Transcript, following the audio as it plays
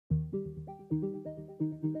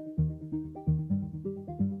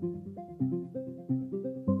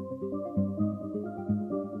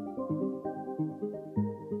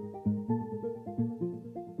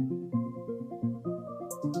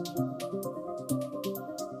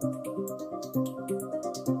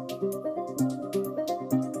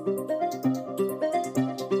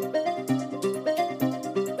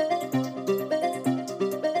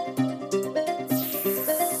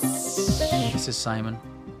is Simon,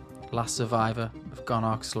 last survivor of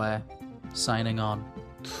Gonarch's lair, signing on.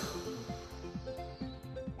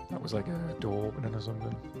 That was like a door opening or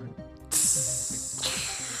something.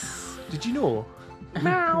 Did you know?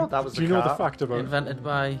 That was Do you know the fact about Invented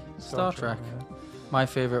by Star Trek. Yeah. My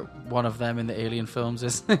favourite one of them in the Alien films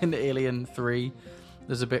is in Alien 3.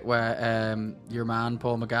 There's a bit where your man,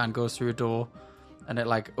 Paul McGann, goes through a door and it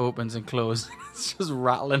like opens and closes. It's just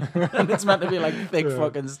rattling. And it's meant to be like thick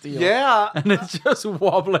fucking steel. Yeah. And it's just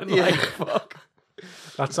wobbling like fuck.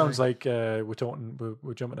 That sounds like we're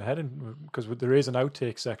jumping ahead because there is an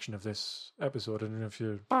outtake section of this episode. I don't know if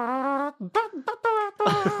you.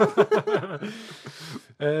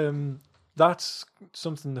 That's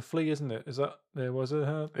something the flea, isn't it? Is that there was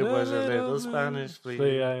a? It was a little Spanish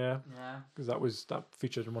flea. Yeah. Because that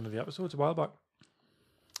featured in one of the episodes a while back.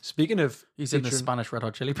 Speaking of, He's in the Spanish Red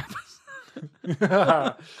Hot Chili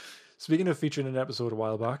Peppers. Speaking of featuring an episode a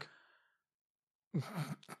while back.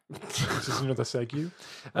 This is another segue.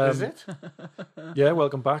 Is it? Yeah,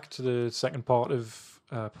 welcome back to the second part of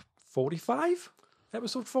 45?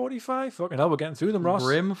 Episode 45? Fucking hell, we're getting through them, Ross.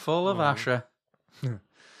 Brim full of Asher.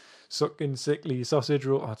 Sucking sickly sausage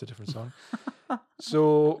roll. Oh, that's a different song.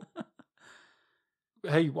 So,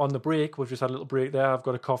 hey, on the break, we've just had a little break there. I've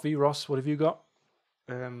got a coffee. Ross, what have you got?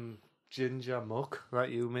 Ginger muck that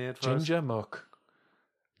you made for Ginger muck.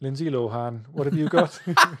 Lindsay Lohan, what have you got?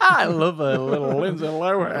 I love a little Lindsay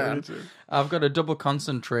Lohan. I've got a double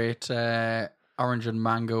concentrate orange and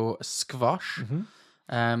mango squash.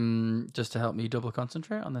 Just to help me double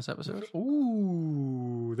concentrate on this episode.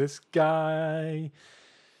 Ooh, this guy.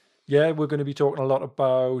 Yeah, we're going to be talking a lot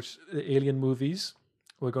about the Alien movies.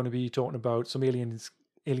 We're going to be talking about some Aliens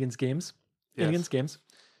games. Yes. Aliens games.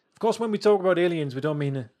 Of course, when we talk about aliens, we don't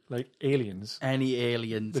mean like aliens. Any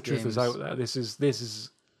aliens The truth is out there. This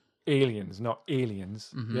is aliens, not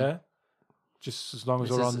aliens. Yeah? Just as long as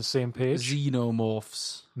This we're is on the same page.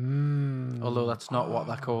 Xenomorphs. Although that's not what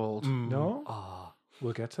they're called. No?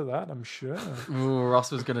 We'll get to that, I'm sure. Ooh,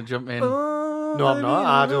 Ross was going to jump in. No, I'm not.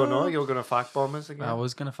 I don't know. You're going to fact bomb us again. I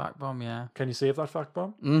was going to fact bomb, yeah. Can you save that fact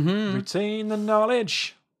bomb? Mm-hmm. Retain the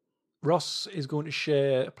knowledge. Ross is going to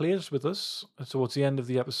share a playlist with us towards the end of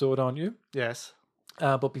the episode, aren't you? Yes.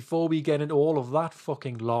 But before we get into all of that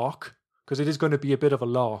fucking lark, because it is going to be a bit of a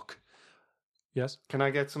lark. Yes? Can I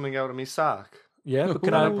get something out of me sack? Yeah, but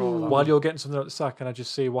while you're getting something out of the sack, can I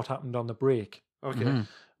just say what happened on the break? Okay.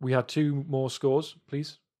 We had 2 more scores,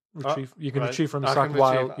 please. Retrieve. You can right. retrieve from the I sack can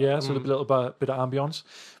while, retrieve. so a little bit of ambience.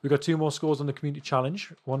 We got 2 more scores on the community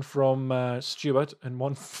challenge. One from Stuart and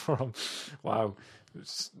one from, wow,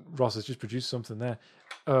 Ross has just produced something there.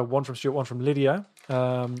 One from Stuart, one from Lydia.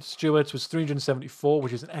 Stuart's was 374,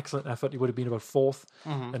 which is an excellent effort. He would have been about 4th,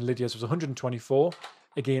 and Lydia's was 124.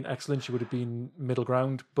 Again, excellent. She would have been middle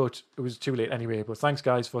ground, but it was too late anyway. But thanks,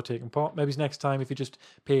 guys, for taking part. Maybe next time if you just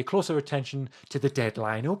pay closer attention to the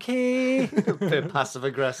deadline, okay? Bit passive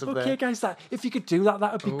aggressive there. Okay, guys, if you could do that,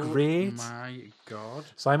 that would be great. My God.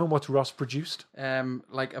 Simon, what's Ross produced?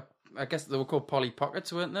 I guess they were called Polly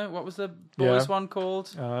Pockets, weren't they? What was the boys one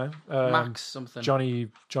called? Max something. Johnny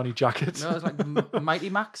Jacket. No, it was like Mighty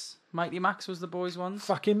Max. Mighty Max was the boys one.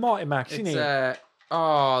 Fucking Marty Max, isn't he?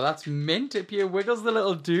 That's mint. It pure wiggles the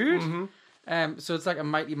little dude. So it's like a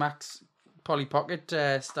Mighty Max Polly Pocket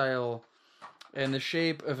style in the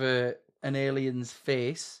shape of an alien's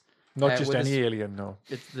face. Not just any alien, no.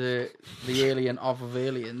 It's the alien of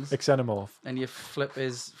aliens. Xenomorph. And you flip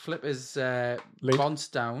his Lid. bonce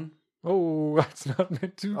down. Oh, that's not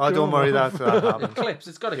meant to. Oh, don't worry, that happened. It clips.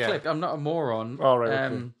 It's got a clip. I'm not a moron. All right.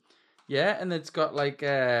 Okay. Yeah, and it's got like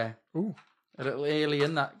a little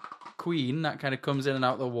alien, that queen that kind of comes in and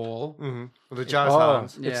out the wall. With the jazz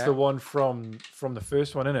hands. It's Yeah. the one from the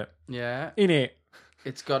first one, isn't it? Yeah. In it.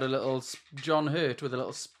 It's got a little John Hurt with a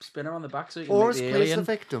little spinner on the back so you can Or make the plays alien. the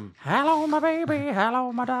victim. Hello, my baby.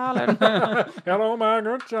 Hello, my darling. Hello, my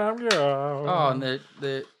good time, girl. Oh,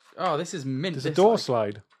 and this is mint. There's a door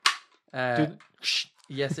slide.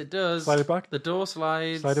 Yes, it does. Slide it back. The door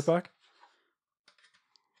slides. Slide it back.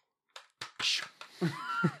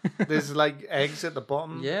 There's like eggs at the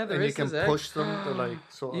bottom. Yeah, there and is, you can there's push eggs. them to like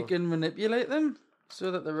sort You of. can manipulate them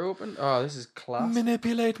so that they're open. Oh, this is class.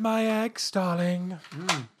 Manipulate my eggs, darling.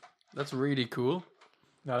 That's really cool.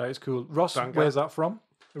 No, that is cool. Ross, Thank where's you. that from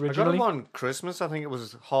I got originally? it on Christmas. I think it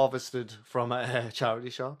was harvested from a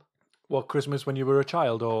charity shop What, Christmas when you were a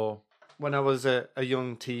child, or? when I was a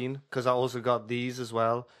young teen. Because I also got these as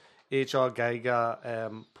well. H.R.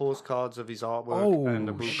 Geiger postcards of his artwork and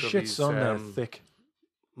a Oh, book of shit's his on there thick.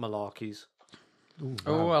 malarkeys.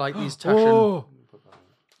 Oh, I like these Tashan. Oh,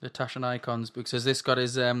 The Tashan Icons books. Has this got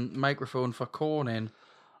his microphone for corn in?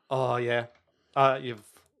 Oh yeah,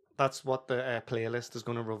 That's what the playlist is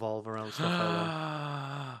going to revolve around. Stuff like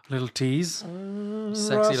that. Little tease.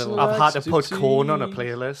 Sexy Russ little. I've had to likes put Corn on a tea.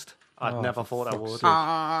 playlist. I'd Oh, never for thought I fuck's would. sake.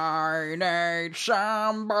 I need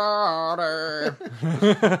somebody.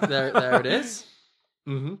 there it is.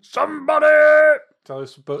 Mm-hmm. Somebody. Tell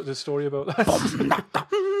us about the story about that.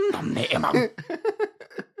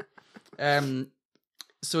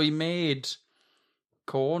 So he made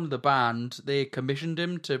Korn, the band. They commissioned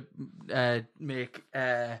him to make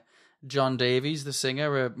John Davies, the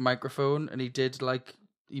singer, a microphone, and he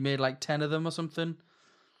made like 10 of them or something,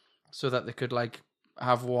 so that they could like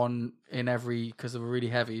have one in every, because they were really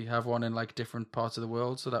heavy, have one in like different parts of the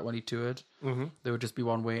world, so that when he toured, there would just be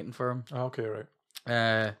one waiting for him. Okay,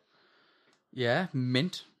 right. Yeah,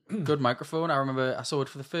 mint. Good microphone. I remember I saw it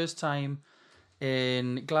for the first time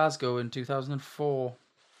in Glasgow in 2004.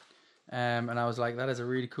 And I was like, that is a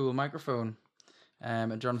really cool microphone.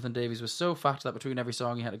 And Jonathan Davies was so fat that between every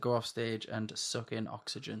song he had to go off stage and suck in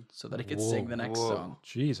oxygen so that he could sing the next song.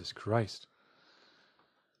 Jesus Christ.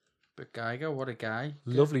 But Geiger, what a guy.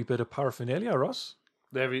 Lovely bit of paraphernalia, Ross.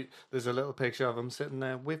 There's a little picture of him sitting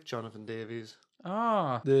there with Jonathan Davies.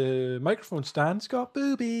 Ah, The microphone stand's got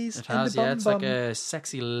boobies. it has, and the yeah. It's like a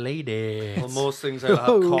sexy lady. Well, most things either have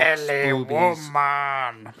cocks, boobies.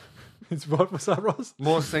 woman. It's what was that, Ross?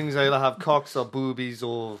 Most things either have cocks or boobies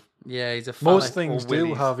or... Yeah, he's a Most phallic- things or do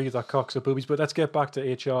willies. have either cocks or boobies, but let's get back to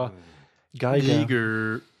HR.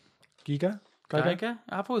 Geiger. Giga? Geiger?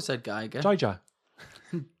 I've always said Geiger. Jaja.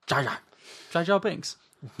 Jaja. Jaja Binks.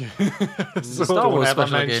 So, Star Wars Never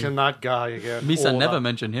special mention game. that guy again. Misa Or never that-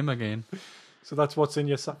 mentioned him again. so that's what's in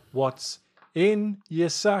your sack. What's in your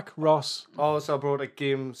sack, Ross? Also, I brought a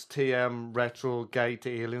Games TM retro guide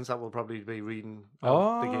to aliens that we'll probably be reading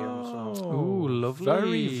out the game. So Ooh, lovely.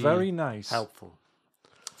 Very, very nice. helpful.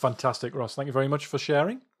 Fantastic, Ross. Thank you very much for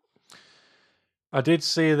sharing. I did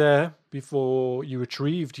say there, before you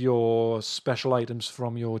retrieved your special items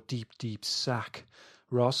from your deep, deep sack,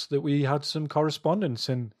 Ross, that we had some correspondence.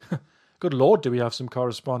 And good Lord, do we have some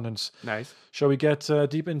correspondence. Nice. Shall we get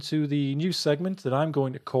deep into the new segment that I'm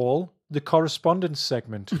going to call the correspondence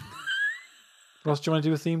segment? Ross, do you want to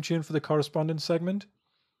do a theme tune for the correspondence segment?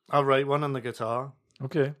 I'll write one on the guitar.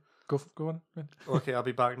 Okay, go on. Okay, I'll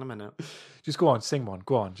be back in a minute. Just go on, sing one.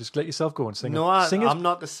 Go on, just let yourself go and sing. No, sing it. I'm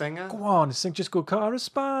not the singer. Go on, sing. Just go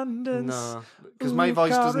correspondence. No, because my voice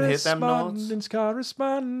doesn't hit them notes.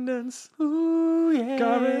 Correspondence. Ooh yeah.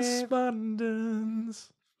 Correspondence.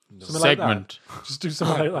 Something like that. Just do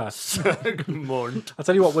something like that. Segment. I'll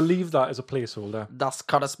tell you what. We'll leave that as a placeholder. Das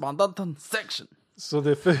Korrespondenten section. So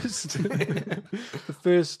the first,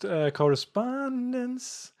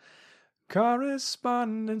 correspondence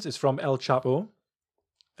is from El Chapo.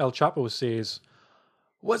 El Chapo says,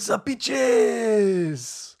 "What's up,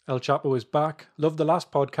 bitches?" El Chapo is back. Love the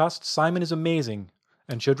last podcast. Simon is amazing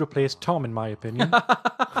and should replace Tom, in my opinion.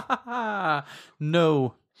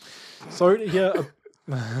 No. Sorry to hear.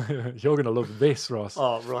 You're going to love this, Ross.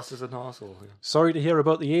 Oh, Ross is an arsehole. Sorry to hear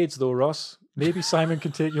about the AIDS, though, Ross. Maybe Simon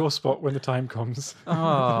can take your spot when the time comes. Oh,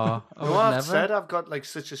 I would Well, I've never. said I've got like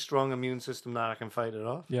such a strong immune system that I can fight it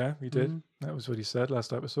off. Yeah, he did. That was what he said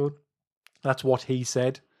last episode. That's what he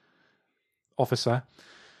said, officer.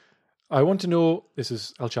 I want to know, this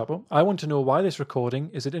is El Chapo, I want to know why this recording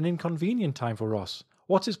is at an inconvenient time for Ross.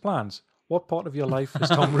 What's his plans? What part of your life has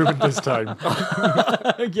Tom ruined this time?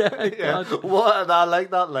 Yeah, Yeah, God. what? I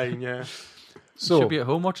like that line. Yeah. So, Should be at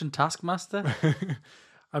home watching Taskmaster.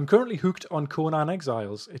 I'm currently hooked on Conan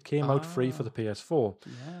Exiles. It came out free for the PS4.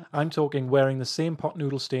 Yeah. I'm talking wearing the same pot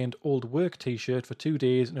noodle stained old work t-shirt for 2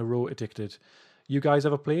 days in a row addicted. You guys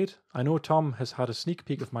ever played? I know Tom has had a sneak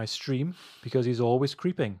peek of my stream because he's always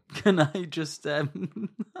creeping. Can I just,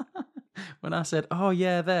 when I said, oh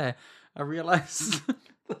yeah, there, I realised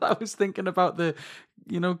that I was thinking about the,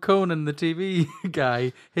 Conan, the TV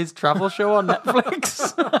guy, his travel show on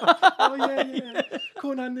Netflix. Oh, yeah.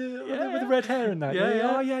 Conan with the red hair and that.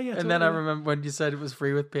 Yeah. Oh, yeah. And then I remember when you said it was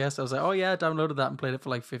free with PS, I was like, oh yeah, I downloaded that and played it for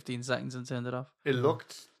like 15 seconds and turned it off. It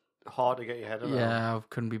looked hard to get your head around. Yeah, I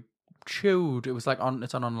couldn't be chewed. It was like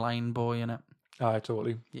it's on Online Boy, innit? Aye,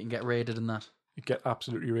 totally. You can get raided in that. You get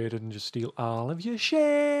absolutely raided and just steal all of your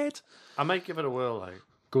shit. I might give it a whirl. Like,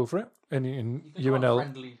 Go for it. And you and El,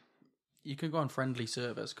 You can go on friendly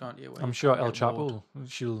servers, can't you? I'm sure El Chapo,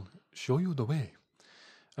 she'll show you the way.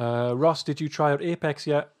 Ross, did you try out Apex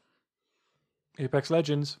yet? Apex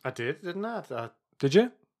Legends. I did, didn't I? Did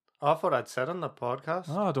you? I thought I'd said on the podcast.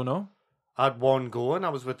 Oh, I don't know. I had one go and I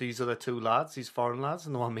was with these other two lads, these foreign lads,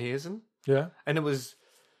 and they were amazing. Yeah. And it was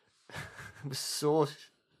so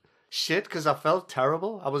shit because I felt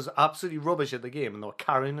terrible. I was absolutely rubbish at the game and they were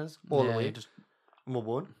carrying us all the way. Just Number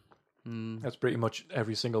one. That's pretty much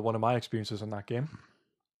every single one of my experiences in that game.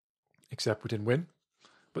 Except we didn't win,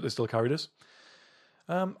 but they still carried us.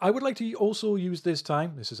 I would like to also use this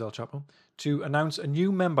time, this is El Chapo, to announce a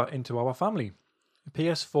new member into our family.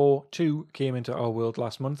 PS4 2 came into our world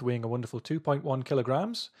last month, weighing a wonderful 2.1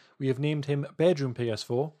 kilograms. We have named him Bedroom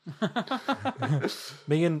PS4.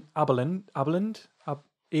 Me and Abelend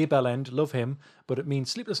love him, but it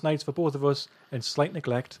means sleepless nights for both of us and slight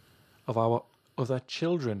neglect of our other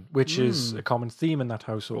children, which is a common theme in that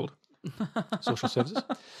household. Social services.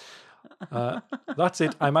 That's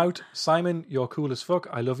it. I'm out. Simon, you're cool as fuck.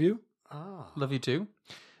 I love you. Love you too.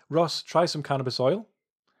 Ross, try some cannabis oil.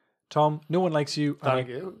 Tom, no one likes you. Thank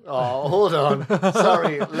you. Oh, hold on.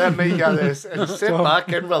 Sorry, let me get this and sit back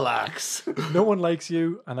and relax. No one likes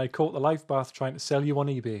you, and I caught the life bath trying to sell you on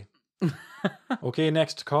eBay. Okay,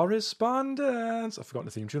 next correspondence. I've forgotten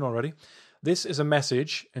the theme tune already. This is a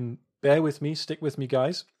message, and bear with me, stick with me,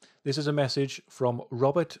 guys. This is a message from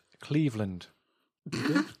Robert Cleveland.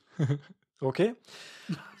 Okay? Okay?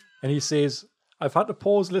 And he says, I've had to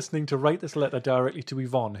pause listening to write this letter directly to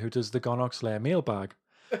Yvonne, who does the Gonnock Slayer mailbag.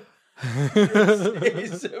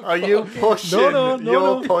 Are you pushing? No.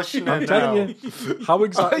 You're pushing I'm it telling now. you. How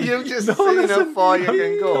exactly? Are you just seeing how far you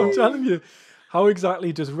can go? I'm telling you. How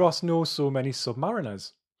exactly does Ross know so many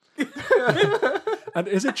submariners? And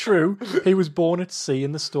is it true he was born at sea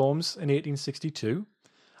in the storms in 1862?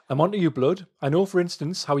 I'm onto you, blood. I know, for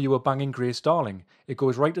instance, how you were banging Grace Darling. It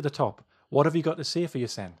goes right to the top. What have you got to say for your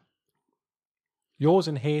son? Yours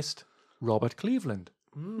in haste, Robert Cleveland.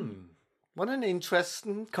 What an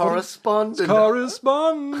interesting correspondence.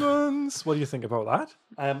 Correspondence. What do you think about that?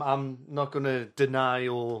 I'm not going to deny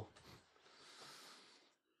or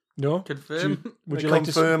No? Confirm. Would you like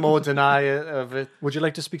confirm or deny it of it. Would you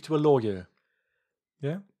like to speak to a lawyer?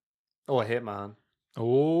 Yeah? Oh, a hitman.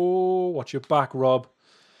 Oh, watch your back, Rob.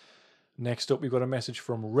 Next up, we've got a message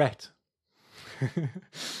from Rhett.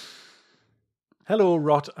 Hello,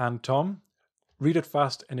 Rot and Tom. Read it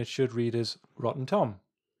fast and it should read as Rotten Tom.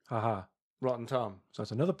 Haha. Rotten Tom. So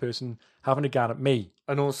that's another person having a gun at me.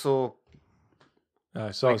 And also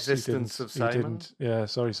Sorry, existence of Simon. Yeah,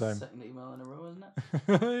 sorry, Simon. Second email in a row, isn't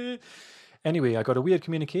it? Anyway, I got a weird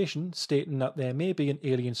communication stating that there may be an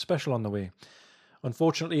Alien special on the way.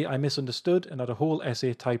 Unfortunately, I misunderstood and had a whole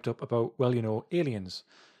essay typed up about, well, you know, aliens.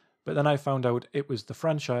 But then I found out it was the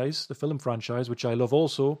franchise, the film franchise, which I love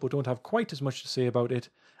also, but don't have quite as much to say about it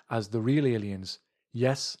as the real aliens.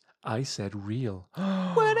 Yes, I said real.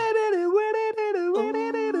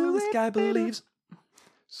 This guy believes.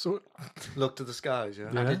 So, Look to the skies, yeah?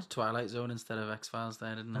 I did Twilight Zone instead of X-Files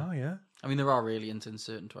there, didn't I? oh yeah. I mean, there are aliens in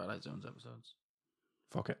certain Twilight Zones episodes.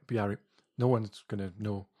 Fuck it, Biarri. No one's gonna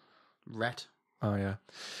know. Rhett. Oh yeah.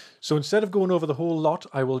 So instead of going over the whole lot,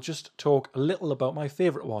 I will just talk a little about my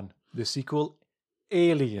favourite one, the sequel,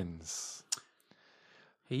 Aliens.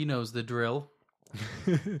 He knows the drill.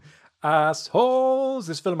 Assholes!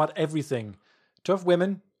 This film had everything. Tough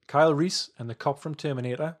women, Kyle Reese, and the cop from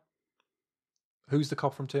Terminator. Who's the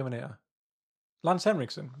cop from Terminator? Lance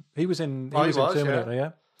Henriksen. He was in Terminator,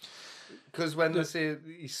 yeah. Because when they say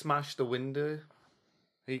he smashed the window,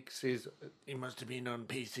 he says he must have been on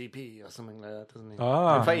PCP or something like that, doesn't he?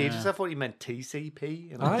 Ah, in fact, ages I thought he meant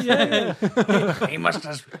TCP. yeah.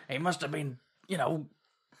 He must have been, you know,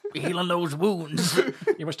 healing those wounds.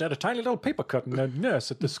 You must have had a tiny little paper cut and a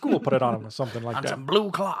nurse at the school put it on him or something like and that. some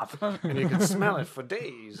blue cloth. And you can smell it for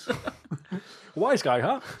days. Wise guy,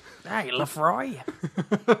 huh? Hey, Lefroy.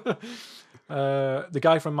 The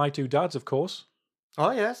guy from My Two Dads, of course.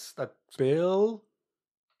 Oh, yes. That Bill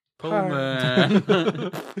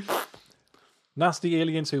Pullman. Nasty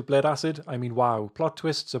aliens who bled acid. I mean, wow. Plot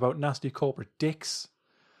twists about nasty corporate dicks.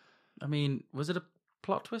 I mean, was it a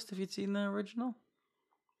plot twist if you'd seen the original?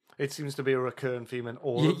 It seems to be a recurring theme in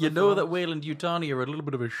all You, of you the know films. that Wayland Yutani are a little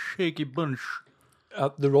bit of a shaky bunch.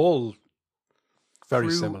 They're all very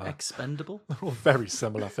Crew similar. Expendable. They're all very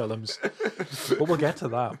similar films. But we'll get to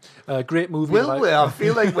that. Great movie. Will we? I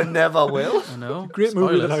feel like we never will. I know. Great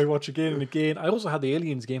movie that Spoilers. I watch again and again. I also had the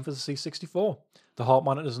Aliens game for the C64. The heart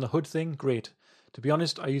monitors and the hood thing, great. To be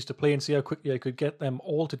honest, I used to play and see how quickly I could get them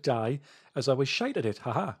all to die as I was shite at it.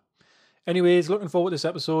 Haha. Anyways, looking forward to this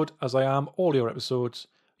episode as I am all your episodes.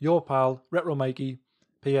 Your pal, Retro Mikey.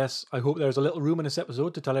 P.S. I hope there's a little room in this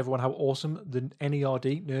episode to tell everyone how awesome the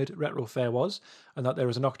NERD Nerd Retro Fair was and that there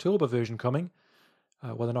is an October version coming.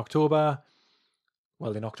 In October.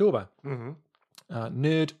 Mm-hmm.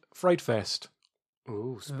 Nerd Fright Fest.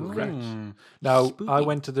 Ooh, spooky. Correct. Now, Spooky. I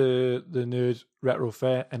went to the Nerd Retro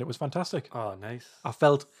Fair and it was fantastic. Oh, nice. I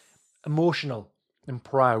felt emotional. and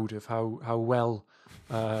proud of how well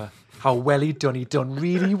he'd done. He'd done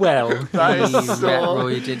really well. That is so... Retro,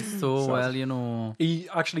 you did so well, you know. He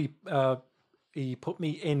actually he put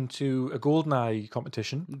me into a GoldenEye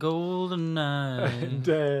competition, Golden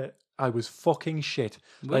and I was fucking shit.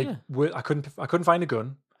 Were Like I couldn't find a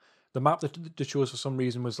gun. The map that they chose for some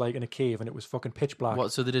reason was like in a cave, and it was fucking pitch black.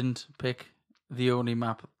 What? So they didn't pick the only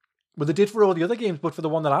map? Well, they did for all the other games, but for the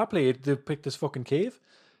one that I played, they picked this fucking cave.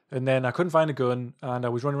 And then I couldn't find a gun, and I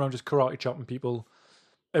was running around just karate chopping people.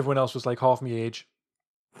 Everyone else was like half my age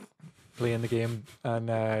playing the game, and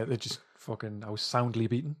they just fucking... I was soundly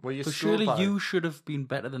beaten. Were you But surely you should have been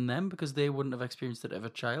better than them because they wouldn't have experienced it as a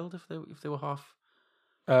child if they were half.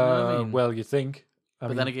 You know what I mean? Well, you think. I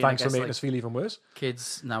mean, then again, thanks I for guess, making like, us feel even worse.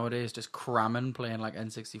 Kids nowadays just cramming, playing like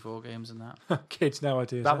N64 games and that. Kids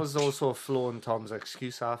nowadays. That was also Flo and Tom's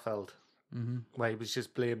excuse, I felt. Mm-hmm. Where he was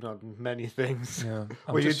just blamed on many things. Yeah.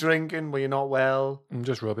 Were you drinking? Were you not well? I'm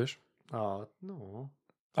just rubbish. Oh, no.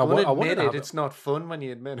 I Don't wanted admit to it. have It's not fun when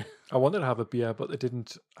you admit it. I wanted to have a beer, but they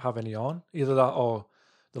didn't have any on. Either that or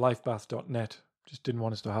the lifebath.net just didn't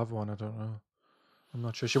want us to have one. I don't know. I'm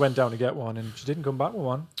not sure. She went down to get one, and she didn't come back with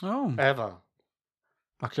one. Oh. Ever.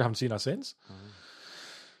 Actually, I haven't seen her since.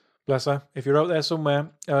 Bless her. If you're out there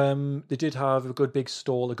somewhere, they did have a good big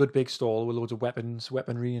stall with loads of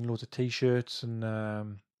weaponry, and loads of t-shirts. And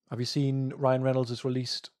have you seen Ryan Reynolds has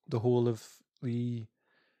released the whole of the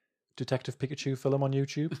Detective Pikachu film on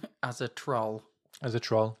YouTube? As a troll. As a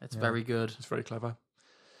troll. It's very good. It's very clever.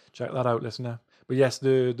 Check that out, listener. But yes,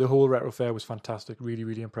 the whole retro fair was fantastic. Really,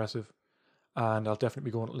 really impressive. And I'll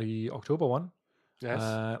definitely be going to the October one. Yes.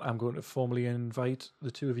 I'm going to formally invite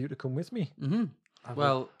the two of you to come with me. Mm-hmm.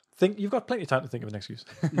 Well, Think you've got plenty of time to think of an excuse.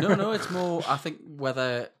 no, it's more, I think,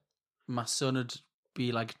 whether my son would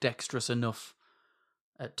be like dexterous enough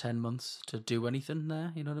at 10 months to do anything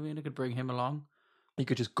there. You know what I mean? I could bring him along. You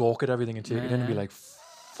could just gawk at everything and take it in and be Yeah. like,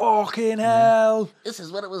 fucking hell. This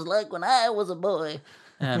is what it was like when I was a boy.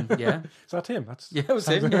 Yeah. Is that him? That's Yeah, it was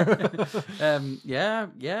him.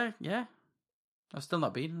 Yeah. I've still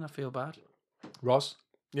not been, and I feel bad. Ross,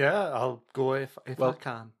 Yeah, I'll go if Well, I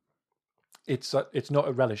can. it's not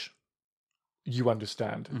a relish. You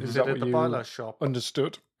understand. Mhm. Is that it at what the you boiler shop?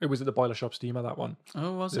 understood? It was at the Boiler Shop Steamer, that one.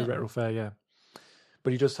 Oh, was The it? retro fair, yeah.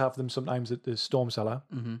 But you just have them sometimes at the Storm Cellar.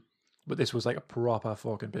 Mm-hmm. But this was like a proper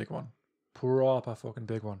fucking big one. Proper fucking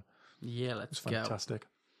big one. Yeah, It's let's go. fantastic.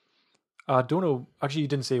 I don't know. Actually, you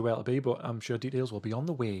didn't say where it'll be, but I'm sure details will be on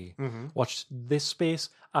the way. Mm-hmm. Watch this space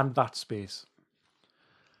and that space.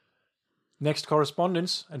 Next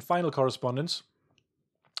correspondence and final correspondence.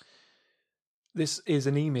 This is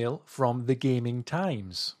an email from the Gaming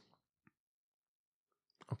Times.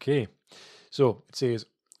 Okay. So it says,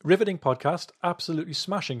 riveting podcast, absolutely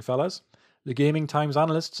smashing, fellas. The Gaming Times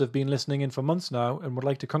analysts have been listening in for months now and would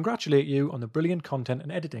like to congratulate you on the brilliant content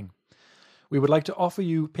and editing. We would like to offer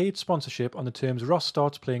you paid sponsorship on the terms Ross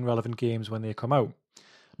starts playing relevant games when they come out.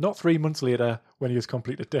 Not 3 months later when he has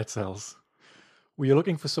completed Dead Cells. We are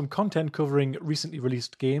looking for some content covering recently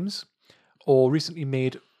released games or recently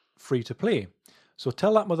made free to play. So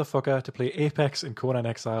tell that motherfucker to play Apex and Conan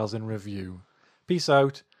Exiles in review. Peace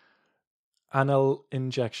out. Anna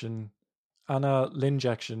Linjection,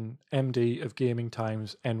 MD of Gaming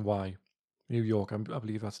Times, NY, New York, I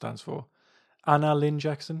believe that stands for. Anna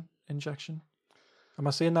Linjection? Injection? Am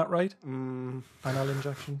I saying that right? Anna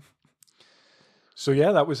Linjection. So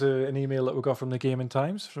yeah, that was an email that we got from the Gaming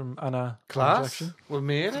Times from Anna Class. Injection. We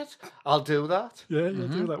made it. I'll do that. Yeah, you'll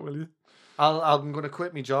do that, will you? I'm going to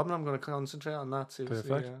quit my job and I'm going to concentrate on that too. Perfect.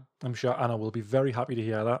 So, yeah. I'm sure Anna will be very happy to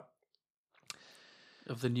hear that.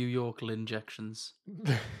 Of the New York Linjections.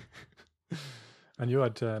 And you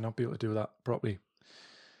had not be able to do that properly.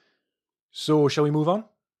 So, shall we move on?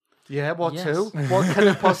 Yeah, what Yes. to? What can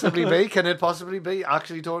it possibly be? Can it possibly be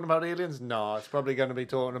actually talking about aliens? No, it's probably going to be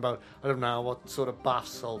talking about, I don't know, what sort of bath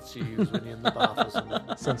salts you use when you're in the bath or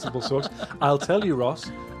something. Sensible source. I'll tell you, Ross,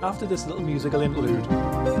 after this little musical interlude.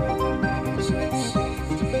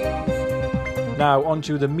 Now, on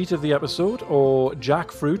to the meat of the episode, or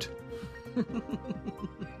jackfruit.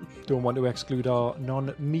 Don't want to exclude our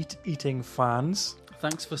non-meat eating fans.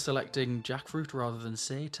 Thanks for selecting jackfruit rather than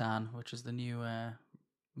seitan, which is the new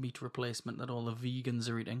meat replacement that all the vegans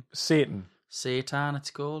are eating. Satan. Seitan, it's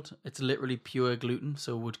called. It's literally pure gluten,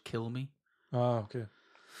 so it would kill me. Oh, okay.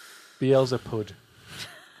 Beelzebub.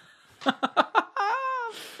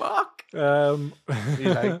 Fuck. You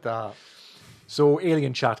like that? So,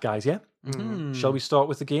 alien chat, guys, yeah? Mm. Shall we start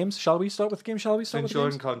with the games? Shall we start with the games? Since you're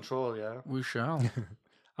in control, yeah. We shall.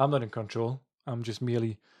 I'm not in control. I'm just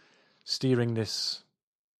merely steering this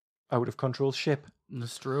out of control ship.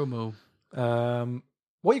 Nostromo.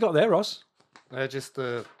 What you got there, Ross? Just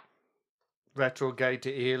the retro guide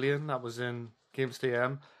to Alien that was in Games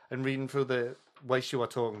TM, and reading through the whilst you were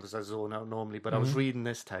talking, because I zone out normally, but I was reading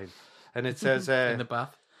this time, and it says In the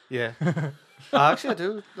bath. yeah. Actually, I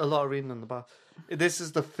do a lot of reading in the bath. This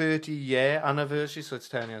is the 30-year anniversary, so it's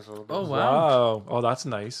 10 years old. Oh, wow. Wow. Oh, that's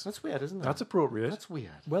nice. That's weird, isn't it? That's appropriate. That's weird.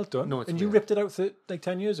 Well done. No, it's and you weird. ripped it out like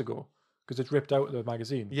 10 years ago because it's ripped out of the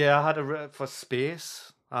magazine. Yeah, I had for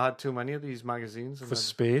space. I had too many of these magazines. And For then-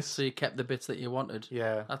 space. So you kept the bits that you wanted.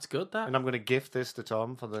 Yeah. That's good, that. And I'm going to gift this to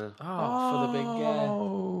Tom for the For the big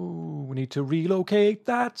Oh, we need to relocate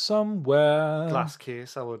that somewhere. glass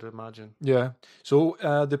case, I would imagine. Yeah. So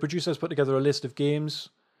the producers put together a list of games.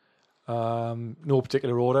 No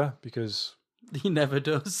particular order because He never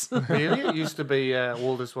does. Really? It used to be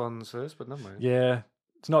oldest ones first, but never mind. yeah,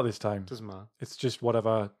 it's not this time. Doesn't matter. It's just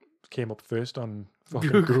whatever came up first on fucking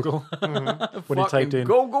Google when he typed Fucking in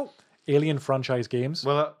go. Alien franchise games.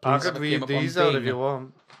 Well, I Please. could Came read up on these out if Bing. you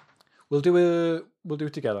want. We'll do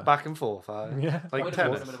it together. Back and forth, Yeah. Like Wait a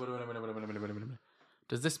tennis. minute.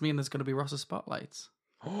 Does this mean there's going to be Ross's spotlights?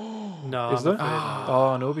 No, Is I'm there? afraid not.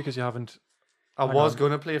 Oh no, because you haven't. I Hang was on.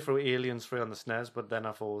 going to play through Aliens 3 on the SNES, but then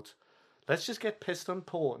I thought, let's just get pissed on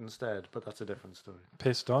port instead. But that's a different story.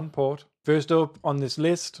 Pissed on port. First up on this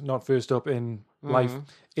list, not first up in life,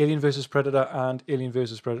 Alien vs Predator and Alien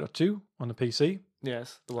vs Predator 2 on the PC.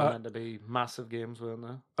 Yes, the one meant to be massive games, weren't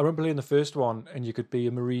there? I remember playing the first one, and you could be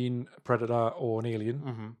a marine, a predator, or an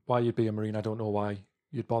alien. Why you'd be a marine, I don't know why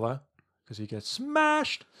you'd bother, because you get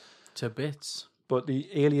smashed. To bits. But the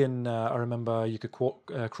alien, I remember you could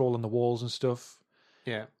crawl on the walls and stuff,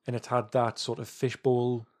 Yeah. and it had that sort of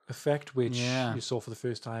fishbowl effect, which Yeah. you saw for the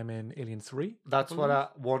first time in Alien 3. That's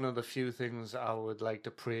one of the few things I would like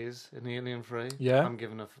to praise in Alien 3. Yeah. I'm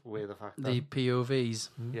giving away the fact that. The POVs.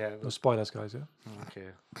 Yeah. No spoilers, guys, yeah? Okay.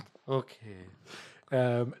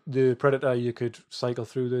 The Predator, you could cycle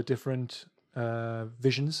through the different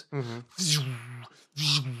visions.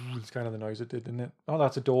 It's kind of the noise it did, didn't it? Oh,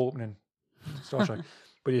 that's a door opening. Star Trek.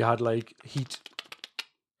 But you had like heat.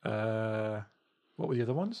 What were the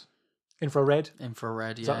other ones? Infrared.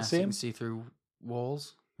 Infrared, that yeah. the So you same? can see through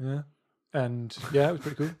walls. Yeah. And yeah, it was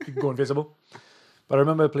pretty cool. You could go invisible. But I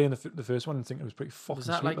remember playing the first one and thinking it was pretty fucking Was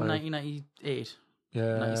that sweet, like 1998?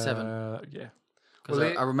 yeah, 97? Yeah. Because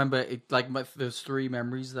Well, I remember it, like there's three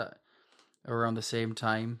memories that are around the same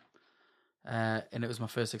time, and it was my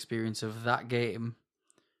first experience of that game,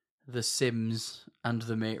 The Sims, and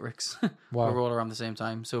The Matrix. Wow. were all around the same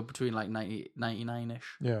time. So between like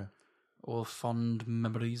 99-ish, Yeah. all fond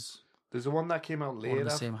memories, There's the one that came out all in later the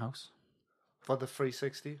same house. for the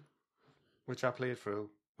 360, which I played through,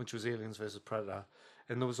 which was Aliens vs Predator.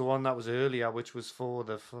 And there was the one that was earlier, which was for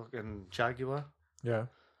the fucking Jaguar. Yeah.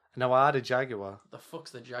 Now, I had a Jaguar. The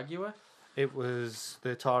fuck's the Jaguar? It was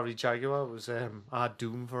the Atari Jaguar. It was I had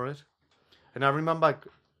Doom for it, and I remember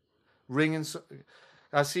ringing.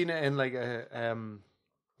 I seen it in like a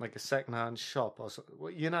second-hand shop or something.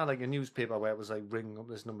 You know, like a newspaper where it was like ring up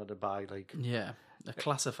this number to buy. Like, Yeah, a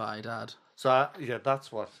classified ad. so yeah,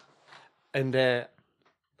 that's what. And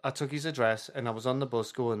I took his address, and I was on the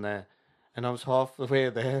bus going there, and I was half the way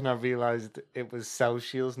there, and I realised it was South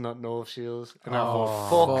Shields, not North Shields, and I thought,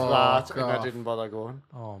 fuck that, and I off. didn't bother going.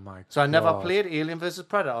 Oh my. So I never God. played Alien vs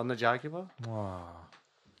Predator on the Jaguar. Wow.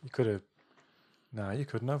 You could have. Nah, you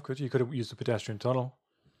couldn't have, could you? You could have used the pedestrian tunnel.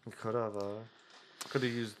 You could have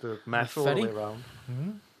used the metro all ferry? the way around.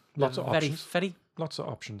 Lots of Very options. fetty. Lots of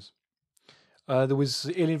options. There was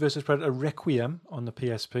Alien vs Predator Requiem on the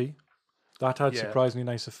PSP. That had Yeah. surprisingly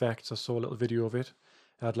nice effects. I saw a little video of it.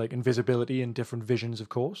 It had like invisibility and different visions, of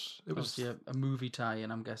course. It was Obviously a movie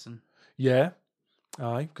tie-in, I'm guessing. yeah,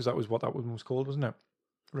 aye, because that was what that one was called, wasn't it?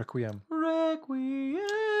 Requiem. Requiem.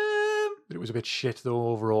 But it was a bit shit though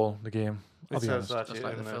overall. The game, I'll It be says honest, that Just here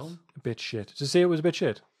like the in this. film. a bit shit. To say it was a bit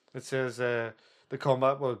shit. It says the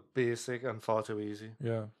combat was basic and far too easy.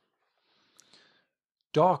 Yeah.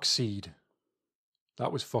 Dark Seed.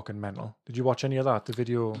 That was fucking mental. Did you watch any of that? The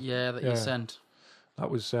video. Yeah, that Yeah. you sent. That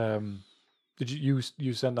was. Did you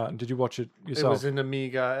send that and did you watch it It yourself? was in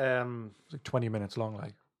Amiga. It was like 20 minutes long,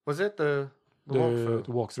 like Was it the the walkthrough?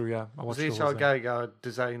 walkthrough. Yeah, I Was watched the whole H.R. thing. Geiger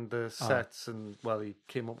designed the sets and he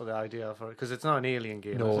came up with the idea for it because it's not an Alien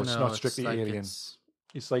game. No, is it? it's not strictly like Alien.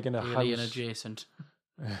 It's like in a Alien house. adjacent.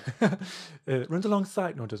 It runs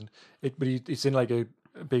alongside. No, it doesn't. But it's in like a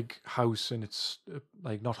big house, and it's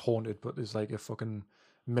like not haunted, but there's like a fucking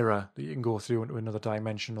mirror that you can go through into another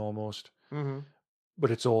dimension almost. Mm-hmm. But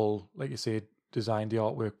it's all, like you say, designed, the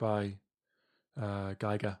artwork by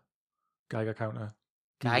Geiger Counter.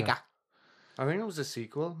 Geiger. I think it was a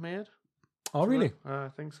sequel made. Oh, really? I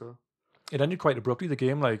think so. it ended quite abruptly. The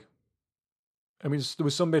game, like, I mean, there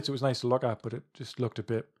was some bits it was nice to look at, but it just looked a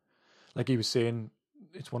bit like he was saying.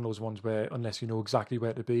 It's one of those ones where unless you know exactly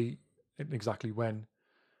where to be and exactly when,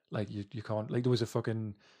 like you can't. Like there was a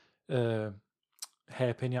fucking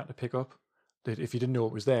hairpin you had to pick up. That if you didn't know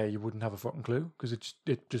it was there, you wouldn't have a fucking clue because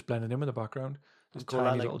it just blended in with the background. This Call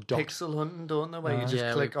tiny that, little like, dot. pixel hunting, don't they? Where you just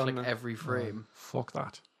Yeah, click we on click the... every frame. Fuck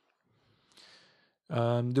that.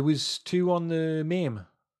 There was 2 on the MAME,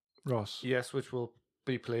 Ross. Yes, which we'll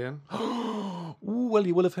be playing. Ooh, well,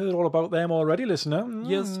 you will have heard all about them already, listener.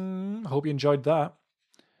 Yes. Hope you enjoyed that.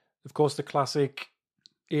 Of course, the classic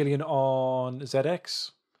Alien on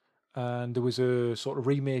ZX. And there was a sort of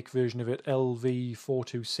remake version of it,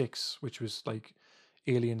 LV426, which was like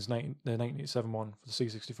Aliens the 1987 one for the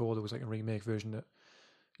C64. There was like a remake version that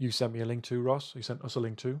you sent me a link to, Ross. You sent us a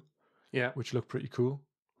link to, Yeah. which looked pretty cool.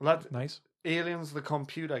 Well, that, Nice. Aliens, the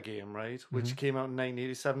computer game, right? Which came out in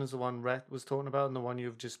 1987 is the one Rhett was talking about, and the one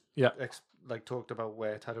you've just talked about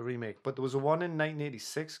where it had a remake. But there was a one in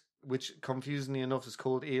 1986, which confusingly enough is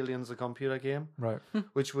called Aliens, the computer game, Right.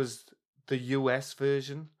 which was the US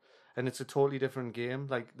version. And it's a totally different game.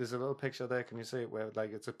 Like, there's a little picture there. Can you see it? Where,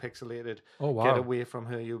 like, it's a pixelated, Oh, wow. get away from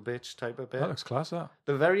her, you bitch type of bit. That looks class, that.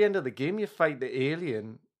 The very end of the game, you fight the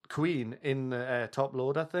alien queen in the top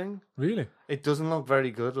loader thing. Really? It doesn't look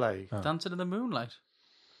very good, like. Dancing in the moonlight.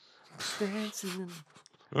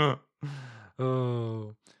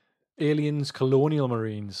 Oh. Aliens Colonial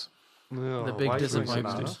Marines No, The big why are you bringing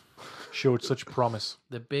disappointment. that up? showed such promise.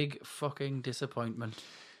 The big fucking disappointment.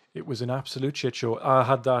 It was an absolute shit show. I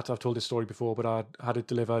had that, I've told this story before, but I had it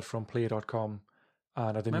delivered from play.com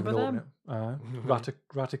and I didn't Remember even open it.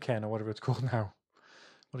 Rataken or whatever it's called now.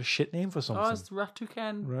 What a shit name for something. Oh, it's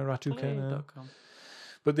Ratuken. Ratuken. Play.com.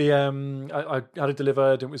 But the I had it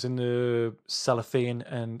delivered. It was in the cellophane,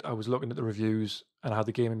 and I was looking at the reviews, and I had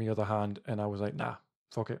the game in my other hand, and I was like, "Nah,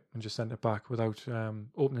 fuck it," and just sent it back without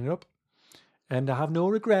opening it up. And I have no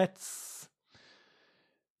regrets.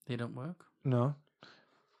 They don't work. No,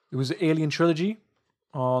 it was the Alien trilogy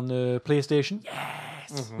on the PlayStation.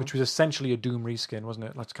 Yes. Which was essentially a Doom reskin, wasn't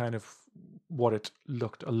it? That's kind of what it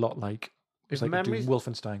looked a lot like. It was If like a Doom memories-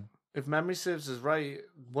 Wolfenstein. If memory serves us right,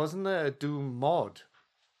 wasn't there a Doom mod?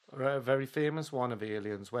 Or a very famous one of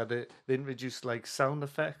Aliens where they introduced like sound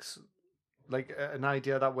effects, like an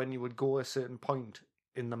idea that when you would go a certain point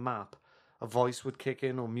in the map, a voice would kick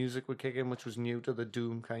in or music would kick in, which was new to the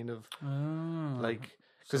Doom kind of like.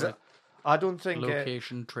 Because like I don't think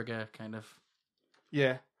location trigger kind of.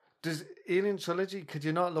 yeah. Does Alien Trilogy? Could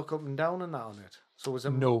you not look up and down and that on it? So was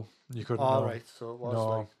it No, you couldn't. all no. right? So it was No.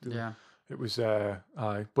 like Yeah. It was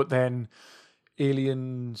aye. But then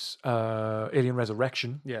Alien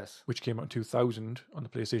Resurrection, yes. which came out in 2000 on the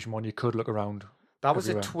PlayStation 1, you could look around. That was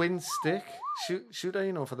everywhere. a twin stick shooter,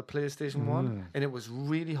 you know, for the PlayStation 1. And it was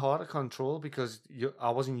really hard to control because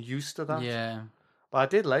I wasn't used to that. Yeah. But I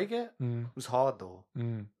did like it. It was hard, though.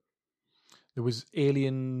 There was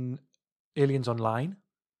Aliens Online.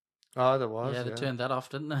 Oh, there was. Yeah, they turned that off,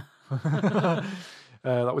 didn't they?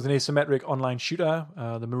 That was an asymmetric online shooter.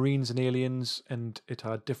 The Marines and Aliens, and it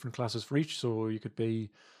had different classes for each. So you could be,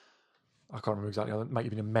 I can't remember exactly, it might have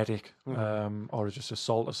been a medic or just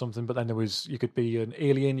assault or something. But then you could be an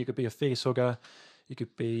alien, you could be a facehugger, you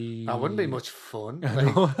could be. That wouldn't be much fun.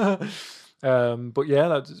 But yeah,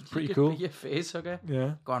 that's pretty You could cool. be your face, okay?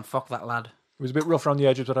 Yeah. Go on, fuck that lad. It was a bit rough around the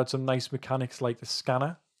edges, but had some nice mechanics like the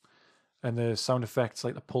scanner. And the sound effects,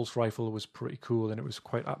 like the pulse rifle, was pretty cool, and it was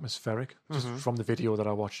quite atmospheric, just from the video that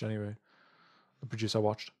I watched anyway. The producer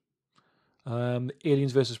watched.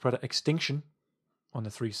 Aliens vs. Predator Extinction on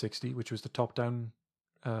the 360, which was the top-down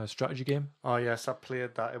strategy game. Oh, yes, I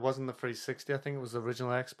played that. It wasn't the 360. I think it was the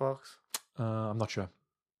original Xbox. I'm not sure.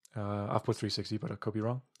 I've put 360, but I could be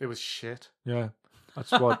wrong. It was shit. Yeah,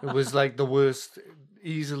 that's what... It was like the worst,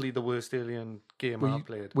 easily the worst Alien game I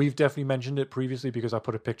played. We've definitely mentioned it previously because I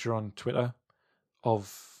put a picture on Twitter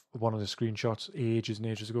of one of the screenshots ages and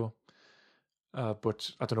ages ago.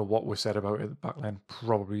 But I don't know what was said about it back then.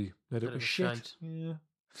 Probably that it was shit. shite. Yeah,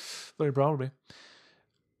 very probably.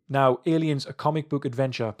 Now, Aliens, a comic book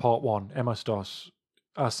adventure, part 1. Emma Stoss.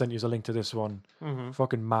 I sent you a link to this one.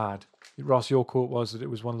 Fucking mad. Ross, your quote was that it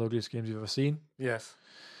was one of the ugliest games you've ever seen. Yes.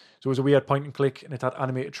 So it was a weird point and click, and it had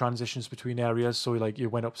animated transitions between areas. So like you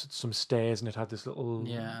went up some stairs, and it had this little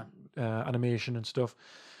animation and stuff.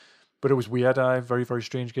 But it was weird. Very, very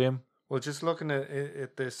strange game. Well, just looking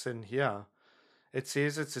at this in here, it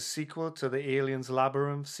says it's a sequel to the Aliens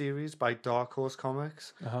Labyrinth series by Dark Horse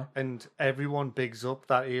Comics. And everyone bigs up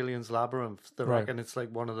that Aliens Labyrinth. They reckon it's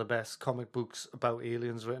like one of the best comic books about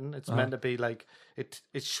aliens written. It's meant to be like, it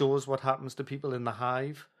shows what happens to people in the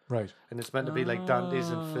hive. Right. and it's meant to be like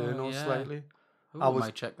Dante's Oh, Inferno yeah. slightly. Ooh, I was-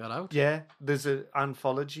 might check that out. Yeah, there's an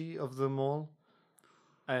anthology of them all.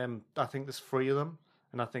 I think there's 3 of them,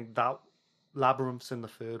 and I think that Labyrinth's in the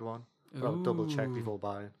 3rd one. But I'll double check Ooh. before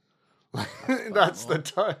buying. That's the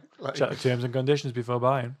time. Like, Check the terms and conditions before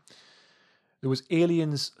buying. There was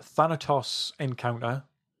Aliens Thanatos Encounter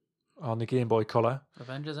on the Game Boy Color.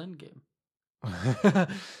 Avengers Endgame.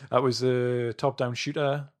 That was a top-down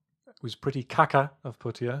shooter. It was pretty caca, I've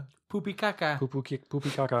put here. Poopy caca. Poopy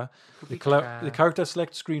caca. Poopy The caca. character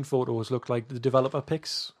select screen photos looked like the developer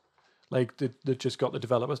pics. Like they just got the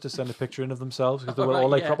developers to send a picture in of themselves because they were all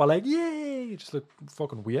like proper like, yay! It just looked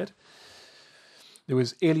fucking weird. There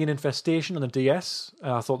was Alien Infestation on the DS.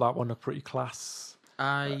 I thought that one looked pretty class.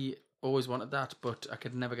 I always wanted that, but I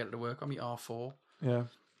could never get it to work on me R4. Yeah.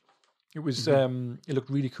 It was it looked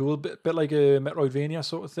really cool, bit like a Metroidvania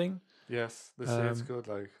sort of thing. yes, they say it's good.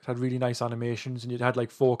 Like, It had really nice animations, and you had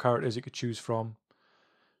like 4 characters you could choose from,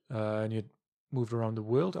 and you moved around the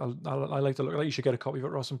world. I like to look like you should get a copy of it,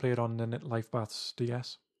 Ross, and play it on the Life Baths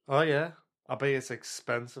DS. oh yeah, I bet it's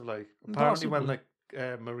expensive. Like, apparently when like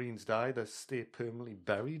Marines die, they stay permanently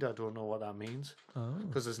buried. I don't know what that means Oh,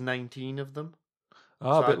 because there's 19 of them. a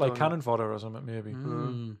I bit like don't- cannon fodder or something, maybe.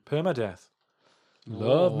 Mm. Permadeath.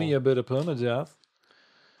 Love Oh. me a bit of permadeath.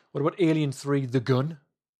 What about Alien 3 The Gun,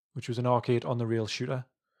 which was an arcade on the rail shooter,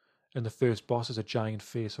 and the first boss is a giant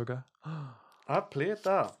facehugger. I played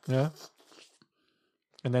that. Yeah.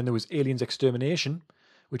 And then there was Aliens Extermination,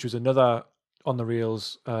 which was another on the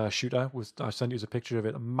rails shooter. I sent you a picture of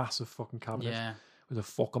it, a massive fucking cabinet Yeah. with a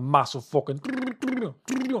fucking massive fucking.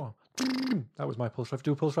 That was my pulse rifle.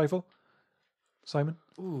 Do a pulse rifle, Simon.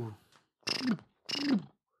 Ooh.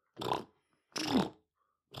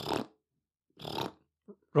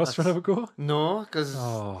 Ross, trying to have a go. No, because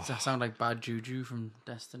Oh, Does that sound like Bad Juju from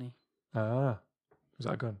Destiny? was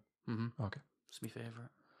that a gun? Mm-hmm. Okay. It's my favourite.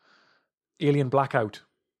 Alien Blackout.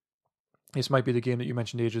 This might be the game that you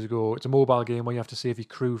mentioned ages ago. It's a mobile game where you have to save your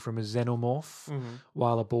crew from a xenomorph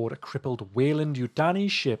while aboard a crippled Wayland Yutani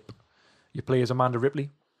ship. You play as Amanda Ripley,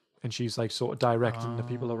 and she's like sort of directing the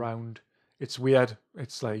people around. It's weird.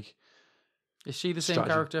 It's like Is she the same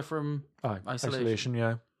Strategy. character from isolation,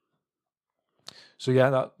 yeah. So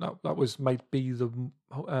yeah, that was might be the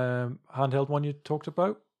handheld one you talked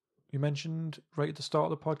about. You mentioned right at the start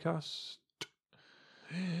of the podcast.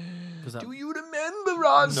 Was that, Do you remember,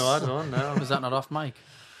 Ross? no, I don't know. was that not off mic?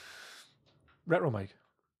 Retro Mike.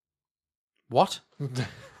 What?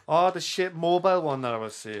 Oh, the shit mobile one that I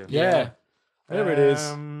was saying. Yeah. There it is.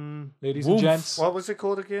 Ladies and Woof. gents. What was it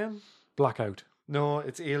called again? Blackout. No,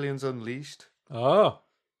 it's Aliens Unleashed. Oh.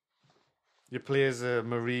 You play as a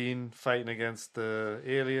Marine fighting against the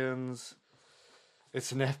aliens.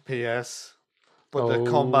 It's an FPS, but the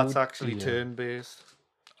combat's actually dear. turn-based.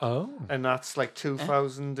 Oh. And that's like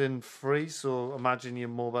 2003, so imagine your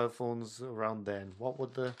mobile phones around then. What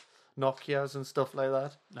would the Nokias and stuff like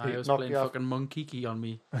that? I was Nokia- playing fucking Monkey Key on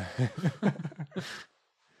me.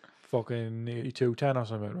 Fucking 8210 or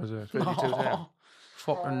something, was it? 2210.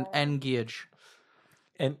 Fucking N-Gauge.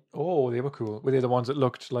 And they were cool. Were they the ones that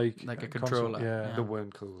looked like Like a console? controller, Yeah. They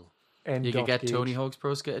weren't cool. N You could dot get gauge. Tony Hawk's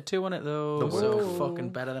Pro Skater 2 on it though. The So Word. fucking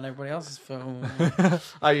better than everybody else's phone.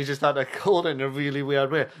 Oh, you just had to code it in a really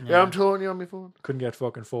weird way. Yeah, I'm Tony on my phone. Couldn't get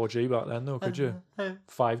fucking 4G back then, though, could you?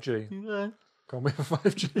 5G. Can't wait for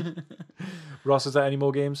 5G. Ross, is there any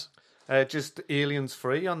more games? Just Aliens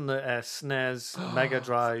Free on the SNES Mega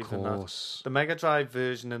Drive. Of And that. course. The Mega Drive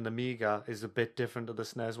version and the Mega is a bit different to the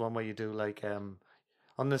SNES one, where you do like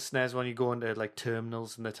on the SNES one you go into like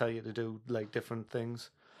terminals and they tell you to do like different things.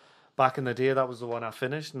 Back in the day, that was the one I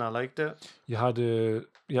finished and I liked it. You had you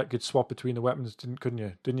could swap between the weapons, couldn't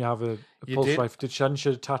you? Didn't you have a You pulse did. rifle? Hadn't she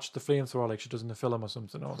attached the flamethrower like she does in the film or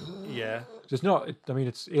something? Or, Yeah. it's not. I mean,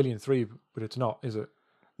 it's Alien 3, but it's not, is it?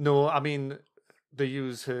 No, I mean they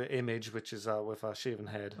use her image, which is with her shaven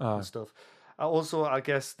head and stuff. Also, I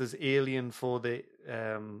guess there's Alien for the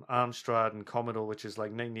Amstrad and Commodore, which is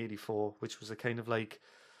like 1984, which was a kind of like,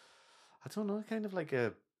 I don't know, kind of like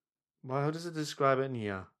a, well, how does it describe it in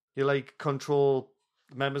here? You like control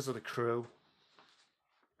members of the crew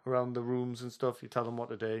around the rooms and stuff. You tell them what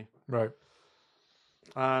to do. Right.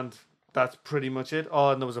 And that's pretty much it. Oh,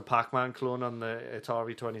 and there was a Pac-Man clone on the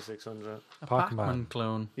Atari 2600. A Pac-Man. Pac-Man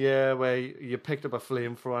clone. Yeah, where you picked up a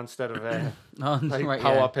flamethrower instead of Oh, like right,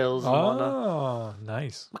 power yeah. pills and whatnot. Oh,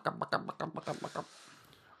 nice.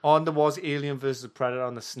 Oh, and there was Alien vs Predator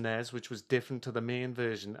on the SNES, which was different to the main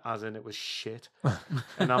version, as in it was shit.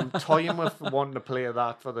 And I'm toying with wanting to play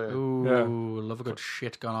that for the. Ooh, love a good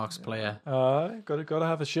shit Gun Ox player. Gotta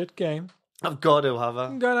have a shit game. I've got to have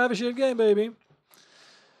a. Gotta have a shit game, baby.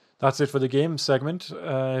 That's it for the game segment.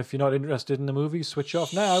 If you're not interested in the movie, switch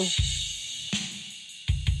off now.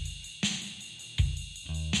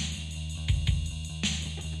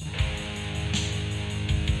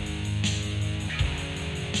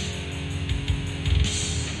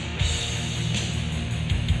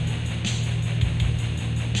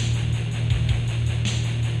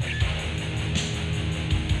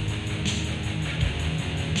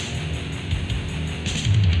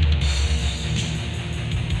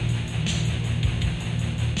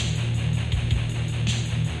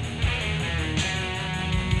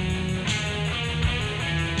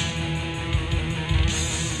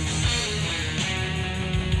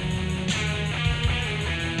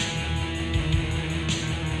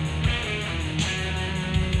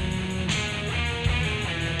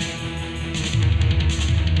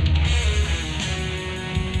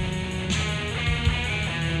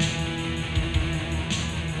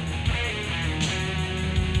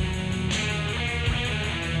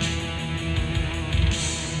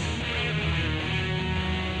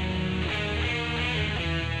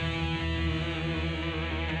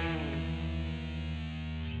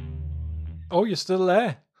 Oh, you're still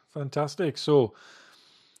there. Fantastic. So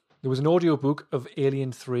there was an audiobook of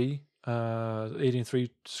Alien 3, Alien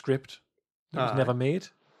 3 script that was never made.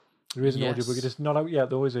 There is an audiobook. It is not out yet,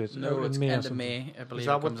 though, is it? No, it's end of May, I believe. Is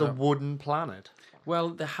that with the wooden planet? Well,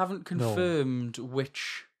 they haven't confirmed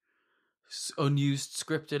which unused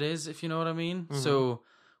script it is, if you know what I mean. Mm-hmm. So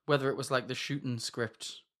whether it was like the shooting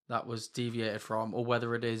script that was deviated from, or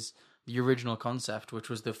whether it is the original concept, which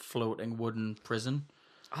was the floating wooden prison.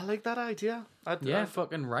 I like that idea.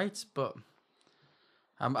 Fucking right. But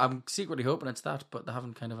I'm secretly hoping it's that, but they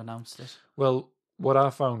haven't kind of announced it. Well, what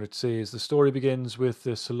I found, it says the story begins with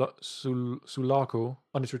the Sulaco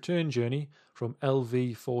on its return journey from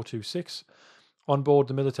LV-426. On board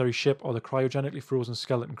the military ship are the cryogenically frozen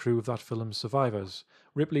skeleton crew of that film's survivors: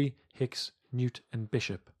 Ripley, Hicks, Newt, and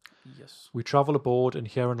Bishop. Yes. We travel aboard and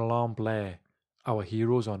hear an alarm blare. Our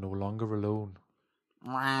heroes are no longer alone.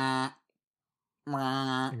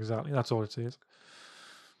 Exactly, that's all it says.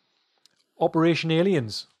 Operation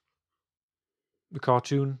Aliens, the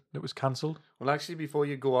cartoon that was cancelled. Well, actually, before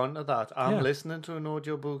you go on to that, I'm listening to an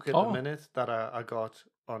audiobook at the minute that I got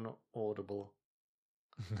on Audible.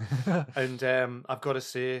 And I've got to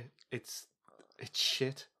say, it's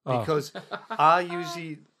shit. Because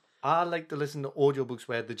I like to listen to audiobooks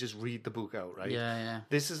where they just read the book out, right? Yeah.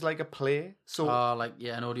 This is like a play. So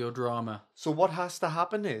an audio drama. So what has to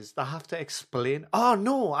happen is they have to explain, oh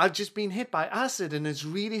no, I've just been hit by acid and it's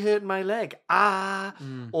really hurting my leg.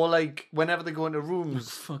 Or like whenever they go into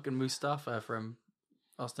rooms. Fucking Mustafa from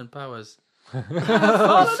Austin Powers. I've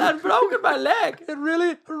fallen and broken my leg. It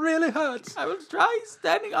really hurts. I will try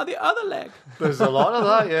standing on the other leg. There's a lot of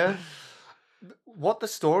that, yeah. What the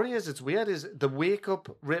story is, it's weird, is they wake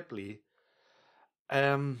up Ripley,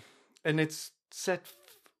 and it's set.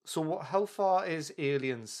 How far is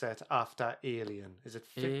Alien set after Alien? Is it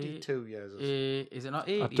 52 years? Is it not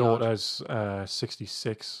 80? I thought it was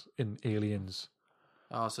 66 in Aliens.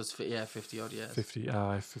 Oh, so it's 50 odd years.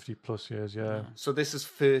 50 plus years, yeah. So this is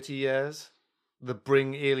 30 years. They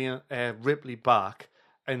bring Ripley back,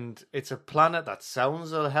 and it's a planet that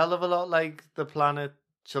sounds a hell of a lot like the planet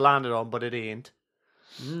she landed on, but it ain't.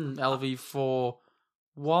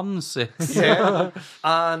 LV-416. Yeah.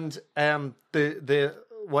 And they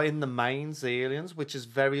were in the mines, the aliens, which is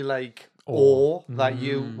very like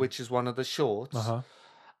which is one of the shorts.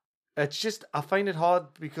 It's just, I find it hard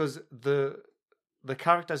because the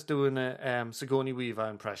character's doing a Sigourney Weaver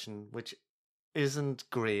impression, which isn't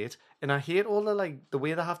great, and I hate all the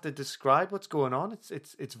way they have to describe what's going on.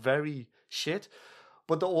 It's very shit.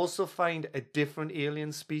 But they also find a different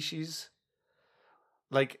alien species.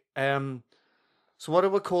 Like, so what are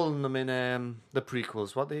we calling them in the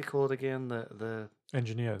prequels? What are they called again? The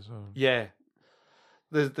engineers. Yeah.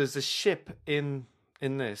 There's a ship in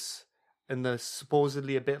this, and they're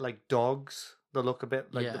supposedly a bit like dogs. They look a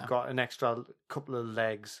bit like they've got an extra couple of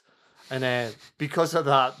legs. And because of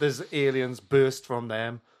that, there's aliens burst from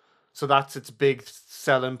them. So that's its big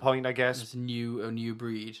selling point, I guess. It's a new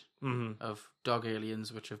breed of dog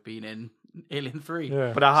aliens, which have been in Alien 3.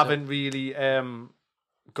 Yeah. But I haven't really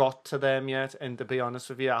got to them yet. And to be honest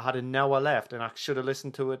with you, I had an hour left, and I should have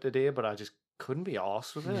listened to it today, but I just couldn't be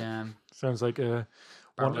arsed with it. Yeah. Sounds like a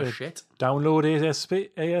shit. Download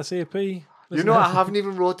ASAP. You know, I haven't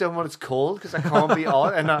even wrote down what it's called because I can't be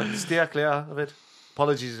arsed, and I steer clear of it.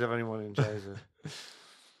 Apologies if anyone enjoys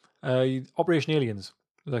it. Operation Aliens,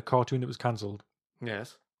 the cartoon that was cancelled.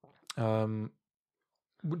 Yes.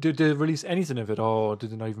 Did they release anything of it, or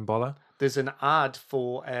did they not even bother? there's an ad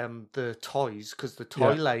for the toys, because the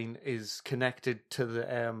toy Yeah. line is connected to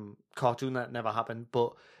the cartoon that never happened.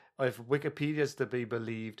 But if Wikipedia's to be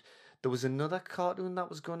believed, there was another cartoon that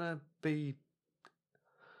was gonna be.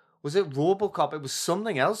 Was it RoboCop? It was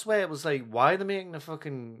something else where it was like, why are they making a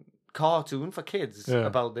fucking cartoon for kids Yeah.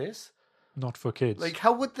 about this? Not for kids. Like,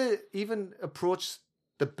 how would they even approach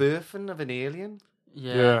the birthing of an alien?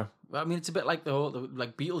 Yeah. I mean, it's a bit like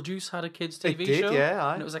like Beetlejuice had a kids' It TV did, show. yeah,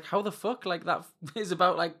 aye. And it was like, how the fuck? Like, that is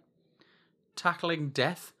about, like, tackling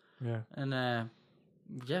death. yeah. And,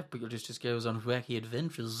 Beetlejuice just goes on wacky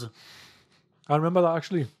adventures. I remember that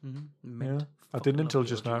actually. Mm-hmm. Yeah. I didn't until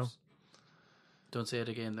just now. Don't say it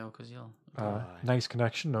again, though, because you'll... Nice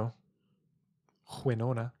connection, though.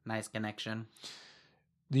 Winona. Nice connection.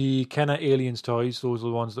 The Kenner Aliens toys, those are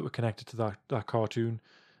the ones that were connected to that cartoon.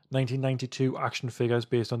 1992 action figures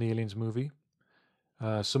based on the Aliens movie.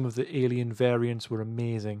 Some of the alien variants were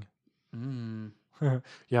amazing. Mm.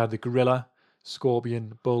 You had the gorilla,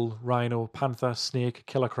 scorpion, bull, rhino, panther, snake,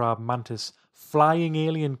 killer crab, mantis, flying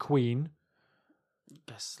alien queen.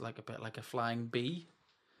 Guess like a bit like a flying bee.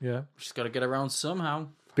 Yeah. Just got to get around somehow.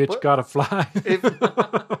 Bitch What? gotta fly.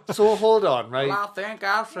 So hold on, right? Well, I think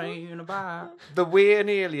I've seen a bar. The way an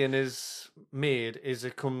alien is made is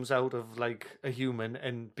it comes out of like a human,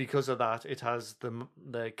 and because of that, it has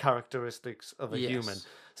the characteristics of a Yes. human.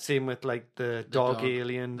 Same with like the dog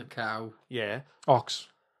alien. The cow. Yeah, Ox.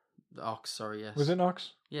 The ox, sorry, yes. Was it an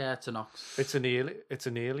ox? Yeah, it's an ox. it's an alien. It's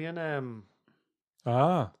an alien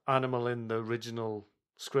animal in the original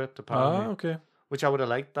script, apparently. Okay. Which I would have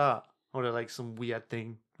liked that. I would have liked some weird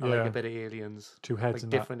thing. I like Yeah. a bit of aliens. Two heads Like in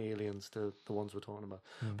different aliens to the ones we're talking about.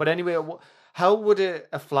 But anyway, how would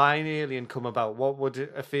a flying alien come about? What would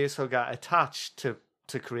a facehugger attach to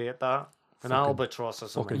create that? An albatross or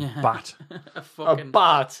that. something? Fucking bat. a A fucking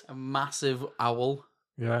bat. a massive owl.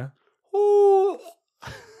 Yeah. Ooh.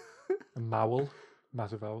 A mowl.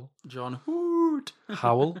 Massive owl. John Hoot.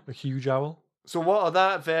 Howl. A huge owl. So what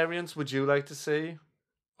other variants would you like to see?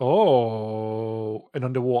 Oh, an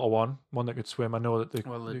underwater one that could swim. I know that they,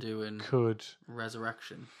 Well, they're they doing could,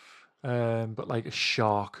 Resurrection. but like a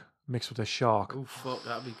shark mixed with a shark. Oh, fuck,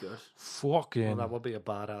 that'd be good. Fucking. Well, that would be a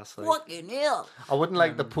badass thing. Fucking hell. I wouldn't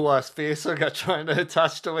like the poor ass facehugger trying to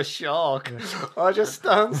attach to a shark. I just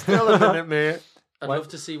stand still a minute, mate. I'd love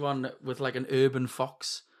to see one with like an urban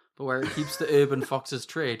fox, but where it keeps the urban fox's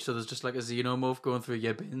trait, so there's just like a xenomorph going through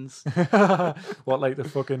your bins. What, like the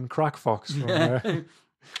fucking crack fox? From,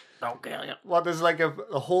 Don't kill you. Well, there's like a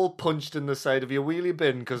hole punched in the side of your wheelie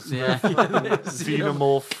bin because Yeah.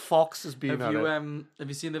 xenomorph fox has been Have on it. have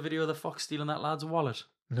you seen the video of the fox stealing that lad's wallet?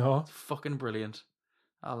 no. It's fucking brilliant.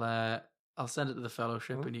 I'll send it to the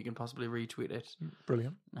fellowship and you can possibly retweet it.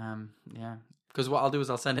 Brilliant. Yeah. Because what I'll do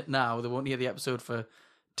is I'll send it now. They won't hear the episode for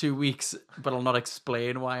 2 weeks, but I'll not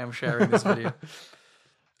explain why I'm sharing this video.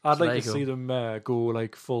 I'd So like there to you see them go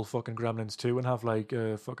like full fucking Gremlins too and have like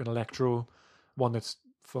a fucking Electro one that's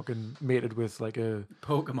fucking mated with like a.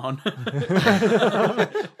 Pokemon.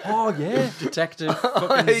 Oh yeah. Detective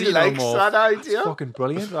fucking He likes Xenomorph. that idea. Fucking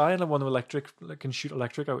brilliant. I had one with electric, like, can shoot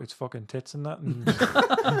electric out its fucking tits and that. And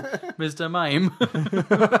Mr. Mime.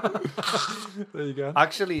 there you go.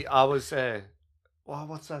 Actually, I was.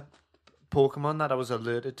 What's that Pokemon that I was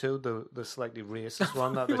alerted to? The slightly racist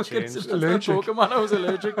one that they changed. It's the Pokemon I was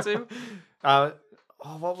allergic to.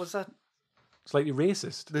 What was that? Slightly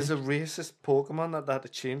racist. There's a racist Pokemon that they had to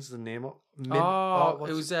change the name of.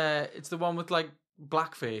 It was it's the one with like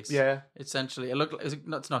blackface. Yeah. Essentially, it looked.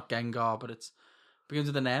 It's not Gengar, but it's begins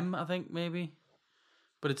with an M, I think maybe.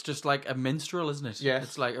 But it's just like a minstrel, isn't it? Yeah.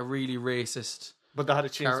 It's like a really racist. But they had to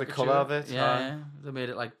change the caricature. color of it. Yeah, they made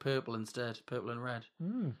it like purple instead, purple and red.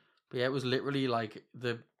 Mm. But yeah, it was literally like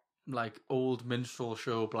the old minstrel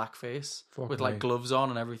show blackface Fuck with like me. gloves on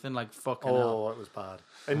and everything. Like fucking hell. Oh, it was bad.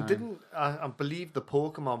 And didn't I believe the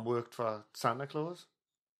Pokemon worked for Santa Claus?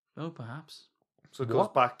 Oh, perhaps. So it goes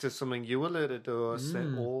back to something you alerted to us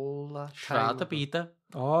all that time. Strata Peter.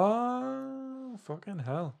 Oh, fucking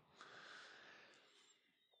hell.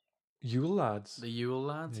 Yule lads. The Yule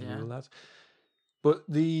lads. The Yeah. Yule lads. But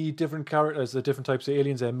the different characters, the different types of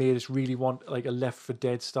aliens there made us really want like a Left 4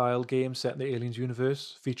 Dead style game set in the Aliens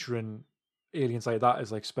universe featuring aliens like that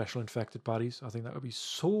as like special infected bodies. I think that would be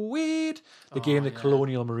sweet. The game that yeah.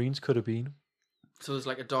 Colonial Marines could have been. So there's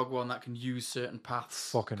like a dog one that can use certain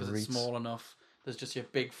paths Fucking because it's reeks. small enough. There's just your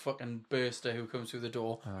big fucking burster who comes through the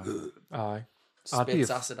door, Aye. I'd be spits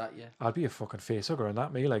a- acid at you. I'd be a fucking facehugger in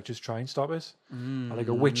that, me. Like, just try and stop it. Or like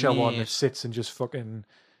a Witcher one that mate. sits and just fucking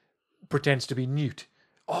pretends to be Newt.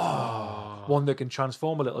 Oh, one that can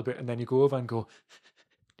transform a little bit and then you go over and go,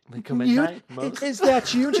 They come at night. Is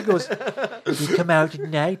that you? And she goes, "We come out at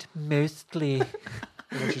night mostly."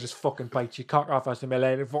 And then she just fucking bites your cock off as the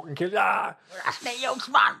melee and fucking kills you. Ah!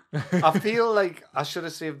 I feel like I should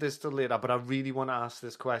have saved this till later, but I really want to ask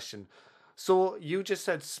this question. So you just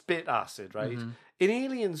said spit acid, right? In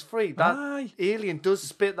Aliens 3, that Aye. alien does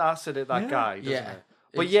spit acid at that guy, doesn't Yeah. it?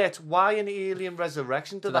 But yet, why in Alien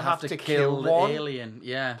Resurrection do they have to kill the one? alien?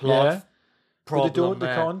 Yeah. Yeah. Problem But they don't.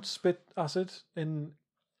 there. They can't spit acid in.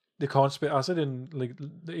 They can't spit acid in like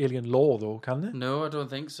the alien law, though, can they? No, I don't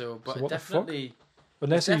think so. But So what the fuck? definitely,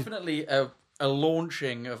 Unless he, definitely a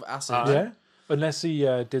launching of acid. yeah. Unless he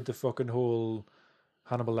did the fucking whole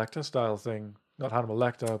Hannibal Lecter style thing. Not Hannibal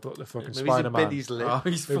Lecter, but the fucking Maybe Spider he bit Man. his lip. Oh,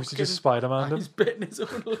 he's Maybe fucking. he just Spider Man He's him. bitten his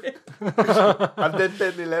own lip. and then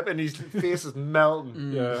bit the lip and his face is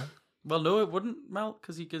melting. Yeah. Well, no, it wouldn't melt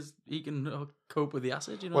because he can cope with the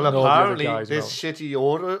acid. You know. Well, No, the other apparently, guys this melt.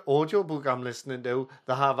 shitty audio book I'm listening to,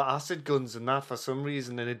 they have acid guns and that for some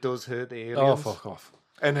reason, and it does hurt the aliens. Oh, fuck off.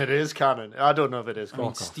 And it is canon. I don't know if it is I mean,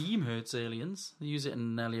 canon. steam hurts aliens. They use it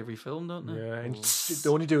in nearly every film, don't they? Yeah, and they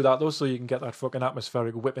only do that though, so you can get that fucking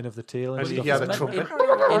atmospheric whipping of the tail and And stuff. you hear like the that.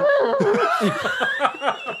 trumpet.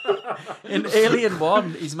 In Alien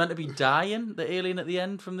 1, he's meant to be dying, the alien at the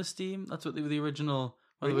end from the steam. That's what they were the original,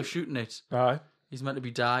 when they were shooting it. Aye. He's meant to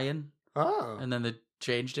be dying, Oh. and then they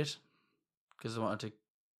changed it because they wanted to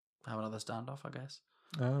have another standoff, I guess.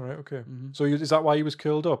 Oh, right, okay. Mhm. So is that why he was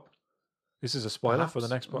curled up? This is a spoiler for the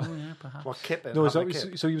next Perhaps. part. Oh, yeah, perhaps. What Kip? No, is Have a that,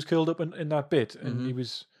 kip. so he was curled up in that bit, and he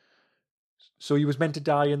was. So he was meant to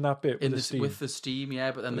die in that bit with In the this, steam. with the steam,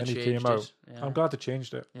 yeah, but then and they then he changed came out. it. Yeah. I'm glad they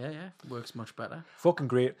changed it. Yeah, works much better. Fucking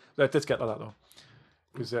great. Let's get to that though,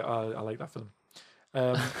 because I like that film.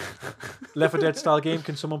 Left 4 Dead style game.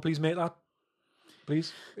 Can someone please make that?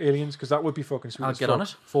 Please, aliens, because that would be fucking sweet. I'll as get fuck. on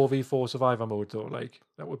it. 4v4 survivor mode though, like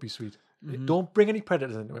that would be sweet. Don't bring any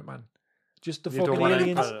predators into it, man. Just the You don't fucking want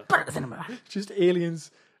any aliens. predator. Just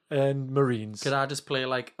aliens and marines. Could I just play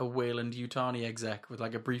like a Wayland Yutani exec with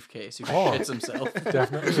like a briefcase who Oh. shits himself?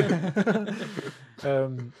 Definitely.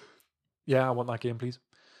 Yeah, I want that game, please.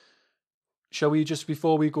 Shall we just,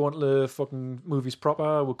 before we go on to the fucking movies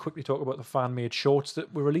proper, we'll quickly talk about the fan-made shorts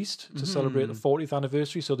that were released to celebrate the 40th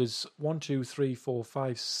anniversary. So there's 1, 2, 3, 4,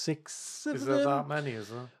 5, 6 of Is them. there that many, is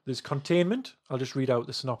there? There's Containment. I'll just read out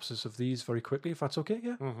the synopsis of these very quickly, if that's okay,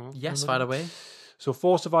 yeah? Yes, fire away. So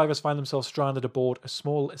 4 survivors find themselves stranded aboard a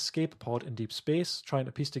small escape pod in deep space, trying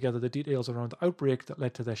to piece together the details around the outbreak that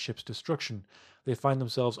led to their ship's destruction. They find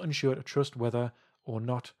themselves unsure to trust whether or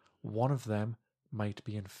not one of them might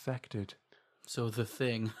be infected, So the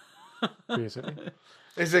thing. basically.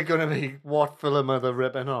 Is it going to be what film are they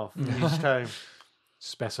ripping off each time?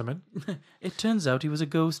 Specimen. It turns out he was a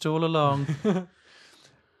ghost all along.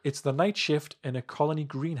 It's the night shift in a colony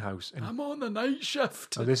greenhouse. I'm on the night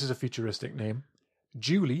shift. Now, this is a futuristic name.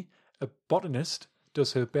 Julie, a botanist,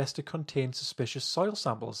 does her best to contain suspicious soil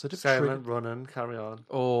samples that have Silent running, carry on.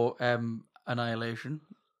 Or Annihilation.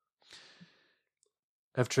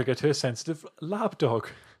 triggered her sensitive lab dog.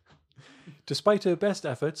 Despite her best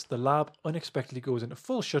efforts, the lab unexpectedly goes into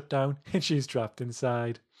full shutdown and she's trapped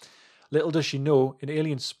inside. Little does she know, an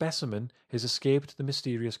alien specimen has escaped the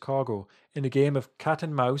mysterious cargo. In a game of cat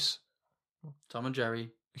and mouse, Tom and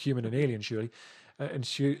Jerry. human and alien surely,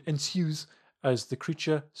 ensues as the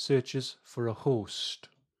creature searches for a host.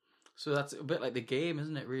 So that's a bit like the game,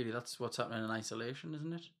 isn't it, really? That's what's happening in Isolation,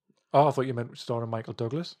 isn't it? Oh, I thought you meant starring Michael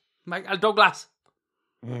Douglas. Michael Douglas.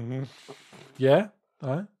 Yeah?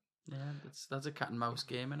 Huh? Yeah, that's a cat and mouse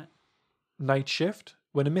game, isn't it? Night Shift.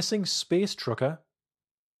 When a missing space trucker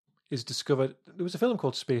is discovered... There was a film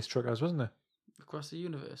called Space Truckers, wasn't there? Across the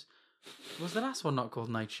Universe. Was the last one not called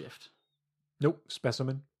Night Shift? Nope,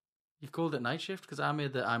 Specimen. You've called it Night Shift because I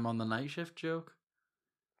made the I'm on the night shift joke.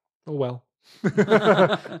 Oh, well.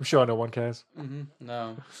 I'm sure no one cares.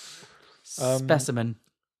 No. Specimen.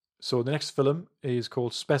 So the next film is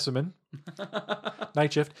called Specimen.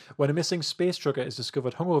 Night Shift. When a missing space trucker is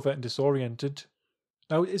discovered hungover and disoriented.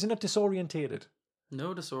 Now, isn't it disorientated?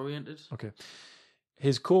 No, disoriented. Okay.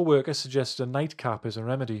 His co-worker suggests a nightcap as a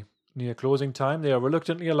remedy. Near closing time, they are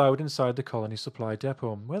reluctantly allowed inside the colony supply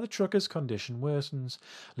depot, where the trucker's condition worsens,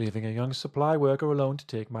 leaving a young supply worker alone to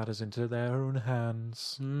take matters into their own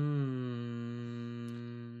hands.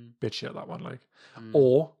 Bit shit, that one, like.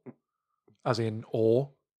 Or, as in or,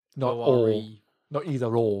 not or, O-R-E. not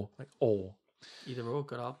either or, like or. Either or,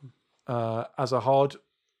 good album.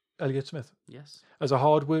 Elliot Smith, Yes. as a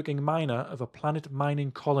hard-working miner of a planet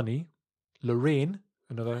mining colony, Lorraine,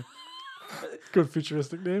 another good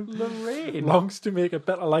futuristic name, Lorraine. longs to make a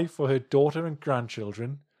better life for her daughter and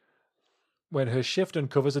grandchildren. When her shift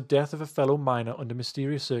uncovers the death of a fellow miner under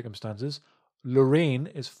mysterious circumstances, Lorraine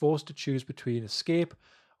is forced to choose between escape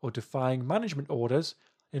or defying management orders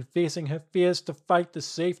and facing her fears to fight the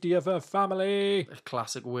safety of her family. A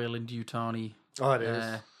classic Wayland Yutani. Oh, it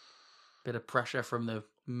is. Bit of pressure from the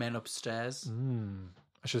men upstairs.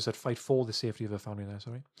 I should have said fight for the safety of her family there,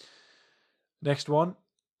 sorry. Next one,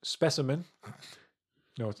 Specimen.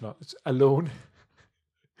 No, it's not. It's Alone.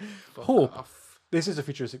 Fuck Hope. off. This is a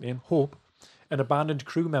futuristic name. Hope, an abandoned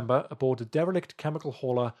crew member aboard the derelict chemical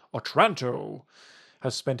hauler Otranto,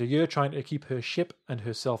 has spent a year trying to keep her ship and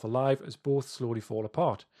herself alive as both slowly fall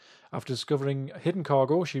apart. After discovering a hidden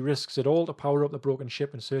cargo, she risks it all to power up the broken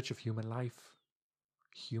ship in search of human life.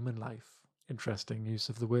 Human life. Interesting use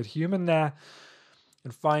of the word human there.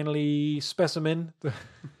 And finally, Specimen.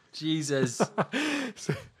 Jesus.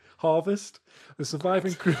 Harvest. The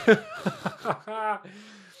surviving crew.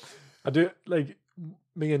 I do, like,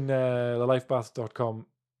 me and thelifebath.com,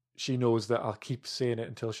 she knows that I'll keep saying it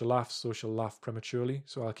until she laughs, so she'll laugh prematurely.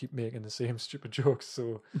 So I'll keep making the same stupid jokes.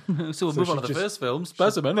 So So we'll move on to the first film,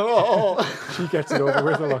 Specimen. she gets it over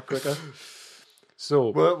with a lot quicker. So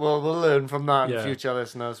We'll learn from that, Yeah. and future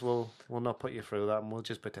listeners. We'll not put you through that, and we'll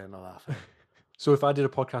just pretend to laugh. so if I did a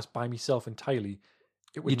podcast by myself entirely,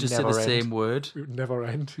 it would You just say never the end. same word. It would never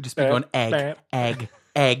end. You just be going egg, Bam. egg,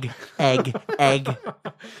 egg, egg, egg.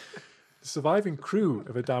 The surviving crew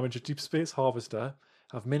of a damaged deep space harvester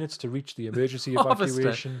have minutes to reach the emergency Harvester.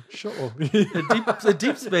 evacuation shuttle. The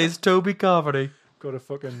deep space Toby Carvery. got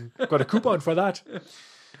a coupon for that.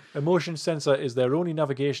 A motion sensor is their only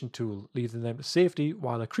navigation tool, leading them to safety,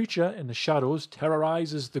 while a creature in the shadows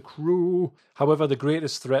terrorizes the crew. However, the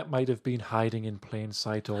greatest threat might have been hiding in plain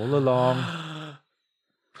sight all along.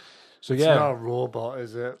 So It's yeah, not a robot,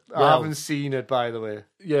 is it? I Well- haven't seen it, by the way.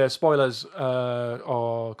 yeah. Spoilers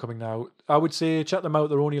are coming now. I would say check them out.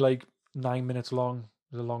 They're only like 9 minutes long.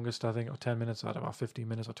 The longest, I think, or 10 minutes. I don't know, 15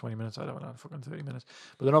 minutes or 20 minutes. I don't know, fucking 30 minutes.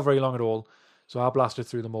 But they're not very long at all. So I blasted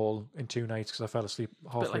through them all in 2 nights because I fell asleep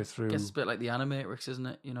halfway through. I guess it's a bit like the Animatrix, isn't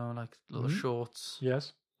it? You know, like little shorts.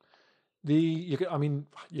 Yes. You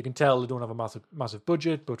can tell they don't have a massive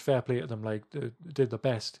budget, but fair play to them. Like they did the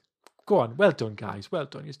best. Go on, well done, guys. Well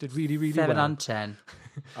done. You did really, really 7 well. and 10.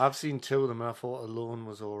 I've seen 2 of them, and I thought Alone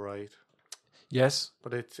was all right. Yes,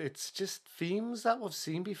 But it's just themes that we've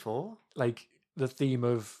seen before. like the theme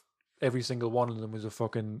of every single one of them was a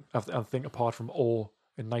fucking. I think apart from Awe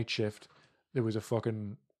and Night Shift, there was a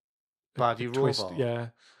fucking Baddie twist. robot. Yeah,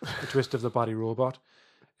 the twist of the baddie robot,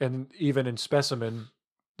 and even in Specimen,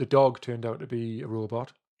 the dog turned out to be a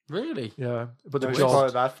robot. Really? Yeah, but the Don't job.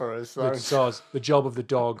 spoil that for us. The job of the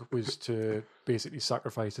dog was to basically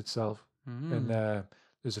sacrifice itself. Mm. And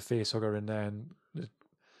there's a face hugger in there, and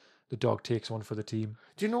the dog takes one for the team.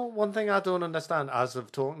 Do you know one thing I don't understand as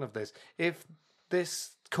of talking of this? If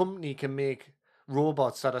this company can make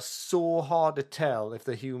robots that are so hard to tell if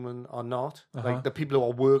they're human or not, like the people who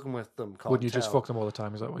are working with them can't Wouldn't you tell. just fuck them all the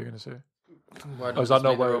time? Is that what you're going to say? Why is don't that just not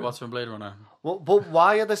make the where- robots from Blade Runner? Well, but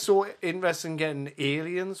why are they so interested in getting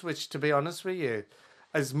aliens? Which, to be honest with you,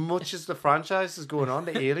 as much as the franchise is going on,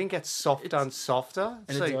 the alien gets softer and softer.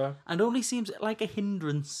 It's like, And only seems like a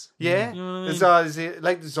hindrance. yeah, You know what I mean? is it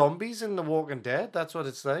like the zombies in The Walking Dead? That's what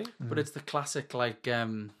it's like. But it's the classic, like,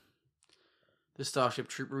 the Starship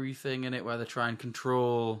Troopery thing in it, where they try and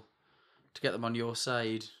control to get them on your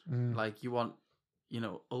side. Like, you want,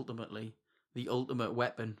 ultimately, the ultimate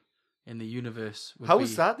weapon in the universe. How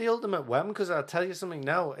is that the ultimate weapon? Because I'll tell you something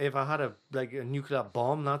now. If I had a nuclear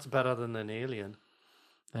bomb, that's better than an alien.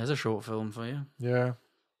 There's a short film for you. Yeah.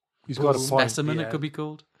 He's got a point. Specimen, yeah. it could be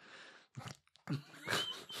called.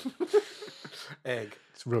 Egg.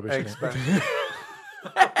 It's rubbish. Egg Isn't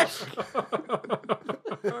it? spec-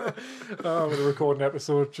 Oh, we're recording an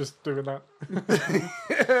episode just doing that.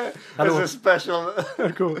 There's a special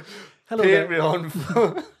Cool. Hello there.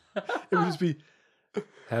 Patreon. It would just be,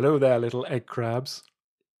 hello there, little egg crabs.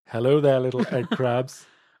 Hello there, little egg crabs.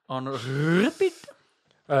 On repeat.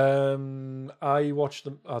 I watched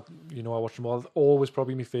them. I watched them all. All was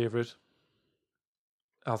probably my favourite.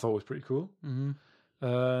 I thought it was pretty cool.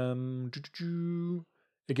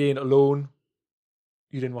 Again, Alone.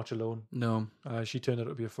 You didn't watch Alone. No. She turned out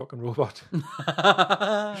to be a fucking robot.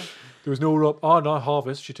 There was no robot. Oh no,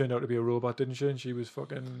 Harvest. She turned out to be a robot, didn't she? And she was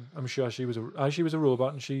fucking. I'm sure she was a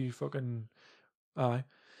robot, and she fucking. Aye.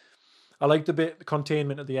 I like the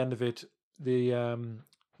containment at the end of it. The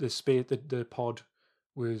space, the pod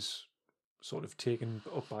was sort of taken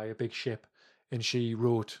up by a big ship, and she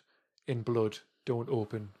wrote in blood, "Don't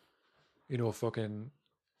open." Fucking.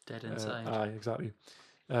 Dead inside. Aye, exactly.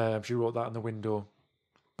 She wrote that on the window.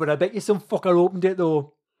 But I bet you some fucker opened it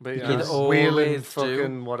though. But You'd yeah, always whaling do.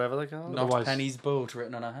 fucking whatever they call it. Not Otherwise- Penny's boat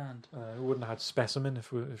written on her hand. We wouldn't have had specimen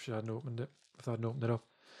if she hadn't opened it. If I hadn't opened it up.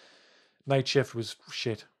 Night Shift was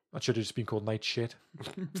shit. That should have just been called Night Shit.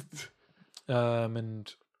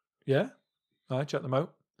 And yeah, I check them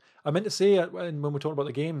out. I meant to say when we're talking about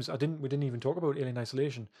the games, we didn't even talk about Alien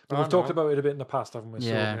Isolation, but we've talked about it a bit in the past, haven't we?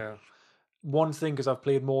 Yeah. So one thing, because I've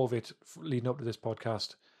played more of it leading up to this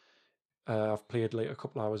podcast, I've played like a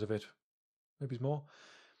couple hours of it, maybe more.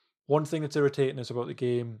 One thing that's irritating us about the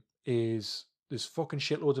game is there's fucking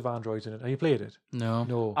shitloads of androids in it. Have you played it? No.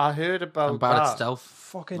 No. I heard about I'm bad that. at stealth.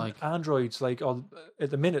 Fucking Like- androids, like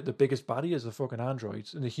at the minute, the biggest baddie is the fucking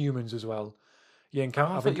androids and the humans as well. You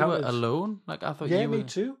encounter, I I've thought you were encountered alone. Like I thought yeah, you were. me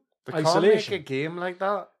too. They can't Isolation. make a game like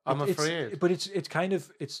that. I'm It's- afraid. but it's kind of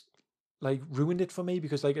like ruined it for me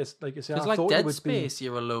because like I say, It's I like thought Dead it would Space.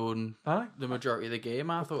 You're alone be. Huh? the majority of the game.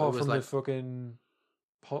 I thought Apart it was from like the fucking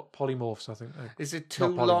polymorphs, I think. Is it Not too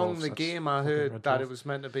polymorphs, long, the that's game? I fucking heard red that dwarf. it was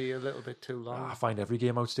meant to be a little bit too long. I find every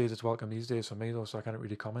game outstays its welcome these days for me though, so I can't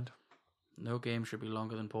really comment. no game should be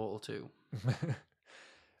longer than Portal 2.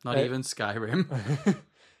 Not Uh, even Skyrim.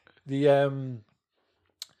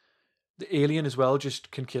 The alien as well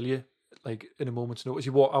just can kill you like in a moment's notice.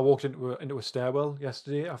 I walked into a stairwell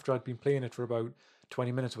yesterday after I'd been playing it for about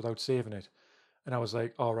 20 minutes without saving it, and I was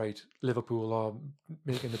like, all right, Liverpool are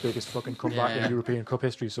making the biggest fucking comeback Yeah. in European Cup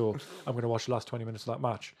history, so I'm going to watch the last 20 minutes of that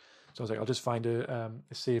match. So I was like, I'll just find a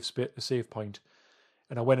save point,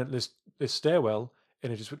 and I went into this stairwell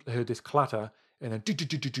and I just heard this clatter, and then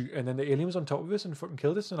and then the alien was on top of us and fucking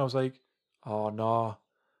killed us, and I was like, oh no.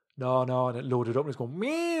 No, and it loaded up and it's going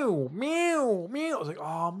meow, meow, meow. I was like,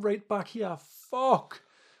 oh, I'm right back here, fuck.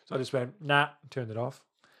 So I just went, nah, and turned it off.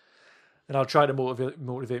 And I'll try to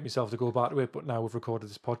motivate myself to go back to it, but now we've recorded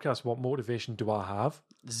this podcast, what motivation do I have?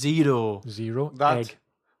 Zero. Zero. That Egg.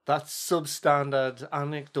 that substandard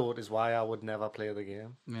anecdote is why I would never play the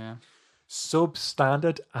game. Yeah.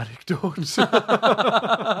 Substandard anecdotes.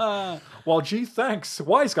 Well, gee, thanks.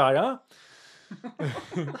 Wise guy, huh?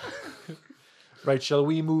 Right, shall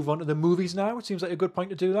we move on to the movies now? It seems like a good point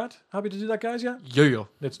to do that. Happy to do that, guys, yeah? Yeah.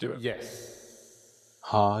 Let's do it. Yes.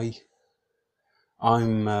 Hi,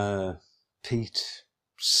 I'm Pete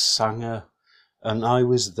Sanger, and I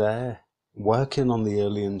was there working on the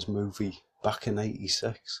Aliens movie back in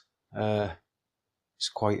 '86. It's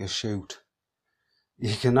quite a shoot.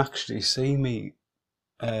 You can actually see me.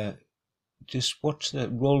 Just watch the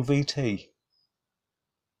roll VT.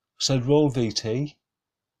 Said roll VT.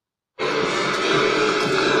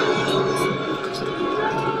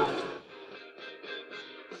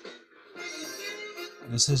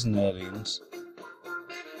 This isn't Aliens.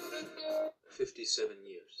 57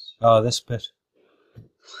 years. Oh, this bit. What?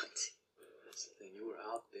 That's the thing. You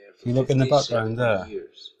were out there for You look in the 57 background there.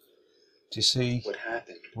 years. Do you see What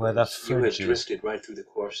happened? where that You had fridge is? drifted right through the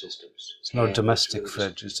core systems. It's not a And domestic was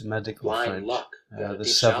fridge, it's a medical blind fridge. luck. that There's the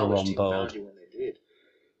several salvage on team board. found you when they did.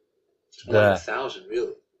 It's one in There. 1,000,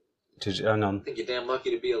 really. Did you, hang I on, think you're damn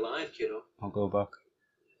lucky to be alive, kiddo. I'll go back.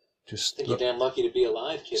 I Just think look, you're damn lucky to be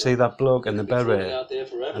alive, kiddo. see that bloke in the You could be floating beret out there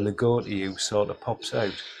forever. and the goat to you sort of pops out.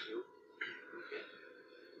 Okay.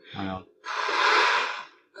 Hang on.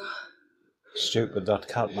 Stupid, that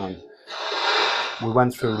cat man. We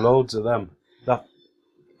went through loads of them. That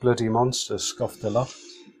bloody monster scoffed a lot.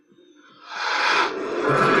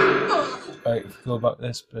 Right, go back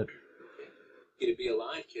this bit. Lucky to be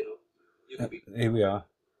alive, kiddo. You could be. Here we are.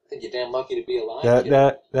 I think you're damn lucky to be alive, There,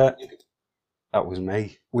 kiddo. there. You could. That was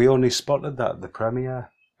me. We only spotted that at the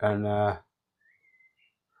premiere, and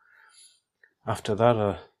after that,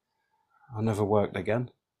 I never worked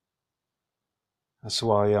again. That's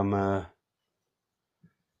why I'm. I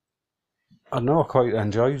don't know. I quite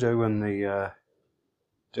enjoy doing the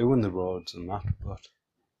roads and that, but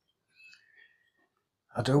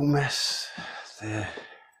I do miss the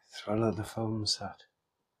thrill of the film set.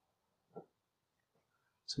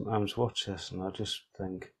 Sometimes watch this and I just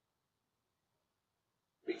think,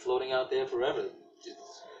 Be floating out there forever.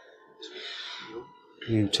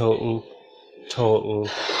 you total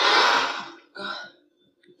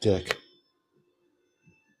dick.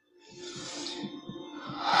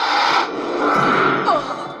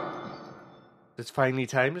 It's finally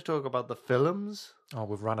time to talk about the films. Oh,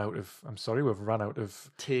 we've run out of. I'm sorry, we've run out of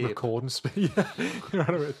Tape. recording space. Yeah, we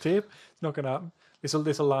ran out of tape. It's not going to happen.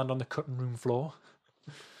 This'll land on the cutting room floor.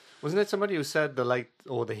 Wasn't it somebody who said they liked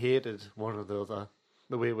or they hated one or the other?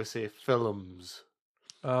 The way we say films.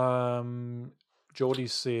 Geordies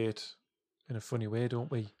say it in a funny way, don't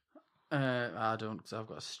we? I don't, because I've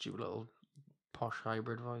got a stupid little posh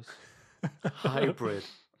hybrid voice. Hybrid.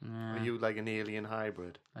 Yeah. Are you like an alien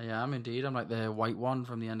hybrid? I am indeed. I'm like the white one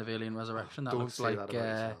from the end of Alien Resurrection. That Don't looks say like that about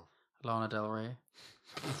yourself. Lana Del Rey.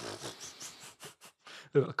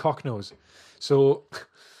 The little cock nose. So,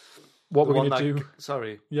 what we're going to do?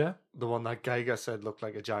 Sorry, Yeah, the one that Geiger said looked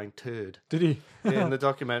like a giant turd. did he? In the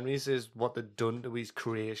documentary, says what they'd done to his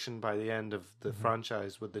creation by the end of the Mm-hmm.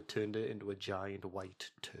 franchise, would they turned it into a giant white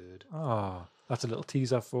turd. Oh, that's a little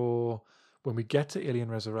teaser for when we get to Alien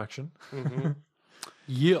Resurrection.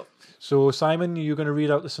 Yep. So, Simon, you're going to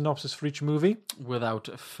read out the synopsis for each movie.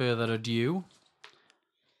 Without further ado,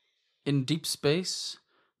 in deep space,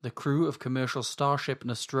 the crew of commercial starship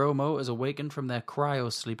Nostromo is awakened from their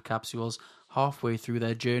cryo-sleep capsules halfway through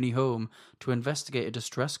their journey home to investigate a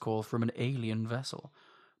distress call from an alien vessel.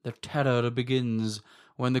 The terror begins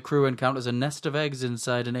when the crew encounters a nest of eggs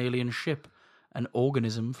inside an alien ship. An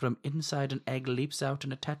organism from inside an egg leaps out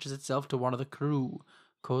and attaches itself to one of the crew,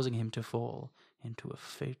 causing him to fall into a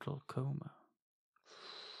fatal coma.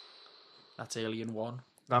 That's Alien 1.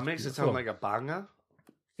 That makes it sound like a banger.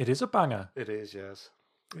 It is a banger. It is, yes.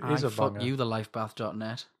 It is a fuck banger. you,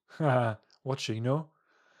 thelifebath.net. What's she know?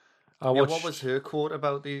 What was her quote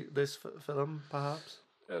about this film, perhaps?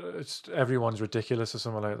 It's everyone's ridiculous or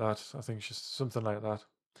something like that. I think it's just something like that.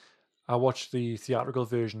 I watched the theatrical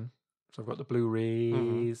version, so I've got the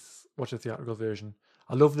Blu-rays. Watch the theatrical version.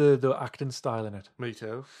 I love the acting style in it. Me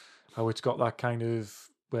too. How it's got that kind of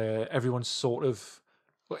where everyone's sort of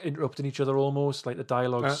interrupting each other almost, like the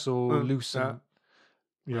dialogue's so loose and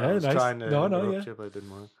I was nice. trying to interrupt yeah. you, but I didn't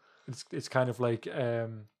want to. It's kind of like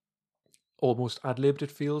almost ad-libbed.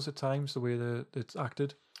 It feels at times the way that it's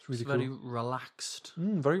acted. It's really It's cool. very relaxed.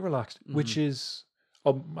 Very relaxed, which is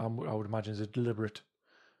I would imagine is deliberate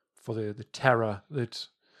for the terror that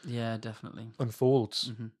Yeah, definitely.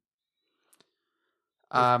 unfolds.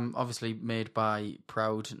 Obviously made by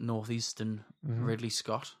proud Northeastern Mm-hmm. Ridley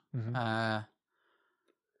Scott,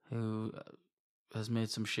 who has made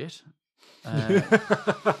some shit,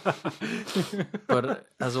 but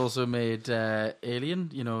has also made Alien.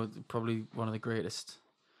 You know, probably one of the greatest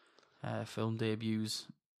film debuts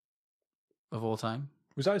of all time.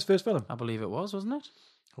 Was that his first film? I believe it was, wasn't it?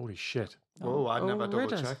 Holy shit! Oh, I never it is.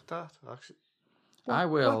 double checked that. Actually, I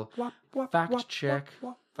will fact check.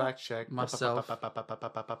 fact check Myself.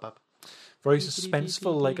 Very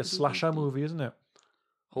suspenseful, like a slasher movie, isn't it?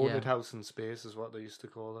 Haunted Yeah. House in Space is what they used to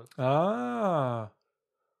call it. Ah,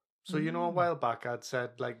 So you know, a while back I'd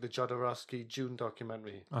said like the Jodorowsky June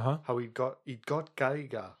documentary, how he'd got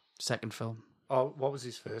Geiger. Second film, Oh, what was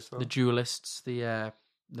his first film? The Duelists, the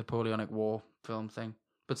Napoleonic War film thing,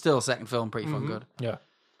 but still, second film pretty fun, good. yeah.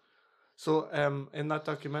 So in that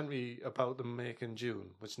documentary about them making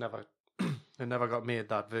June, which never it never got made,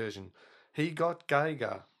 that version, he got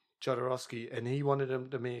Geiger, Jodorowsky, and he wanted him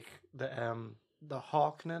to make the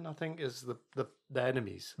Harkonnen, I think, is the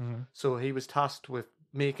enemies. So he was tasked with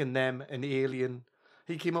making them an alien.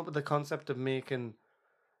 He came up with the concept of making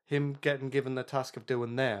him getting given the task of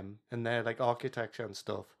doing them and their like architecture and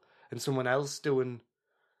stuff, and someone else doing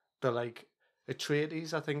the like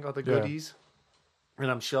Atreides, I think, or the goodies. And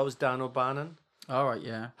I'm sure it was Dan O'Bannon, All right,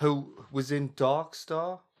 yeah. who was in Dark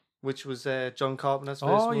Star, which was John Carpenter's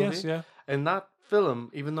first movie. Yes, yeah. And that film,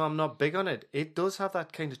 even though I'm not big on it, it does have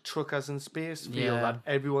that kind of truckers in space feel Yeah. that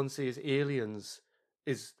everyone sees Aliens.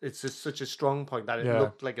 It's just such a strong point that it Yeah.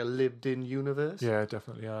 looked like a lived-in universe. Yeah,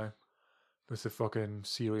 definitely. With the fucking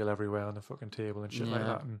cereal everywhere on the fucking table and shit like Yeah.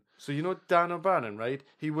 that. And So you know Dan O'Bannon, right?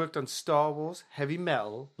 He worked on Star Wars, Heavy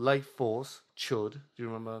Metal, Life Force, Chud. Do you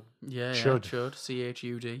remember? Yeah, Chud. Chud.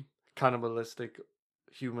 CHUD. Cannibalistic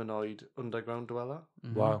humanoid underground dweller.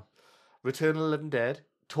 wow. Return of the Living Dead,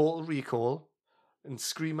 Total Recall, and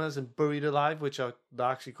Screamers and Buried Alive, which are they're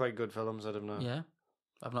actually quite good films. I don't know. Yeah.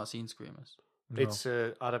 I've not seen Screamers. No. It's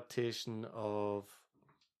an adaptation of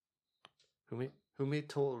who made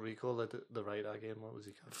Total Recall, the writer again. What was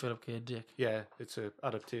he called? Philip K. Dick. Yeah, it's an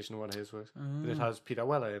adaptation of one of his works, and it has Peter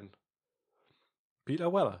Weller in. Peter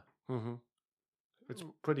Weller. Mm-hmm. It's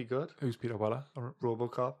pretty good. Who's Peter Weller?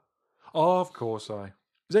 RoboCop. Oh, of course, Is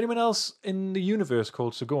there anyone else in the universe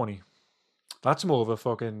called Sigourney? That's more of a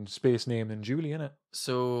fucking space name than Julie, isn't it?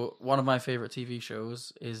 So, one of my favourite TV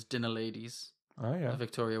shows is Dinner Ladies, Oh, yeah. a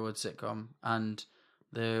Victoria Wood sitcom, and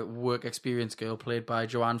the work experience girl played by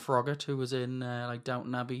Joanne Froggatt, who was in like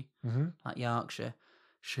Downton Abbey, like Yorkshire.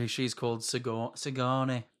 She's called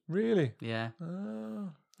Sigourney. Really? Yeah. Oh,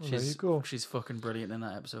 well, there you go. She's fucking brilliant in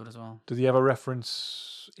that episode as well. Did he ever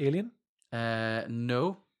reference Alien?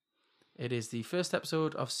 No. It is the first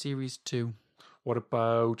episode of series 2. What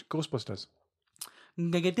about Ghostbusters? Do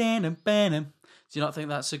you not think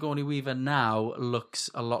that Sigourney Weaver now looks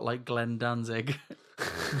a lot like Glenn Danzig?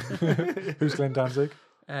 Who's Glenn Danzig?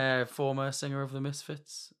 Former singer of the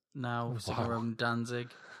Misfits, now singer of Danzig.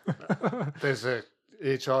 There's a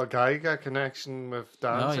H.R. Geiger connection with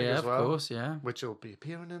Danzig as well. Of course, yeah. Which will be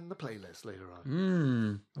appearing in the playlist later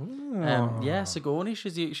on. Yeah, Sigourney.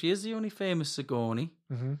 She is the only famous Sigourney.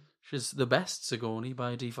 Mm-hmm. She's the best Sigourney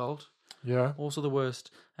by default. Yeah. Also the worst.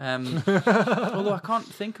 Although I can't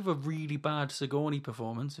think of a really bad Sigourney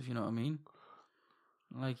performance, if you know what I mean.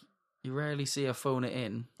 Like, you rarely see her phone it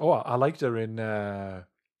in. Oh, I liked her in a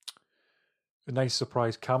nice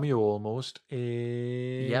surprise cameo almost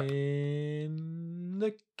in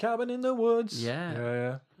The Cabin in the Woods. Yeah.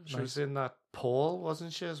 Yeah. She was in that Paul,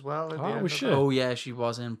 wasn't she, as well? At the end Was of she? it? Oh, yeah, she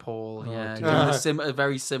was in Paul. Oh, Yeah, dear. doing a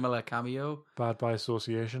very similar cameo. Bad by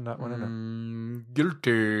association, that one, isn't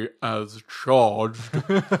Guilty as charged.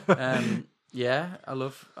 Yeah, I'm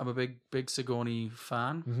a big Sigourney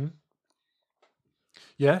fan. Mm-hmm.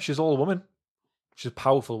 Yeah, she's all a woman. She's a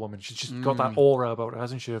powerful woman. She's just got that aura about her,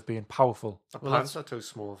 hasn't she, of being powerful. The pants are too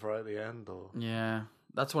small for her at the end, though. Yeah,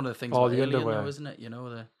 that's one of the things Oh, about the Alien, underwear. though, isn't it? You know,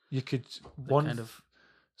 the You could kind of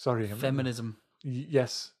sorry, feminism.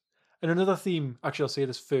 Yes, and another theme. Actually, I'll say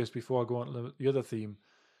this first before I go on to the other theme.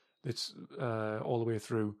 It's all the way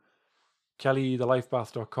through. Kelly,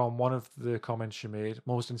 thelifebath.com, one of the comments she made,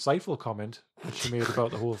 most insightful comment that she made about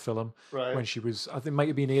the whole film, Right. when she was, I think it might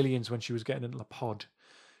have been Aliens, when she was getting into the pod.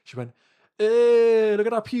 She went, hey, look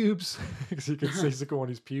at our pubes. Because you could see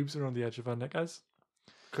Sigourney's pubes are on the edge of her knickers.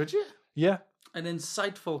 Could you? Yeah, An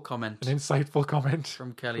insightful comment an insightful comment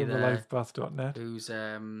from Kelly from there, thelifebath.net. whose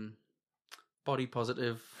body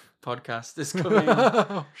positive podcast is coming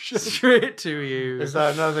Oh, shit. straight to you. Is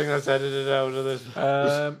that another thing that's edited out of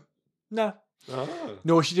this? Nah. Oh.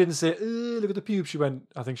 No, she didn't say, look at the pubes. She went,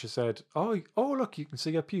 I think she said, oh, look, you can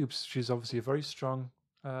see her pubes. She's obviously a very strong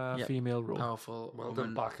Yep. female role. Powerful Well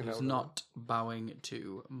done woman backing who's out of not bowing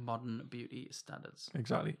to modern beauty standards.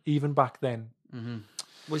 Exactly. Even back then. Mm-hmm.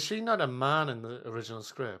 Was she not a man in the original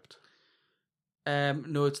script?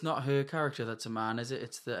 No, it's not her character that's a man, is it?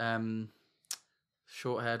 It's the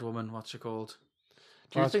short-haired woman. What's she called?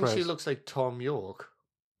 Do you That's think she Grace. looks like Tom York?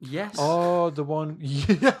 Yes. Oh, the one.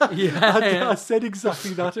 Yeah. Yeah. I said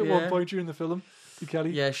exactly that at one Yeah. point during the film to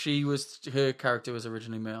Kelly. Yeah, her character was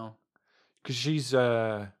originally male. Because she's.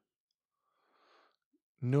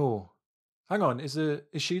 No. Hang on. Is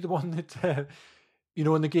she the one that.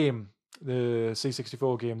 In the game, the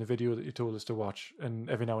C64 game, the video that you told us to watch, and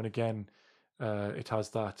every now and again it has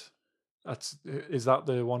that. Is that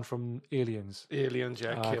the one from Aliens? Aliens,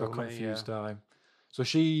 yeah, I kill got me, confused. yeah. So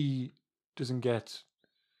she doesn't get.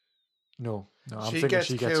 No, I'm She thinking gets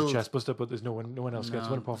she gets a killed. chest buster, but there's no one else gets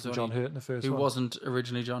No, one apart from there's John only- Hurt in the first Who one. wasn't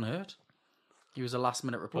originally John Hurt. He was a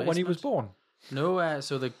last-minute But replacement. when he was born. No,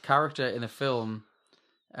 so the character in the film,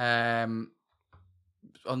 on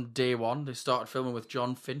day one, they started filming with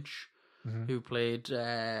John Finch, Mhm. who played,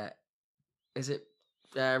 is it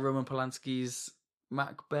Roman Polanski's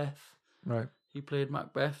Macbeth? Right. He played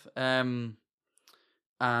Macbeth, and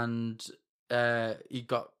he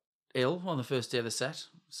got ill on the first day of the set,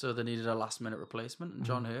 so they needed a last-minute replacement, and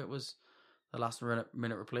John Hurt was the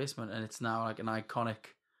last-minute replacement, and it's now like an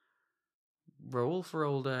iconic role for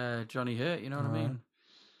old Johnny Hurt, you know what I mean?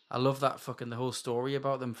 I love that the whole story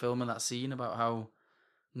about them filming that scene about how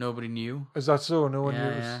nobody knew. Is that so? No one knew.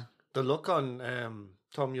 Yeah. The look on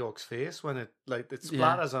Tom York's face when it Yeah.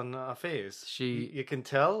 splatters on her face. She- you can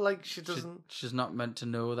tell like she doesn't. She's not meant to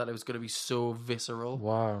know that it was going to be so visceral.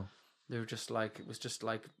 Wow. They were just like, it was just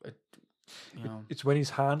like, It's when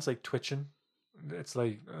his hands like twitching. It's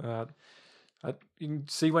like you can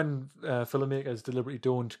see when filmmakers deliberately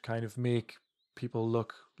don't kind of make people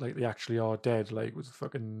look like they actually are dead, like with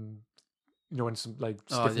fucking, when some like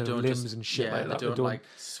stiffening of limbs and shit like that. They don't like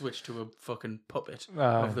switch to a fucking puppet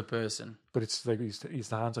of the person. But it's like his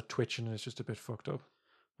hands are twitching and it's just a bit fucked up.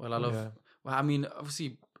 Well, I love. Yeah. Well, I mean,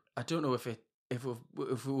 obviously, I don't know if it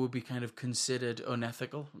would be kind of considered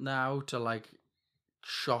unethical now to like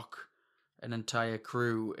shock an entire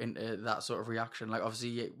crew into that sort of reaction. Like,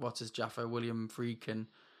 obviously, what's his Jaffa, William Friedkin,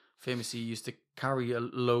 famously used to carry a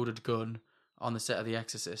loaded gun on the set of The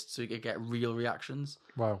Exorcist so you could get real reactions.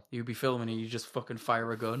 Wow. You'd be filming and you just fucking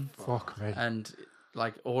fire a gun. Fuck me. And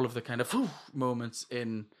like all of the kind of moments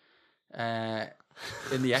in The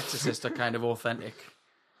Exorcist are kind of authentic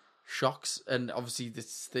shocks, and obviously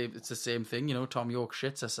it's the same thing. Tom York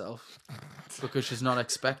shits herself because she's not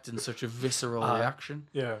expecting such a visceral reaction.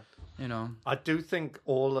 Yeah. I do think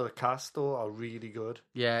all of the cast though are really good.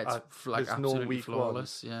 Yeah, it's like there's no absolutely weak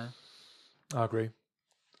flawless. Yeah, I agree.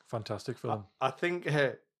 Fantastic film. I think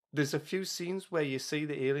there's a few scenes where you see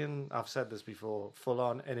the alien. I've said this before, full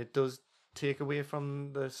on, and it does take away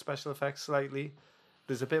from the special effects slightly.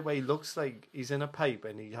 There's a bit where he looks like he's in a pipe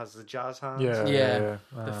and he has the jazz hands. Yeah.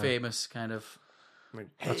 The famous kind of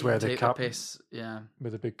That's where the take cap, piss. Yeah.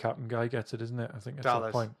 where the big captain guy gets it, isn't it? I think that's Dallas.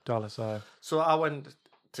 the point. Dallas. So I went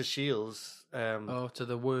to Shields. To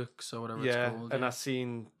the works or whatever yeah, it's called. and I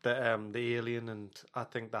seen the alien, and I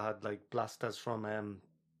think they had like blasters from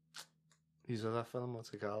his other film.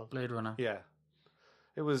 What's it called? Blade Runner. Yeah,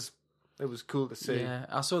 it was cool to see. Yeah,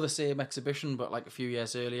 I saw the same exhibition, but like a few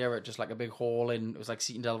years earlier at just like a big hall it was like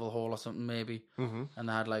Seton Delville Hall or something maybe. Mm-hmm. And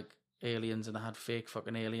they had like aliens and they had fake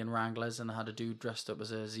fucking alien wranglers and they had a dude dressed up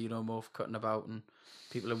as a xenomorph cutting about and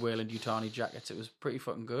people in Weyland-Yutani jackets. It was pretty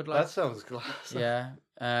fucking good. Like, That sounds class. yeah.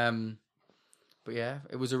 But yeah,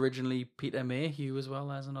 it was originally Peter Mayhew as well.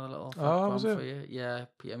 There's another little fact was bomb it? for you. Yeah,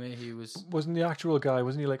 Peter Mayhew was. Wasn't the actual guy?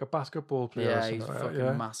 Wasn't he like a basketball player? Yeah, or something he's like that? fucking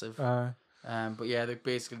Yeah. massive. But yeah,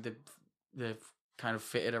 they've kind of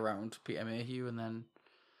fitted around Peter Mayhew and then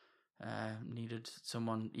needed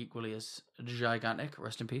someone equally as gigantic.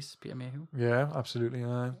 Rest in peace, Peter Mayhew. Yeah, absolutely.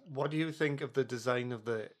 What do you think of the design of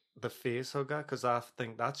the face hugger? Because I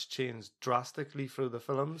think that's changed drastically through the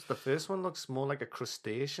films. The first one looks more like a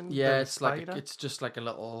crustacean. Yeah, than a it's spider. it's just like a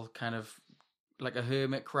little kind of like a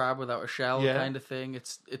hermit crab without a shell Yeah. kind of thing.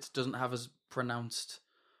 It doesn't have as pronounced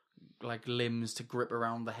like limbs to grip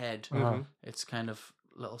around the head. Mhm. It's kind of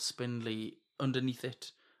little spindly underneath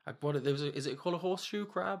it. Like is it called a horseshoe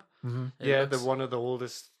crab? Mm-hmm. It Yeah, looks- they're one of the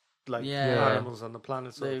oldest Yeah. animals on the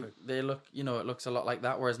planet. Sort of thing. they look, it looks a lot like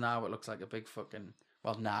that. Whereas now it looks like a big fucking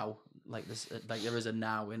now like this like there is a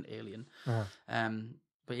now in Alien.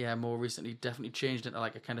 But yeah, more recently definitely changed into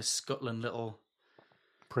like a kind of scuttling little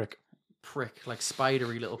Prick. prick, like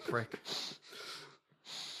spidery little prick.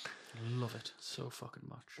 Love it so fucking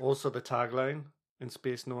much. Also, the tagline: "In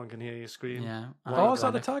space, no one can hear you scream." Yeah. Oh, is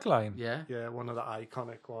that the tagline? Yeah. Yeah, one of the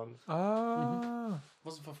iconic ones. Ah.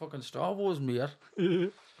 Wasn't for fucking Star Wars, mate.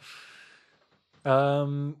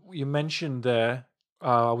 You mentioned there.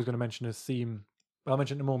 I was going to mention a theme. I'll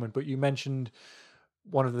mention it in a moment, but you mentioned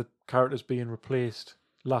one of the characters being replaced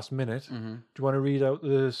last minute. Mm-hmm. Do you want to read out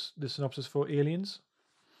the synopsis for Aliens?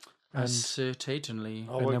 And Certainly.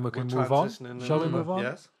 Oh, And then we we're can move on. transitioning Shall we into- move on?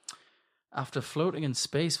 Yes. After floating in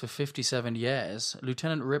space for 57 years,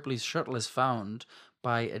 Lieutenant Ripley's shuttle is found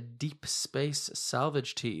by a deep space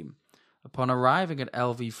salvage team. Upon arriving at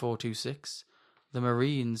LV-426, the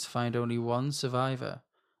Marines find only one survivor,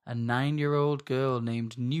 a 9-year-old girl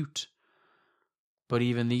named Newt. But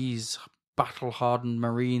even these battle-hardened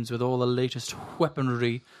Marines with all the latest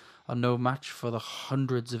weaponry are no match for the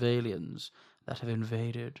hundreds of aliens that have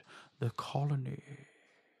invaded the colony.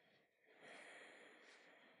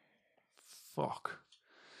 fuck.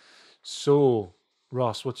 So,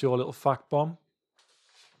 Ross, what's your little fact bomb?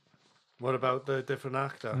 What about the different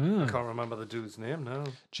actor? I can't remember the dude's name now.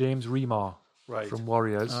 James Remar Right. from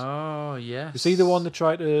Warriors. Oh, yes. You see the one that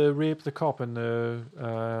tried to rape the cop in the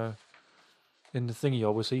thingy,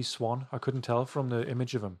 or was he Swan? I couldn't tell from the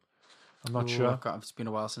image of him. I'm not sure. It's been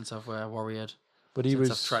a while since I've warriored. But he Since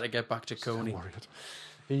was I've tried to get back to Coney.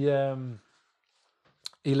 Warriored.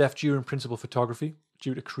 He left during principal photography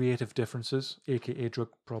due to creative differences, aka drug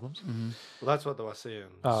problems. Well, that's what they were saying.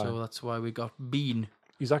 So that's why we got Bean.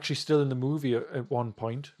 He's actually still in the movie at one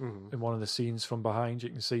point. In one of the scenes from behind, you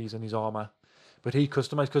can see he's in his armor. But he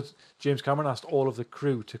customized, because James Cameron asked all of the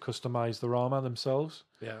crew to customize their armor themselves.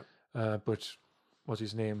 Yeah. But what's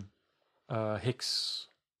his name? Hicks.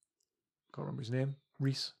 Can't remember his name.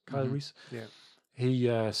 Reese. Kyle Reese. Yeah.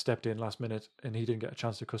 He stepped in last minute and he didn't get a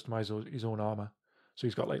chance to customize his own armor. So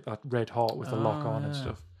he's got like that red heart with the lock on and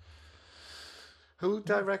stuff. Who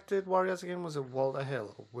directed Warriors again? Was it Walter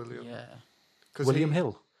Hill or William? Yeah. 'Cause William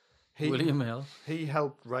Hill. William William Hill. He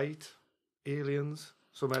helped write Aliens,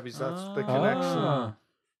 so maybe that's the connection. Ah.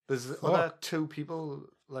 There's other two people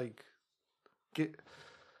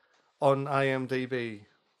on IMDb.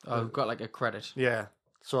 Oh, we've got like a credit. Yeah,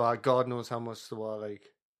 so God knows how much they were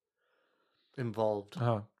like involved.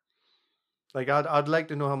 Uh-huh. Like I'd like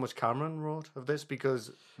to know how much Cameron wrote of this,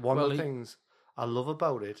 because one of the he- things I love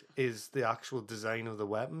about it is the actual design of the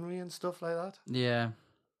weaponry and stuff like that. Yeah.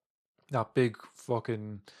 That big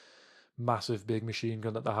fucking massive big machine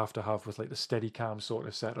gun that they have to have with like the steady cam sort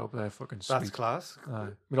of setup there. Fucking sweet. That's class. I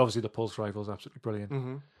mean, obviously the pulse rifle is absolutely brilliant.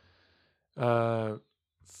 Mm-hmm.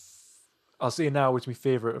 I'll say now it's my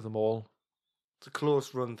favourite of them all. It's a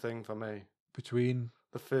close run thing for me. Between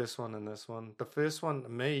The first one and this one. The first one to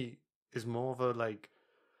me is more of a like.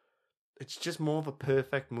 It's just more of a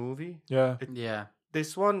perfect movie. yeah, Yeah.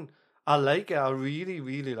 This one, I like it. I really,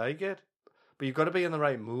 really like it. But you've got to be in the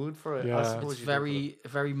right mood for it. I Yeah. suppose It's you do for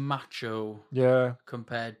very macho yeah,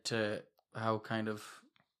 compared to how kind of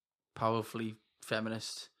powerfully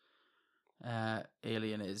feminist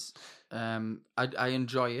Alien is. I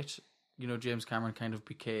enjoy it. You know, James Cameron kind of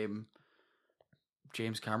became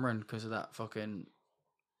James Cameron because of that fucking.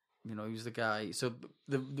 You know, he was the guy. So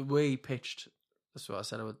the way he pitched, that's what I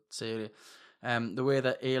said I would say earlier. The way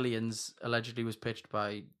that Aliens allegedly was pitched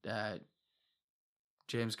by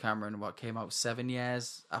James Cameron, what came out 7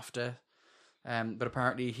 years after. But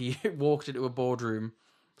apparently he walked into a boardroom,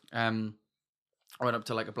 went up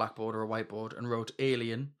to like a blackboard or a whiteboard and wrote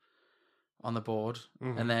Alien on the board,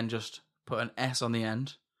 and then just put an S on the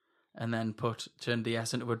end, and then turned the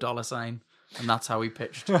S into a dollar sign, and that's how he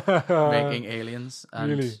pitched making Aliens,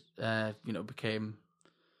 and Really? became,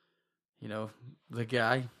 the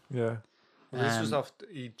guy. Yeah. Well, this was after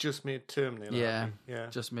he just made Terminator. Yeah, yeah.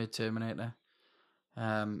 just made Terminator.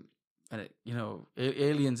 And it,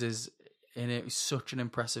 Aliens is in it such an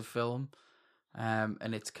impressive film,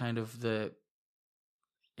 and it's kind of it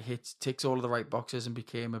ticks all of the right boxes and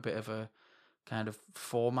became a bit of a kind of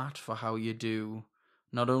format for how you do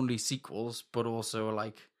not only sequels but also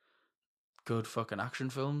like good fucking action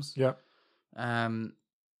films. Yeah. I'm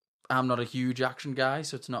not a huge action guy,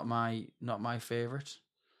 so it's not my favorite.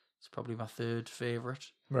 It's probably my third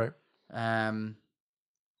favorite. Right.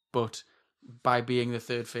 But by being the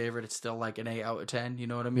third favorite, it's still like an 8 out of 10. You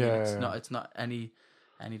know what I mean? Yeah, It's not any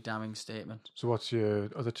damning statement. So what's your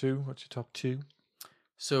other two? What's your top two?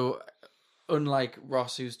 So, unlike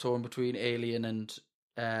Ross, who's torn between Alien and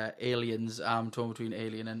Aliens, I'm torn between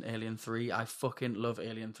Alien and Alien 3. I fucking love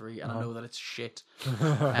Alien 3, and I know that it's shit.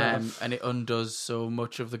 And it undoes so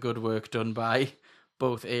much of the good work done by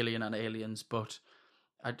both Alien and Aliens, but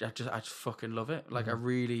I just fucking love it. Like, I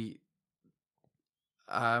really...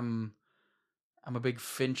 I'm a big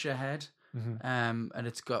Fincher head, and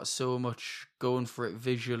it's got so much going for it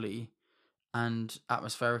visually and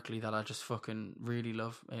atmospherically that I just fucking really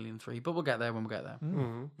love Alien 3. But we'll get there when we get there.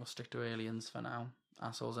 We'll stick to Aliens for now.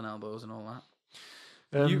 Assholes and elbows and all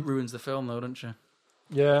that. You ruins the film though, don't you?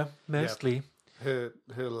 Yeah, mostly. Yeah.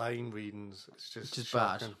 Her line readings, it's just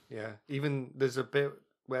bad. shocking. Yeah. Even there's a bit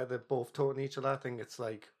where they're both talking to each other. I think it's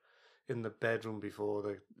like in the bedroom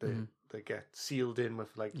before they get sealed in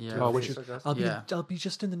with like I'll be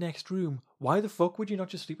just in the next room. Why the fuck would you not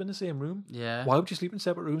just sleep in the same room? Yeah. Why would you sleep in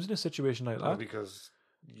separate rooms in a situation like that? Well, because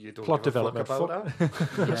you don't Plot give a development. fuck about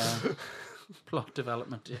that. Yeah. Plot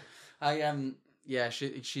development. Yeah.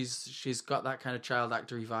 She's got that kind of child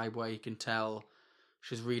actory vibe where you can tell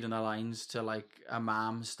she's reading her lines to like a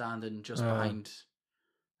mom standing just behind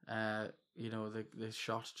the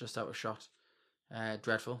shot, just out of shot.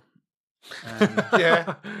 Dreadful.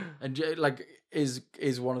 Yeah. And like is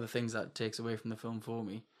one of the things that takes away from the film for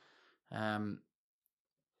me.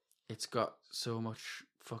 It's got so much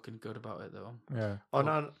fucking good about it though. Yeah.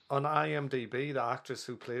 On IMDb, the actress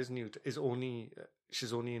who plays Newt is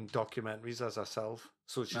she's only in documentaries as herself,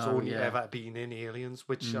 so she's only ever been in Aliens.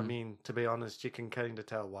 Which I mean, to be honest, you can kind of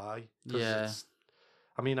tell why. Yeah.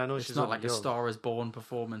 I mean, I know it's she's not like young. a Star is Born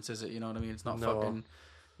performance, is it? You know what I mean? It's not fucking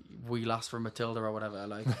We Last for Matilda or whatever.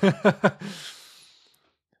 Like,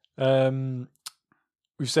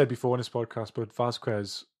 we've said before in this podcast, but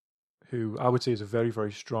Vasquez, who I would say is a very,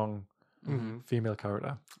 very strong female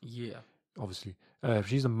character. Yeah, obviously,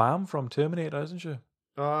 she's the mom from Terminator, isn't she?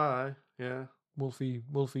 Oh, aye, yeah. Wolfie,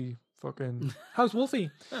 fucking. How's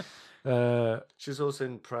Wolfie? She's also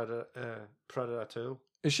in Predator 2.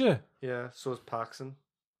 Is she? Yeah, so is Paxton.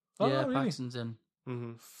 Oh, yeah, really? Paxton's in.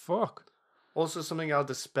 Fuck. Also, something I'll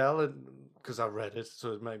dispel it because I read it,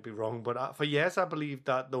 so it might be wrong. But for years, I believed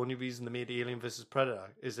that the only reason they made Alien vs Predator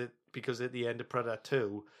is it because at the end of Predator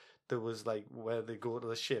 2, there was like where they go to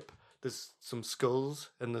the ship. There's some skulls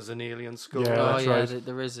and there's an alien skull. Yeah, right.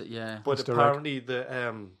 There is it. Yeah, but that's apparently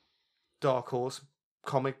the Dark Horse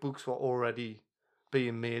comic books were already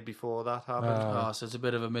being made before that happened. So it's a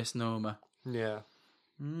bit of a misnomer. Yeah.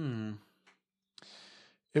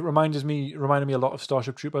 It reminded me a lot of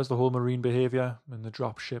Starship Troopers, the whole marine behaviour and the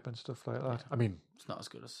drop ship and stuff like that. Yeah. I mean, it's not as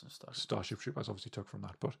good as Starship Troopers obviously took from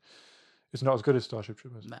that, but it's not as good as Starship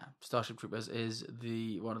Troopers. Nah, Starship Troopers is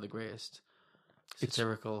one of the greatest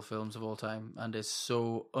satirical films of all time, and is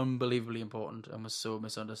so unbelievably important and was so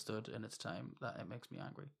misunderstood in its time that it makes me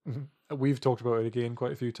angry. We've talked about it again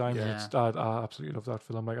quite a few times. Yeah. I absolutely love that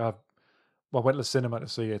film. Like I went to the cinema to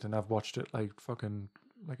see it, and I've watched it like fucking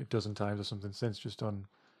like a dozen times or something since.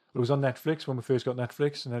 It was on Netflix when we first got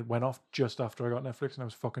Netflix, and it went off just after I got Netflix, and I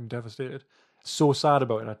was fucking devastated. So sad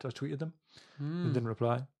about it. I tweeted them and didn't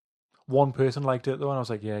reply. one person liked it though, and I was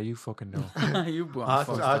like, yeah, you fucking know. You won't I-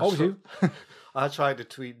 fuck I- that. Oh, you? I tried to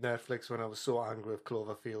tweet Netflix when I was so angry with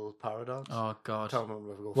Cloverfield Paradox. Oh god. Telling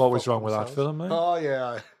them to go What was fuck wrong with that themselves. film, mate? Oh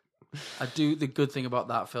yeah, I do. The good thing about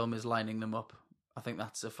that film is lining them up. I think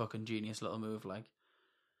that's a fucking genius little move. Like,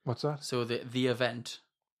 What's that? so the event,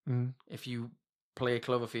 Mm. if you play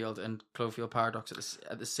Cloverfield and Cloverfield Paradox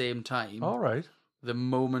at the same time, All right. the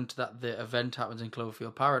moment that the event happens in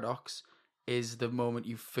Cloverfield Paradox is the moment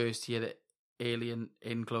you first hear the alien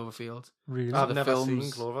in Cloverfield. Really? I've the never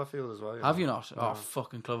films- seen Cloverfield as well. Have you not? No. Oh,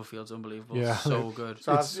 fucking Cloverfield's unbelievable. Yeah. So good.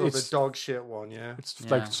 So I It's- saw the it's- dog shit one. Yeah, It's Yeah.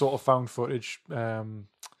 like sort of found footage,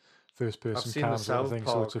 first I've person seen the cam sort of South thing.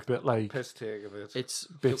 So it's a Park bit like piss take of it. It's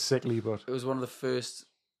bit sickly, but it was one of the first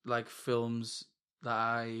like films that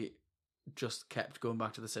I just kept going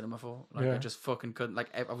back to the cinema for. Like Yeah. I just fucking couldn't. Like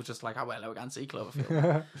I was just like, oh well, I can't see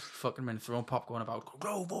Cloverfield. Fucking been throwing popcorn about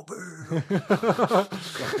Cloverfield.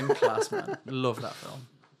 Fucking class, man. Love that film.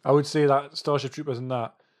 I would say that Starship Troopers and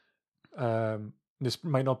that. This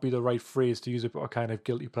might not be the right phrase to use it, but are kind of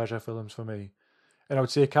guilty pleasure films for me. And I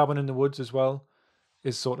would say Cabin in the Woods as well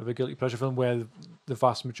is sort of a guilty pleasure film where the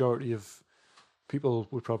vast majority of people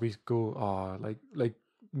would probably go, like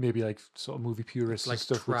maybe like sort of movie purists Like and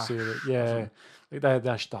stuff would say trash that, or yeah, something. like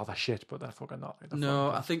they're shit, but they're fucking not. They're No,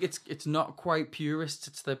 fucking I think it's not quite purist.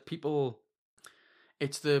 It's the people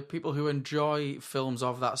who enjoy films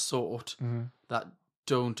of that sort Mhm. that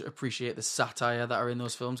don't appreciate the satire that are in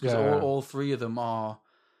those films, because Yeah. all three of them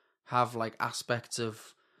have like aspects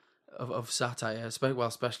of satire,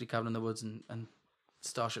 especially Cabin in the Woods and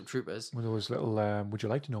Starship Troopers. with those little. Would you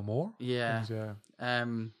like to know more? Yeah.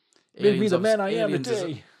 Things, Make Make me the man I am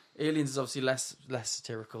today. Aliens is obviously less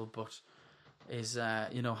satirical, but is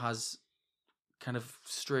has kind of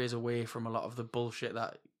strays away from a lot of the bullshit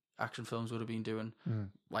that action films would have been doing,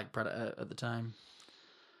 like Predator at the time.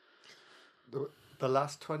 The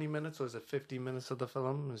last 20 minutes, or is it 15 minutes of the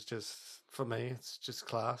film, is just, for me, it's just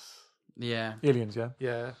class. Yeah, Aliens, yeah.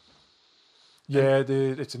 Yeah. Yeah,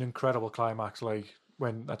 it's an incredible climax. Like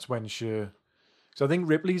when she, so I think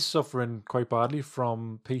Ripley's suffering quite badly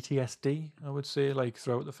from PTSD. I would say, like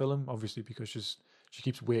throughout the film, obviously because she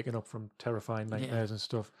keeps waking up from terrifying nightmares and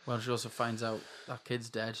stuff. well, she also finds out that kid's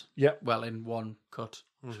dead. Yeah, Well, in one cut,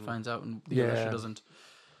 she finds out, and the Yeah. other she doesn't.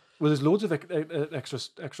 well, there's loads of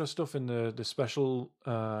extra stuff in the special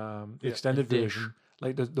extended the dish. version.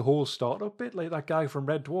 Like the whole startup bit, like that guy from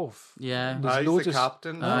Red Dwarf. Yeah, There's He's loads the of-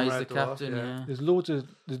 captain. he's from the Red Dwarf, captain. Yeah. There's loads of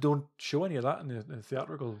they don't show any of that in the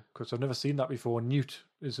theatrical cuts. I've never seen that before. Newt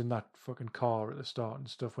is in that fucking car at the start and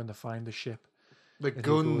stuff when they find the ship. The And he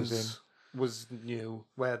goes guns was new,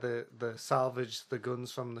 where the salvaged the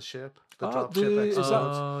guns from the ship. The Ah, drop the- ship is that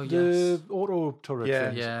explodes. Oh, the yes. auto turret Yeah.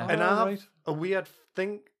 things. Yeah. And Ah, I have right. a weird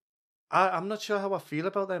thing. I'm not sure how I feel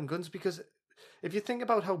about them guns, because if you think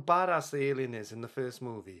about how badass the alien is in the first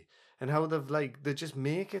movie and how they just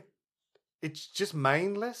make it, it's just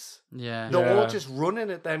mindless. Yeah. They're Yeah. all just running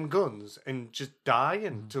at them guns and just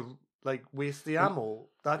dying to like waste the ammo.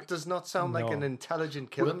 That does not sound like No. an intelligent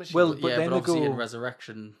killer machine. well, But but yeah, then but they obviously in go-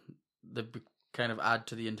 Resurrection, they kind of add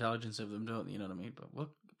to the intelligence of them, don't they? You know what I mean? But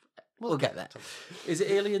we'll get there. Is it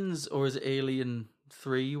Aliens or is it Alien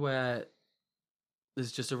 3 where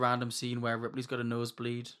there's just a random scene where Ripley's got a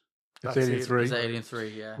nosebleed? It's That's Alien Alien. 3. Is it Alien 3?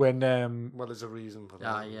 Yeah. When Well, there's a reason for that.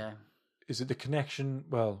 Ah, yeah. is it the connection?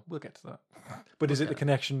 Well, we'll get to that. But is it the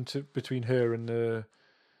connection between her and the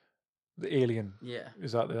alien? Yeah.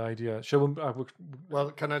 Is that the idea? Show him.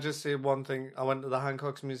 Well, can I just say one thing? I went to the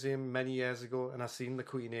Hancock's Museum many years ago and I seen the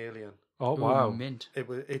Queen Alien. Oh Ooh, wow! mint.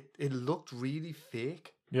 It looked really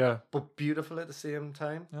fake, Yeah, but beautiful at the same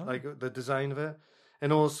time. Oh. Like the design of it,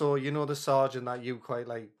 and also the sergeant that you quite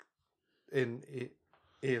like in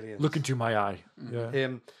Aliens. look into my eye.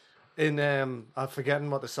 Mm-hmm. Yeah, I'm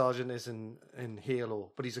forgetting what the sergeant is in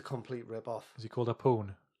Halo, but he's a complete rip off. is he called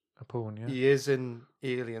Apone? Apone, yeah. He is in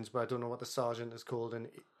Aliens, but I don't know what the sergeant is called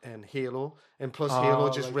in Halo. And plus, Oh,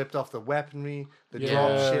 Halo just like- ripped off the weaponry, the Yeah,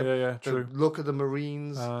 dropship, yeah, the true. look of the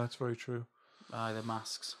Marines. That's very true. Aye, the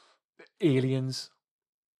masks. Aliens,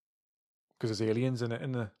 because there's aliens in it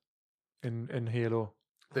in Halo.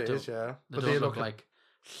 there don't- is, yeah. They But don't they look look like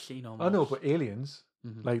xenomorphs. I know, but aliens,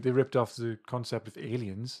 Mhm. like they ripped off the concept of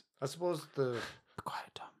aliens. I suppose the Be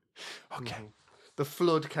quiet, Tom. Okay. the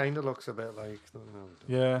flood kind of looks a bit like.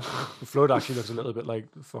 Yeah, the flood actually looks a little bit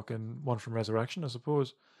like the fucking one from Resurrection, I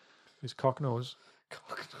suppose. His cock nose.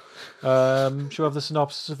 Shall we have the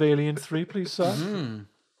synopsis of Alien 3, please, sir? Hmm.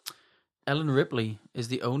 Ellen Ripley is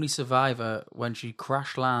the only survivor when she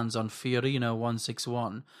crash lands on Fiorino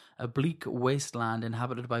 161, a bleak wasteland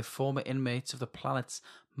inhabited by former inmates of the planet's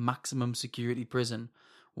maximum security prison.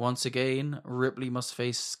 Once again, Ripley must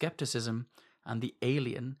face skepticism and the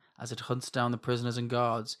alien as it hunts down the prisoners and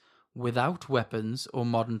guards. Without weapons or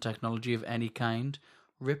modern technology of any kind,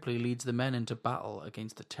 Ripley leads the men into battle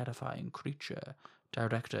against the terrifying creature.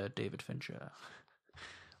 Director David Fincher.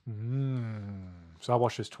 So I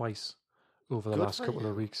watched this twice over the Good last for couple you.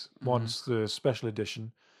 of weeks. Once the special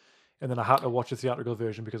edition, and then I had to watch the theatrical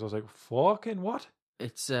version because I was like, fucking what?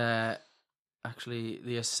 It's actually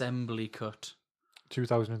the assembly cut.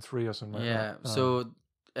 2003 or something like Yeah. that. So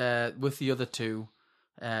with the other two,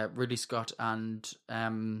 Ridley Scott and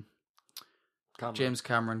James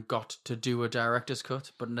Cameron got to do a director's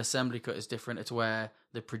cut, but an assembly cut is different. It's where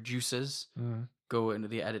the producers go into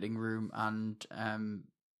the editing room and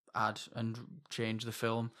add and change the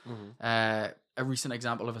film. A recent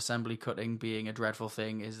example of assembly cutting being a dreadful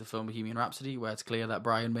thing is the film Bohemian Rhapsody, where it's clear that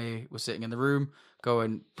Brian May was sitting in the room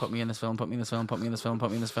going, put me in this film, put me in this film, put me in this film, put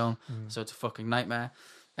me in this film. So it's a fucking nightmare.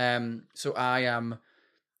 So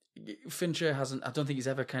Fincher hasn't, I don't think he's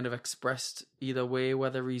ever kind of expressed either way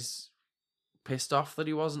whether he's pissed off that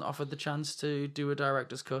he wasn't offered the chance to do a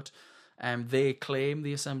director's cut. They claim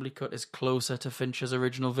the assembly cut is closer to Fincher's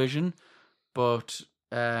original vision, but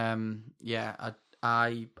I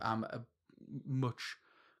am a much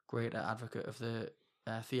greater advocate of the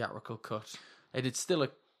theatrical cut. It's still a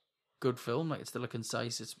good film, like it's still a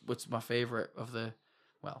concise. It's my favorite of the,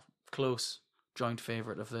 close joint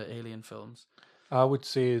favorite of the Alien films. I would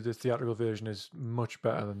say the theatrical version is much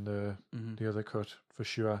better than the other cut for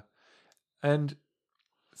sure, and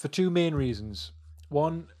for two main reasons.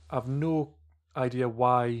 One, I've no idea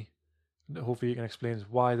why. Hopefully, you can explain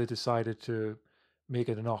why they decided to make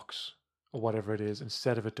it an ox or whatever it is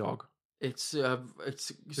instead of a dog. It's so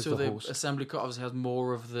the host. assembly cut obviously has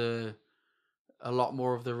a lot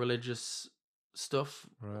more of the religious stuff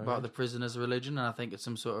about the prisoner's religion, and I think it's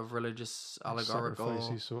some sort of religious allegorical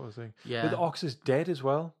sacrificey sort of thing. Yeah, But the ox is dead as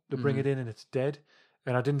well. They bring it in and it's dead,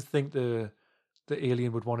 and I didn't think the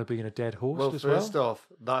alien would want to be in a dead host Well, as first well. off,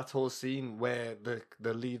 that whole scene where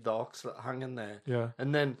they leave the ox hanging there, Yeah.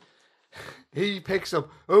 and then he picks up,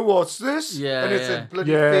 oh, what's this? Yeah, and it's yeah. a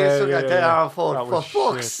bloody Yeah, face. So yeah, I get yeah. out for That was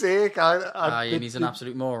fuck's shit. sake! and he's an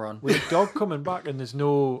absolute moron. With the dog coming back, and there's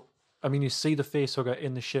no. I mean, you see the facehugger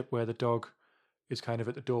in the ship where the dog is kind of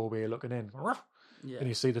at the doorway looking in, Yeah, and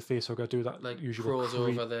you see the facehugger do that like usual crawls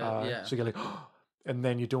creep, over the So you're like, and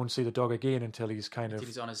then you don't see the dog again until he's kind until of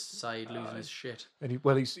he's on his side losing his shit. and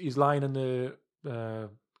he's lying in the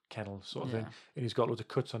kennel sort of Yeah. thing, and he's got loads of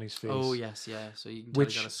cuts on his face. Oh yes, yeah. So you can tell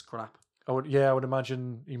Which- he got a scrap. I would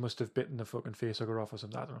imagine he must have bitten the fucking facehugger off or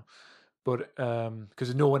something. I don't know, but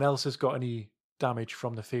because no one else has got any damage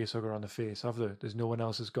from the facehugger on the face, have they? There's no one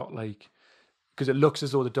else has got because it looks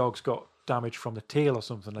as though the dog's got damage from the tail or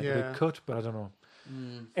something, like a Yeah. big cut, but I don't know.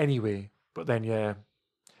 Anyway, but then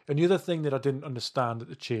and the other thing that I didn't understand that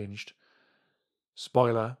they changed,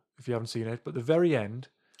 spoiler if you haven't seen it, but the very end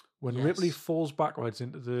when Yes. Ripley falls backwards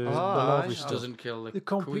into the aye. lavatory It stuff, Doesn't kill the they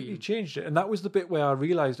completely queen. changed it, and that was the bit where I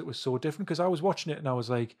realised it was so different because I was watching it and I was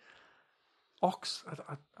like, ox.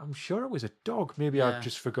 I'm sure it was a dog. Maybe I Yeah.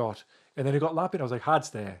 just forgot. And then it got lapping. I was like,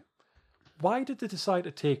 Had's there. Why did they decide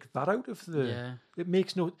to take that out of the? Yeah. It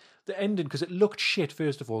makes the ending because it looked shit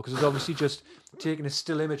first of all because it's obviously just taking a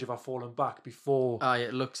still image of her falling back before.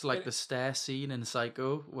 It looks like the stair scene in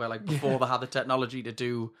Psycho, where before they had the technology to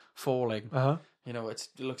do falling. It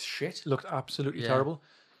looks shit. Looked absolutely Yeah. terrible.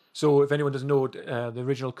 So if anyone doesn't know, the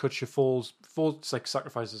original cut, she falls, it's like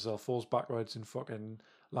sacrifices herself, falls backwards, and fucking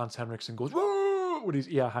Lance Henriksen goes whoa with his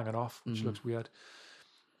ear hanging off, which looks weird.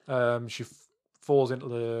 She falls into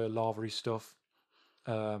the lavatory stuff,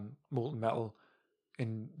 molten metal,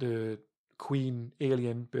 and the queen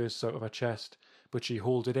alien bursts out of her chest, but she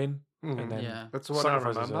holds it in and then Yeah. That's the one I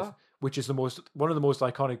sacrifices remember. herself, which is one of the most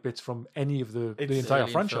iconic bits from any of the It's entire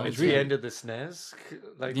Alien franchise. films, It's Really. the end of the SNES.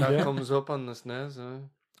 That Yeah. comes up on the SNES.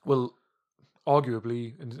 Well,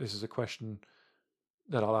 arguably, and this is a question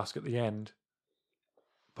that I'll ask at the end,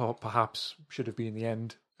 perhaps should have been the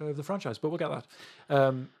end of the franchise, but we'll get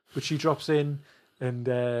that. But she drops in, and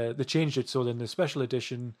they changed it so then the special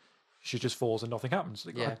edition, she just falls and nothing happens.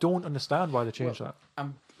 I Yeah. don't understand why they changed that.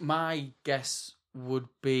 My guess would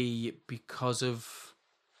be because of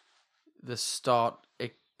the start.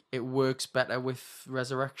 It works better with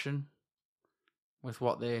Resurrection, with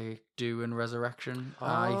what they do in Resurrection.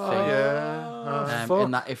 I think. yeah.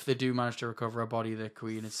 In that if they do manage to recover a body, the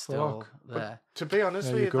queen is still there. To be honest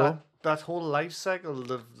There with you you, go. that whole life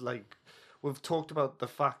cycle of we've talked about the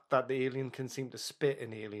fact that the alien can seem to spit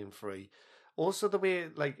in Alien Free. Also the way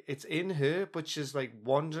it's in her, but she's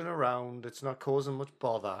wandering around. It's not causing much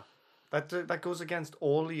bother. That goes against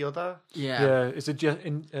all the other. Yeah. Yeah, is the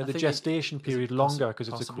think gestation is it period longer because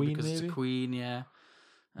it's a possibly queen? because Maybe it's a queen, yeah.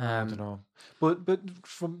 I don't know. But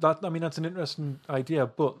from that, I mean, that's an interesting idea.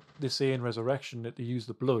 But they say in Resurrection that they use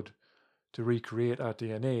the blood to recreate our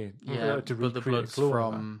DNA. Yeah, to but the recreate blood's clone.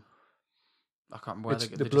 from... I can't remember where It's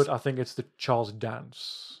they, the they blood. just- I think it's the Charles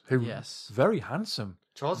Dance, who Yes. very handsome,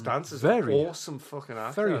 Charles Dance is Very- an awesome fucking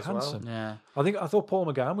actor very as well. handsome. Yeah. I thought Paul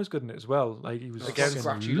McGann was good in it as well. Like he was Against fucking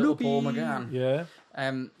scratchy little Paul loopy. McGann. Yeah,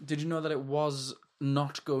 Did you know that it was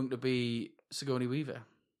not going to be Sigourney Weaver?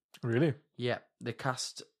 really. Yeah, they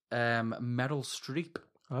cast Meryl Streep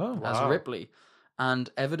Oh, as Wow. Ripley, and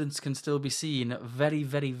evidence can still be seen very,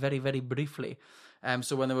 very, very, very briefly.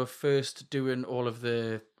 So when they were first doing all of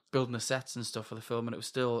the building the sets and stuff for the film, and it was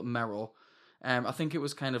still Meryl. I think it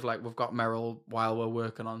was kind of like we've got Meryl while we're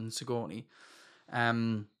working on Sigourney.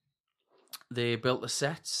 They built the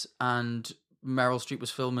sets, and Meryl Streep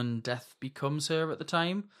was filming Death Becomes Her at the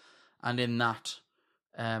time, and in that,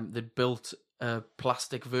 they built a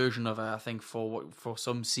plastic version of her, I think, for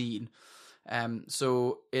some scene.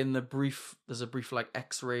 So in there's a brief like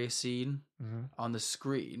X-ray scene on the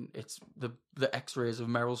screen. It's the X-rays of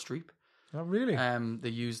Meryl Streep. oh, really? They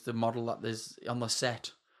used the model that there's on the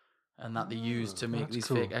set, and that they used to make that's these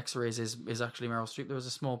cool. fake X-rays is actually Meryl Streep. There was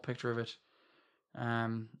a small picture of it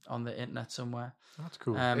on the internet somewhere. That's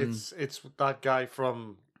cool. It's that guy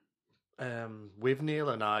from With Neil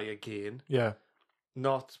and I again, yeah.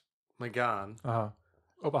 not McGann.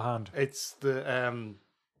 Upper hand. It's the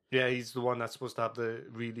he's the one that's supposed to have the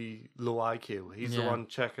really low IQ. He's the Yeah. one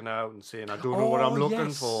checking out and saying, "I don't know what I'm looking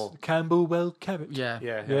yes. for." Camberwell Cabot. Yeah,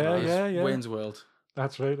 Yeah, Yeah, him, yeah, yeah. Wayne's World.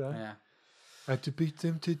 That's right. Yeah, Had to beat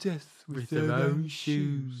them to death with their own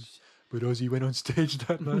shoes. But Ozzy went on stage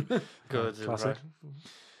that night. Good, Classic.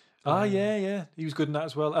 right. Yeah. He was good in that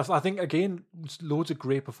as well. I think, again, loads of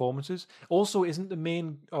great performances. Also, isn't the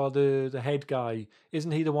main, or the head guy,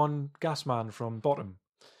 isn't he the one gas man from Bottom?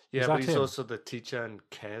 Yeah, Is but that he's him? also the teacher in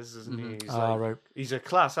Kez, isn't he? He's Right. he's a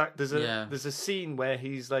class act. There's Yeah. a scene where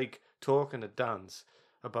he's like talking to Dance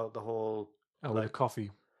about the whole Oh, with the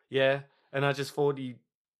coffee. yeah, and I just thought it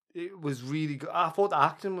was really good. I thought the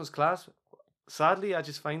acting was class. Sadly, I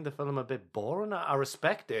just find the film a bit boring. I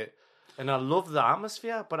respect it, and I love the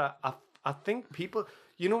atmosphere, but I think people,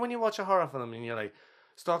 you know, when you watch a horror film and you're like,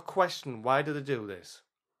 start questioning why do they do this.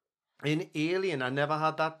 In Alien, I never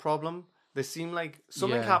had that problem. They seem like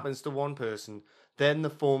something Yeah. happens to one person, then they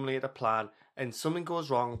formulate a plan, and something goes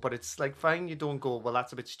wrong, but it's like, fine, you don't go, well,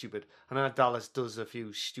 that's a bit stupid. And then Dallas does a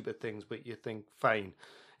few stupid things, but you think, fine.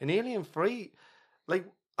 In Alien 3, like,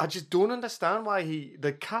 I just don't understand why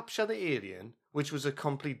they capture the alien, which was a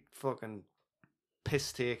complete fucking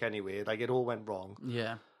piss take anyway, like, it all went wrong.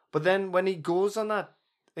 yeah. But then when he goes on that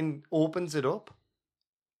and opens it up,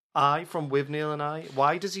 from With Neil and I,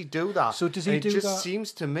 why does he do that? So does he And do it just that-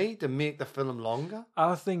 seems to me to make the film longer.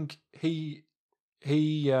 I think they're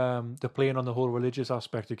playing on the whole religious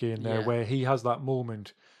aspect again there, Yeah. where he has that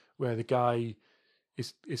moment where the guy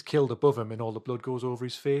is killed above him and all the blood goes over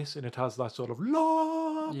his face, and it has that sort of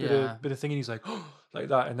Yeah. bit of thing, and he's like like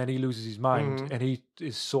that, and then he loses his mind, and he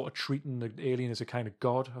is sort of treating the alien as a kind of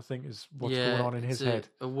god. I think is what's going on in his head.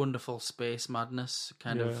 A wonderful space madness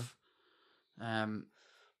kind of.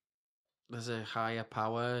 There's a higher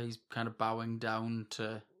power. He's kind of bowing down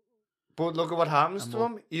to. But look at what happens to more-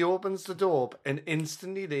 him. He opens the door up and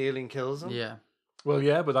instantly the alien kills him. Yeah. Well,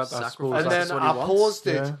 yeah, but I suppose Sacrifice. And that's then what he I wants. paused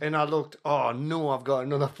it Yeah. and I looked, oh no, I've got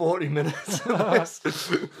another 40 minutes of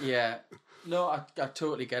this. Yeah. No, I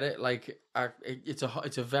totally get it. Like,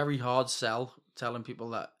 it's a very hard sell telling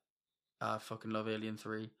people that I fucking love Alien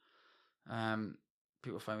 3.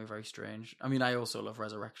 People find me very strange. I mean, I also love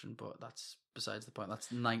Resurrection, but that's besides the point. That's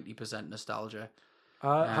 90% nostalgia.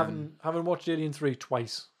 having watched Alien 3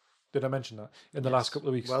 twice. Did I mention that in the last couple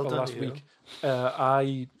of weeks? Well or done last to you. week.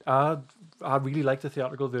 I really liked the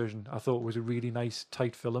theatrical version. I thought it was a really nice,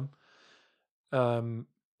 tight film.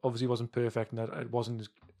 Obviously, it wasn't perfect, and it wasn't.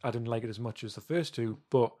 I didn't like it as much as the first two,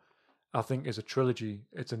 but I think as a trilogy,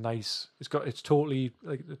 it's a nice. It's totally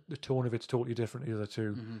like the tone of it's totally different to the other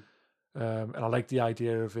two, and I like the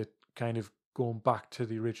idea of it kind of going back to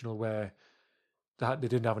the original where they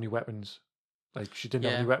didn't have any weapons. Like she didn't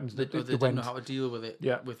have any weapons. They didn't know how to deal with it.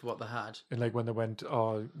 Yeah. With what they had. And like when they went,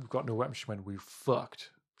 oh, we've got no weapons, she went, we fucked.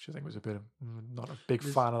 Which I think was a bit of, not a big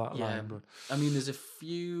fan of that line, but I mean, there's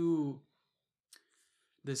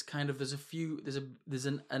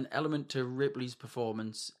an element to Ripley's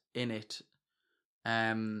performance in it,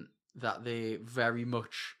 that they very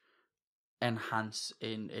much enhance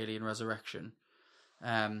in Alien Resurrection.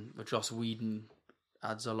 But Joss Whedon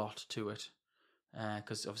adds a lot to it.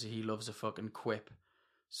 because obviously he loves a fucking quip.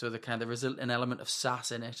 So there is an element of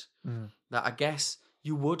sass in it that I guess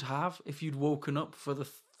you would have if you'd woken up for the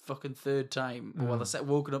fucking third time, or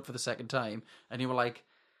woken up for the second time, and you were like,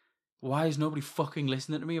 why is nobody fucking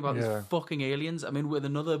listening to me about these fucking aliens? I'm in with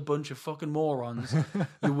another bunch of fucking morons.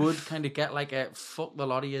 You would kind of get like a fuck the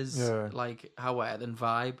lot of yous, like how then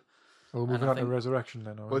vibe. Well, moving on to Resurrection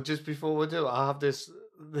then. Well, just before we do, I have this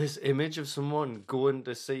image of someone going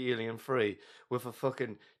to see Alien 3 with a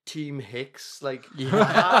fucking Team Hicks like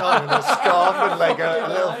hat on and a scarf and like a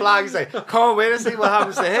little flag saying, "Can't wait to see what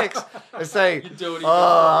happens to Hicks." It's like, You don't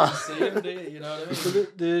even see him, do you? You know what I mean?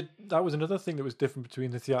 So that was another thing that was different between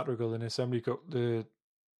the theatrical and assembly cut. The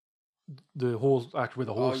whole act with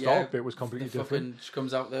the whole stop bit was completely different. She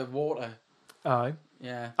comes out the water. Aye.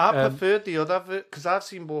 Yeah. I preferred the other because I've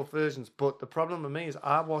seen both versions, but the problem with me is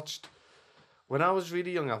when I was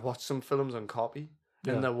really young, I watched some films on copy.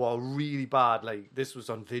 And they were really bad. Like, this was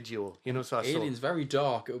on video, you know. So I Alien's very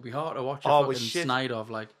dark. It would be hard to watch. Shit. Snide of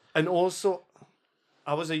like. And also,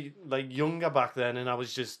 I was younger back then, and I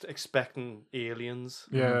was just expecting aliens.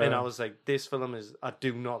 Yeah. And I was like, this film I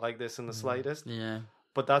do not like this in the slightest. Yeah.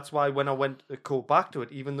 But that's why when I went to go back to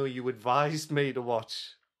it, even though you advised me to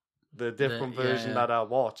watch the different version that I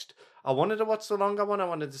watched, I wanted to watch the longer one. I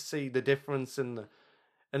wanted to see the difference and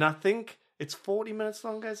I think. It's 40 minutes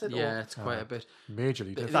longer, is it? Yeah, it's quite a bit.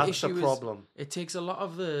 Majorly different. That's the problem. It takes a lot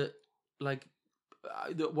of the, like,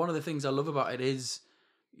 one of the things I love about it is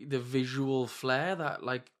the visual flair that,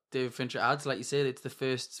 like, David Fincher adds. Like you said, it's the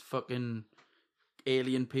first fucking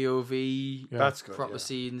alien POV. Yeah. That's good. Proper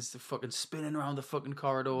scenes, the fucking spinning around the fucking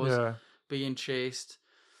corridors, being chased.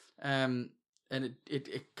 And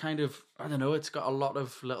it kind of, I don't know, it's got a lot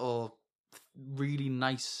of little really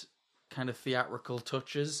nice kind of theatrical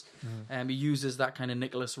touches. He uses that kind of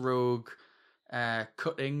Nicholas Rogue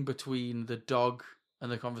cutting between the dog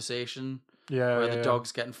and the conversation, where the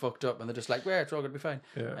dog's getting fucked up and they're just like, "Yeah, it's all gonna be fine."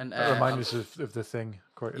 Yeah, and that reminds us of The Thing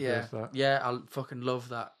quite a bit. Yeah, I fucking love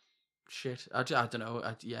that shit. I don't know.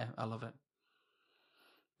 I love it.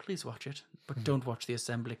 Please watch it, but don't watch the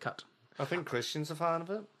assembly cut. I think Christian's a fan of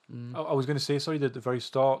it. I was going to say, sorry, that at the very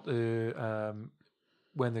start,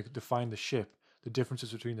 when they find the ship, the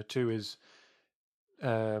differences between the two is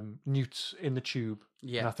Newt's in the tube.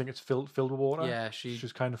 Yeah. And I think it's filled with water. Yeah, she's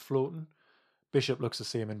just kind of floating. Bishop looks the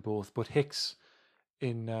same in both, but Hicks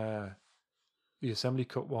in the assembly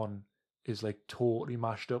cut one is like totally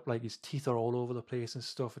mashed up. Like his teeth are all over the place and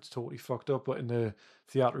stuff. It's totally fucked up. But in the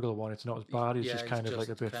theatrical one, it's not as bad. He's just kind of like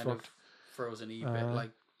a bit fucked. Frozen-y bit,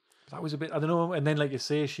 like. That was a bit, I don't know. And then, like you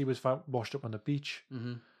say, she was washed up on the beach,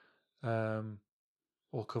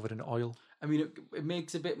 all covered in oil. I mean, it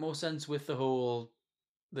makes a bit more sense with the whole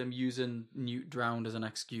them using Newt drowned as an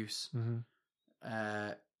excuse,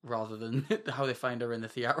 rather than how they find her in the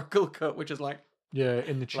theatrical cut, which is like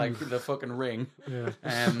in the tube, like the fucking ring. Yeah,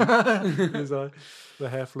 there's the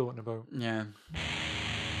hair floating about. Yeah.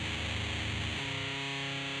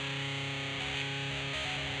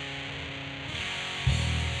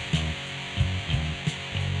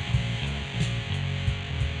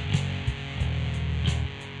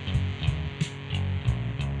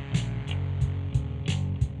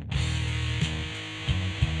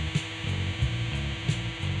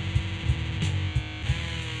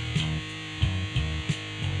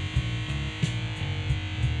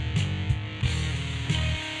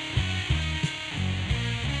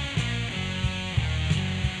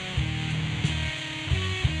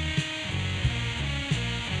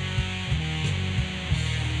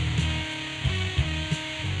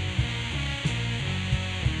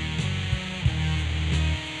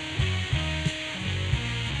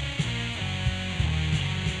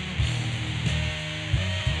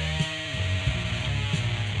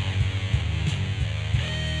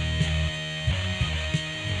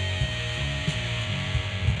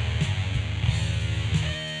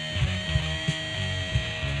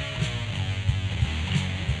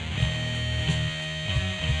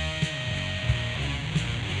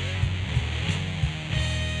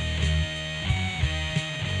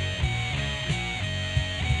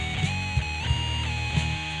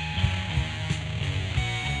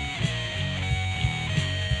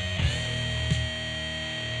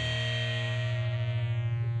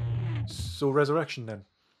 So Resurrection then.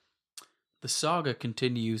 The saga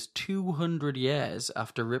continues 200 years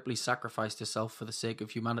after Ripley sacrificed herself for the sake of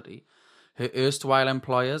humanity. Her erstwhile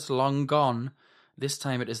employers, long gone. This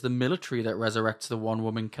time it is the military that resurrects the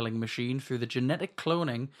one-woman killing machine through the genetic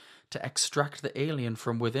cloning to extract the alien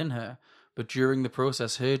from within her. But during the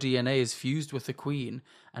process, her DNA is fused with the Queen,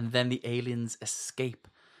 and then the aliens escape.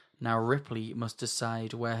 Now Ripley must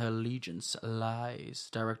decide where her allegiance lies.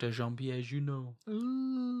 Director Jean-Pierre Junot.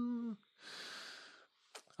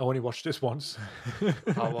 I only watched this once.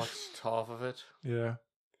 I watched half of it. Yeah.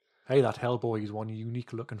 Hey, that Hellboy is one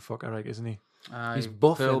unique looking fucker, like, isn't he? He's Aye,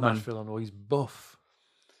 buff in Perlman. that film. Oh, he's buff.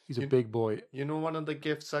 He's a big boy. You know one of the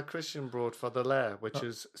gifts that Christian brought for the Lair, which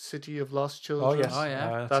is City of Lost Children? Oh, yes. Oh,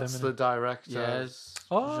 yeah. That's him, the innit? director. Yes.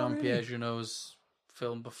 Oh, Jean-Pierre really? Junot's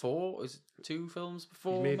film before. Is it 2 films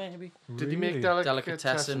before, made- maybe? Did he make Really?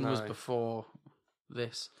 Delicatessen was Aye. before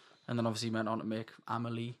this. And then obviously he went on to make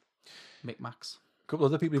Amelie, Micmacs. A couple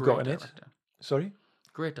other people you've Great got in it. director. Sorry?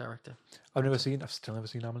 Great director. I've still never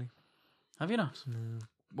seen Amelie. Have you not?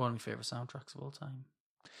 One of my favourite soundtracks of all time.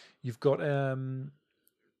 You've got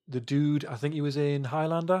the dude, I think he was in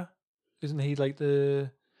Highlander. Isn't he like the...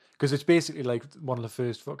 Because it's basically like one of the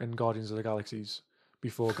first fucking Guardians of the Galaxies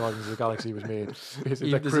before Guardians of the Galaxy was made. It's the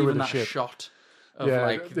There's crew even of the that shot. shot of Yeah,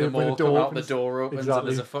 like the- them when the all door come out, opens. the door opens, Exactly. and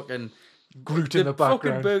there's a fucking Groot in the fucking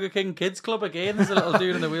background. Burger King Kids Club again. There's a little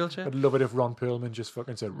dude in the wheelchair. I'd love it if Ron Perlman just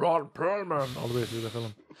fucking said Ron Perlman all the way through the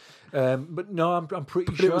film. But no, I'm pretty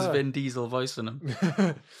But sure it was Vin Diesel voicing him.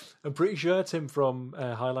 I'm pretty sure it's him from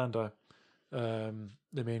Highlander,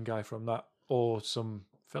 the main guy from that, or some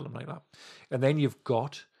film like that. And then you've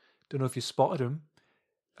got, don't know if you spotted him,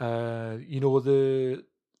 you know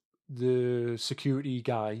the security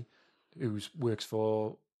guy who works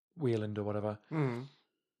for Wayland or whatever. Mm.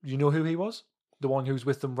 You know who he was? The one who's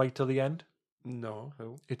with them right till the end. No,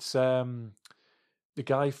 who? It's the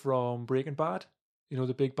guy from Breaking Bad. You know,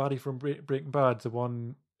 the big baddie from Breaking Bad, the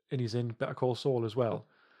one, and he's in Better Call Saul as well.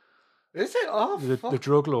 Is it? Oh, The fuck.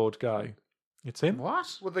 drug lord guy. It's him.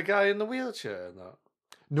 What? With the guy in the wheelchair and that?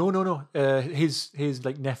 No. His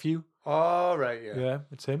like nephew. Oh, right, yeah. Yeah,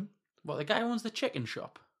 it's him. What, the guy who owns the chicken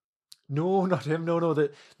shop? No, not him. No.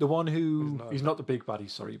 The one who He's he's not not the big baddie.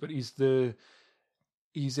 Sorry, but he's in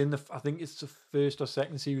the. I think it's the first or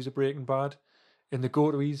second series of Breaking Bad, and they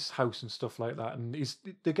go to his house and stuff like that. And he's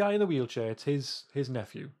the guy in the wheelchair. It's his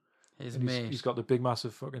nephew. His And mate. he's got the big,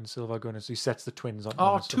 massive fucking silver gun, and so he sets the twins on.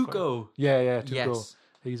 Oh, and stuff like that. Tuco. Yeah, Tuco. Yes.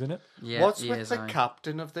 He's in it. Yeah, What's he with is, the aye.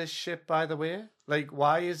 captain of this ship, by the way? Like,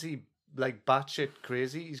 why is he, like, batshit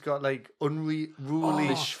crazy? He's got, like, unruly...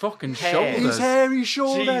 His fucking Hair. shoulders. His hairy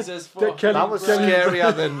shoulder. Jesus fucking that was Christ.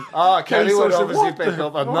 scarier than... Oh, Kelly would Social- obviously what pick the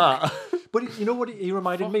up on fuck? that. But you know what he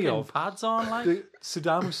reminded me Fucking of? pads on, like. The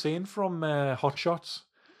Saddam Hussein from Hot Shots.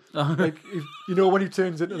 Like, you know, when he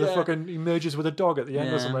turns into the Yeah. fucking, he merges with a dog at the end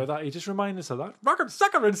or Yeah. something like that. He just reminded us of that. Fucking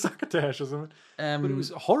sucker and succotash or something. But it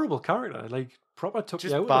was a horrible character. Like, proper took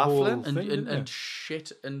Just you out of the whole baffling. thing. and didn't and it?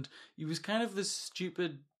 shit, and he was kind of this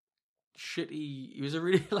stupid, shitty. He was a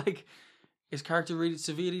really like his character really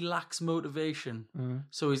severely lacks motivation.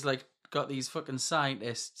 So he's like got these fucking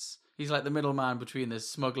scientists. He's like the middleman between the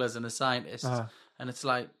smugglers and the scientists, and it's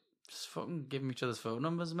like. Just fucking give them each other's phone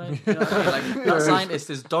numbers, mate. You know what I mean? Like, that scientist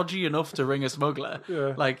is dodgy enough to ring a smuggler.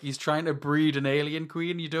 Yeah. Like, he's trying to breed an alien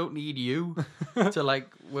queen. You don't need you to, like,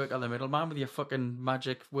 work on the middleman with your fucking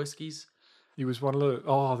magic whiskies. He was one of the...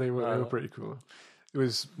 Oh, they were pretty cool. It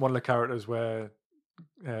was one of the characters where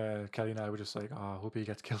Kelly and I were just like, oh, I hope he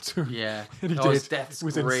gets killed soon. Yeah. And he Oh, his did. death's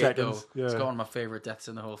Within great, seconds. though. It's Yeah. got one of my favourite deaths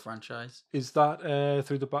in the whole franchise. Is that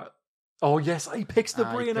through the back? Oh, yes, he picks the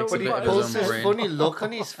He brain picks out. a But he bit of his pulls own this brain. funny look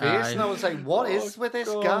on his face, Aye. and I was like, what is with this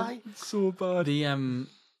God, guy? it's so bad. The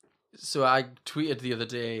so I tweeted the other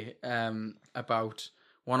day about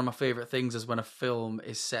one of my favourite things is when a film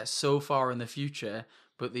is set so far in the future,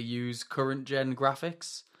 but they use current gen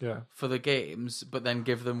graphics for the games, but then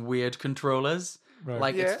give them weird controllers. Right.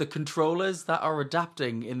 Like, Yeah. it's the controllers that are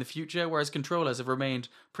adapting in the future, whereas controllers have remained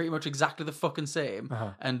pretty much exactly the fucking same,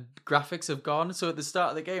 and graphics have gone. So at the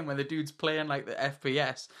start of the game, when the dude's playing, like, the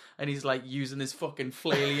FPS, and he's, like, using his fucking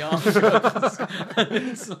flaily arm guns, and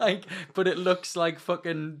it's like, but it looks like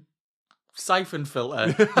fucking siphon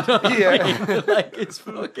filter. You know what I mean? Like, it's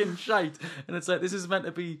fucking shite. And it's like, this is meant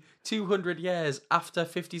to be 200 years after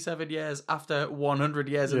 57 years after 100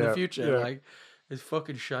 years in the future. yeah. Like, it's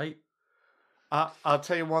fucking shite. I'll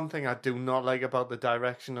tell you one thing I do not like about the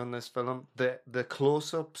direction on this film. The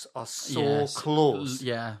close-ups are so Yes. close.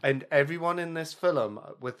 Yeah. And everyone in this film,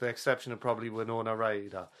 with the exception of probably Winona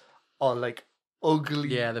Ryder, are like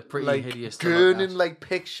ugly. Yeah, they're pretty like, hideous to look gurning at. like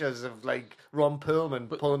pictures of like Ron Perlman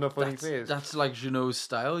pulling up funny face. That's like Junot's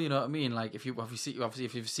style, you know what I mean? Like, if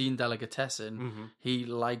you've seen Delicatessen, he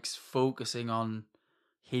likes focusing on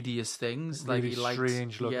hideous things. Really Like, he likes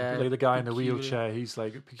strange looking. Like the guy in the peculiar- wheelchair, he's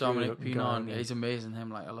like a peculiar Dominic looking Pinon, guy. yeah, he's amazing. Him,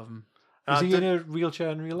 like, I love him. Is I he in did- a wheelchair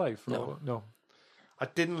in real life? No. No. I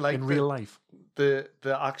didn't like In real life.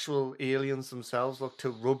 the actual aliens themselves look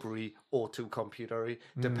too rubbery or too computery,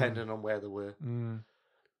 depending on where they were.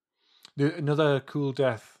 Another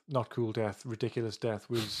ridiculous death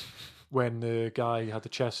was when the guy had the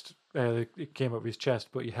chest. It came up with his chest,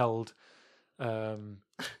 but he held that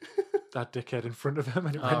dickhead in front of him,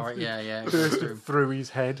 and it went right, yeah, burst through his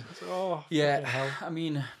head. Fucking Yeah, hell. I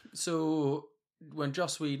mean, so when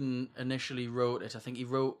Joss Whedon initially wrote it, I think he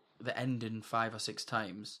wrote the ending 5 or 6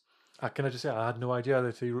 times. Can I just say I had no idea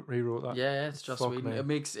that he rewrote that. Yeah, it's Joss Fuck Whedon.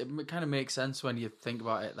 me. It kind of makes sense when you think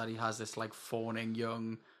about it that he has this like fawning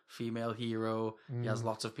young female hero. He has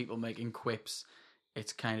lots of people making quips.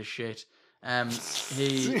 It's kind of shit. But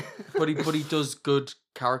he does good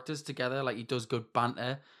characters together. Like he does good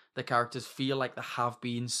banter. The characters feel like they have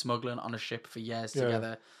been smuggling on a ship for years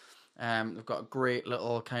together. They've got great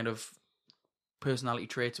little kind of personality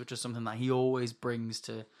traits, which is something that he always brings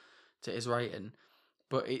to his writing.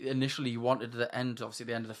 But initially, he wanted the end of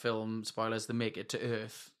the film, spoilers, they make it to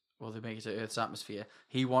Earth. Well, they make it to Earth's atmosphere.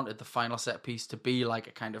 He wanted the final set piece to be like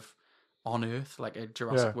a kind of on Earth, like a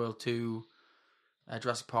Jurassic World 2,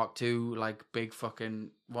 Jurassic Park 2, like big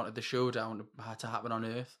fucking, wanted the showdown to happen on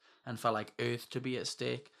Earth and felt like Earth to be at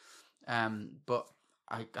stake. But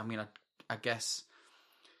I guess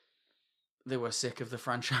they were sick of the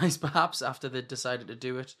franchise perhaps after they decided to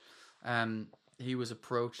do it. He was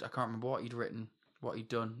approached, I can't remember what he'd written, what he'd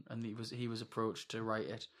done, and he was approached to write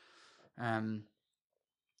it.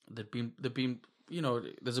 There'd been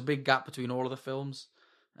there's a big gap between all of the films,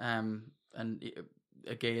 and it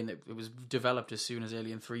was developed as soon as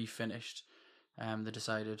Alien 3 finished. They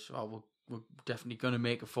decided, we're definitely going to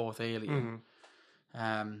make a 4th Alien,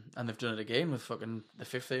 and they've done it again with fucking the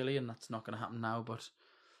 5th Alien. That's not going to happen now, but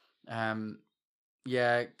kind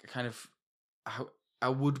of, I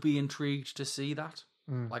would be intrigued to see that.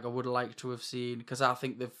 Like I would like to have seen, because I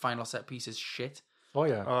think the final set piece is shit. Oh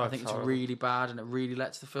yeah, I think it's really bad, and it really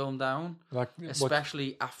lets the film down. Like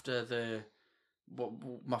Especially after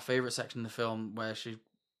my favorite section of the film, where she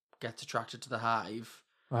gets attracted to the hive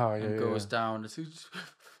and goes down,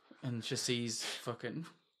 and she sees fucking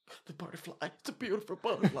the butterfly. It's a beautiful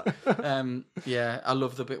butterfly. I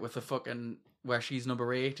love the bit with the fucking where she's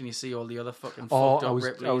number 8, and you see all the other fucking fucked up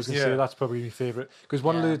Ripleys. I was going to say that's probably my favourite, because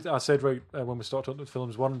one of the I said when we started talking about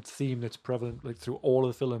films, one theme that's prevalent like through all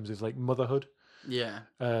of the films is like motherhood. Yeah.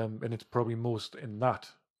 And it's probably most in that.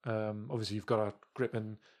 Obviously, you've got a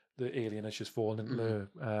gripping the alien that's just fallen into the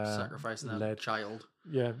sacrificing a child.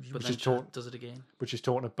 Yeah, but then does it again. But she's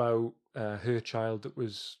talking about her child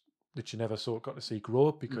that she never got to see grow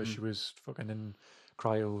up because she was fucking in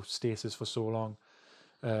cryostasis for so long.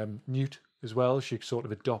 Newt as well. She sort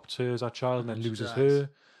of adopts her as her child and then loses her.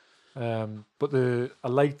 But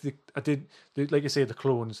like you say, the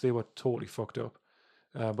clones, they were totally fucked up.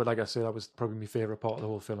 But like I said, that was probably my favourite part of the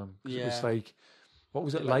whole film. It was like, what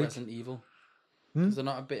was it like? Resident Evil. Is there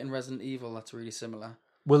not a bit in Resident Evil that's really similar?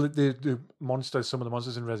 Well, the monsters, some of the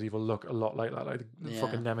monsters in Resident Evil look a lot like that, like the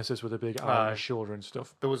fucking Nemesis with a big eye on his shoulder and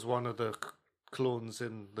stuff. There was one of the clones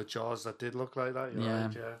in the Jaws that did look like that.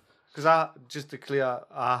 Right, yeah. Because just to clear,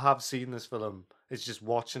 I have seen this film. It's just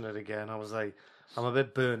watching it again. I was like, I'm a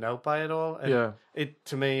bit burned out by it all. And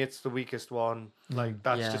to me, it's the weakest one. Like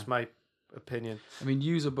that's just my opinion. I mean,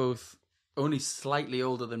 yous are both only slightly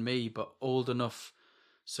older than me, but old enough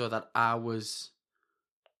so that I was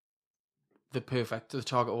the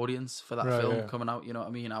target audience for that film coming out. You know what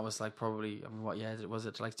I mean? I was like probably, what year was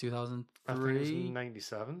it? Like 2003? I think it was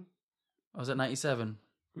 97. Was it 97?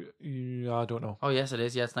 Yeah, I don't know. Oh yes, it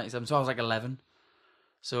is. Yeah, it's 97. So I was like 11.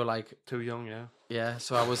 So like too young, yeah. Yeah,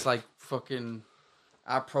 so I was like fucking.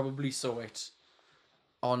 I probably saw it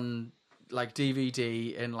on like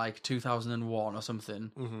DVD in like 2001 or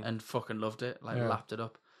something, and fucking loved it. Like lapped it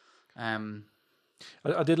up.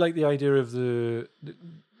 I did like the idea of the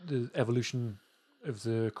evolution of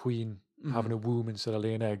the queen having a womb instead of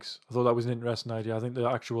laying eggs. I thought that was an interesting idea. I think the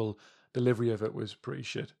actual delivery of it was pretty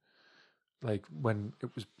shit. Like when it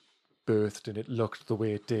was birthed and it looked the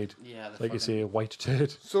way it did. Yeah, like you say, a white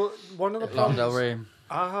turd. So one of the problems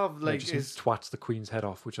I have just twats the queen's head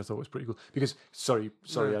off, which I thought was pretty cool. Because sorry,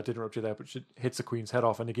 I did interrupt you there, but she hits the queen's head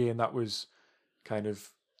off, and again that was kind of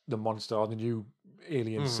the monster or the new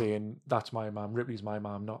alien saying, "That's my mom. Ripley's my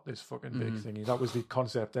mom, not this fucking big thingy." That was the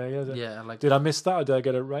concept there. Yeah. Yeah. Like, did I miss that, or did I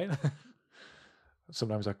get it right?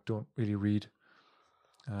 Sometimes I don't really read.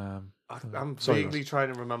 I'm vaguely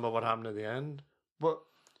trying to remember what happened at the end, but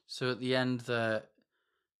so at the end, they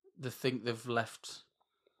think they've left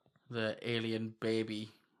the alien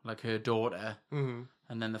baby, like her daughter, and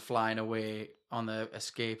then they're flying away on the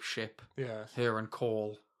escape ship. Yeah, her and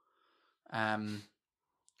Cole, and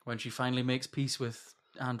when she finally makes peace with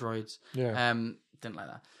androids. Yeah. Didn't like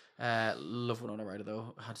that. Love Winona Ryder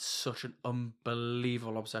though. Had such an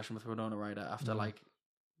unbelievable obsession with Winona Ryder after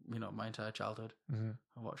my entire childhood. Mhm.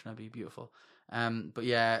 Watching her be beautiful. But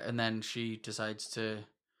yeah, and then she decides to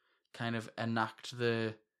kind of enact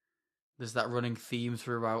there's that running theme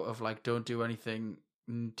throughout of like, don't do anything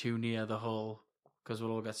too near the hull because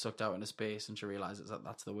we'll all get sucked out into space, and she realizes that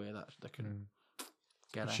that's the way that they can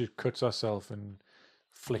get her. She cuts herself and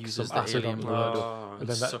flicks Uses some the acid alien onto blood her. And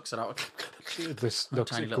then that sucks it out. this A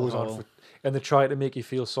looks tiny it little goes on hole. for, and they try to make you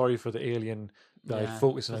feel sorry for the alien by Yeah,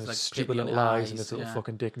 focusing on with, his like, stupid piggy little little eyes and eyes, its little yeah.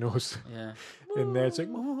 fucking dick nose. Yeah. In there, it's like,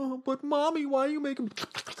 but mommy, why are you making?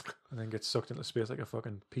 And then gets sucked into space like a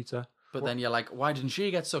fucking pizza. But then you're like, why didn't she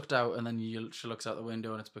get sucked out? And then she looks out the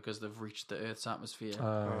window and it's because they've reached the Earth's atmosphere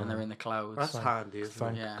and they're in the clouds. That's handy, isn't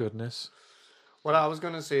Thank it? Yeah. goodness. What I was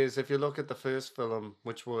going to say is, if you look at the first film,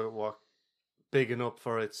 which were big enough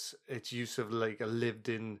for its use of like a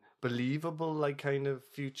lived-in, believable like kind of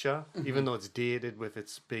future, even though it's dated with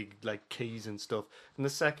its big like keys and stuff. And the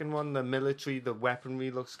second one, the military, the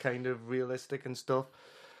weaponry looks kind of realistic and stuff.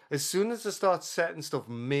 As soon as they start setting stuff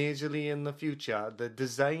majorly in the future, the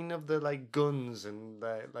design of the like guns and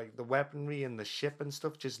the weaponry and the ship and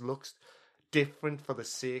stuff just looks different for the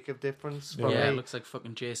sake of difference. For Yeah, me. it looks like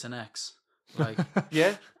fucking Jason X. Like,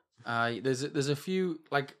 Yeah. there's a few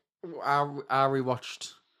like I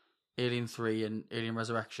rewatched Alien 3 and Alien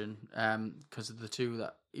Resurrection because of the two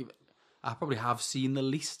that I probably have seen the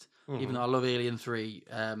least. Even though I love Alien 3,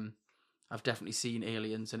 I've definitely seen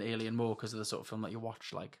Aliens and Alien more because of the sort of film that you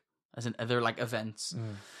watch, like as in they're like events.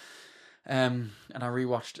 And I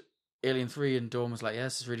rewatched Alien 3 and Dawn was like, yeah,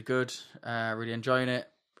 this is really good. Really enjoying it.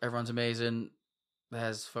 Everyone's amazing.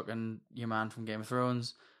 There's fucking your man from Game of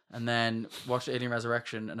Thrones. And then watched Alien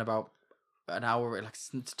Resurrection, and about an hour, like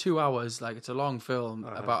it's 2 hours, like it's a long film.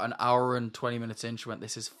 About an hour and 20 minutes in, she went,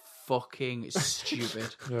 "This is fucking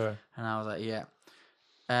stupid." Yeah. And I was like, "Yeah."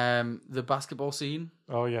 The basketball scene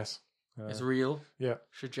Oh yes. is real. Yeah.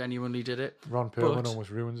 She genuinely did it. Ron Perlman But- almost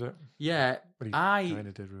ruins it. Yeah, But he I kind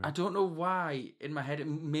of did ruin I it. don't know why in my head.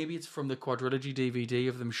 Maybe it's from the quadrilogy DVD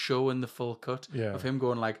of them showing the full cut Yeah. of him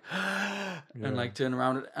going like, Yeah. and like turning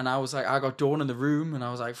around. And I was like, I got Dawn in the room, and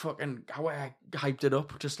I was like, fucking, how I hyped it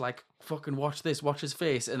up, just like fucking watch this, watch his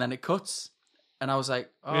face, and then it cuts, and I was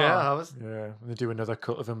like, oh Yeah, I was. Yeah. And they do another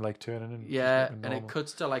cut of him like turning and yeah, just looking and it normal.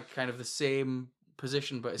 cuts to like kind of the same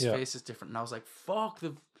position, but his Yeah. face is different. And I was like, fuck,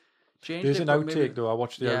 they've changed There's it. an but outtake maybe- though. I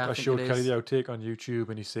watched the. Yeah, I I think showed it Kelly is. the outtake on YouTube,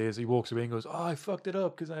 and he says he walks away and goes, "Oh, I fucked it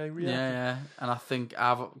up because I reacted." Yeah, and I think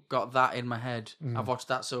I've got that in my head. Mm. I've watched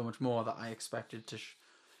that so much more that I expected to,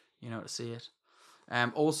 to see it.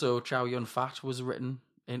 Also, Chow Yun Fat was written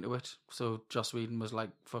into it, so Joss Whedon was like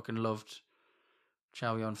fucking loved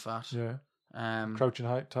Chow Yun Fat. Yeah. Um, Crouching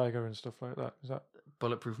Tiger and stuff like that. Is that?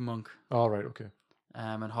 Bulletproof Monk, All right. Okay.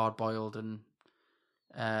 and Hard Boiled, and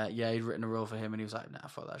he'd written a role for him, and he was like, "Nah,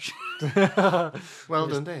 fuck that shit." Well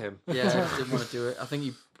done to him. Yeah, didn't want to do it. I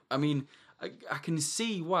think I can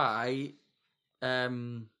see why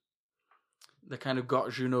they kind of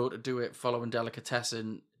got Junot to do it following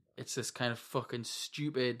Delicatessen. It's this kind of fucking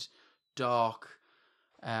stupid, dark,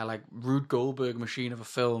 like Rube Goldberg machine of a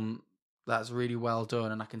film that's really well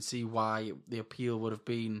done, and I can see why the appeal would have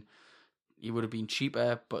been. He would have been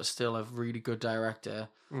cheaper, but still a really good director.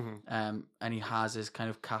 And he has his kind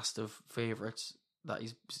of cast of favourites that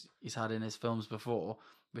he's had in his films before,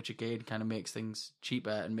 which again kind of makes things cheaper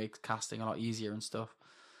and makes casting a lot easier and stuff.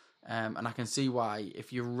 And I can see why,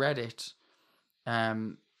 if you read it,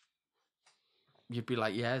 you'd be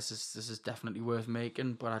like, yeah, this is definitely worth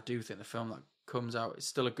making. But I do think the film that comes out is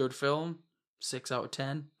still a good film, 6 out of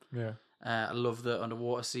 10. Yeah. I love the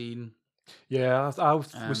underwater scene. Yeah, I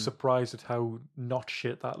was surprised at how not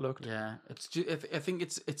shit that looked. Yeah, it's I think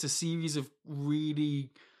it's a series of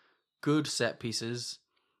really good set pieces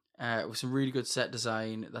with some really good set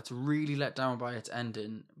design that's really let down by its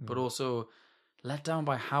ending, but also let down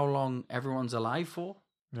by how long everyone's alive for.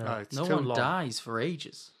 Yeah. It's No too one long. dies for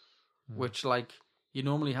ages, which like you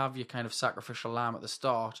normally have your kind of sacrificial lamb at the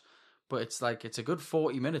start, but it's like it's a good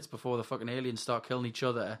 40 minutes before the fucking aliens start killing each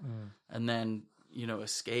other and then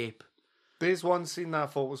escape. There's one scene that I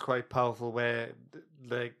thought was quite powerful where,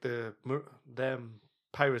 like, them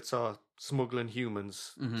pirates are smuggling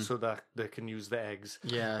humans so that they can use the eggs.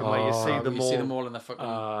 Yeah, And where you see them you all, see them all in the fucking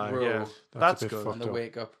row. yeah, That's that's a bit good. fucked And they up.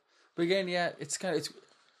 wake up. But again, yeah, it's kind of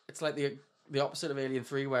it's like the opposite of Alien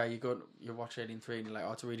 3, where you watch Alien 3 and you're like,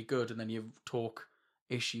 oh, it's really good, and then you talk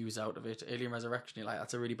issues out of it. Alien Resurrection, you're like,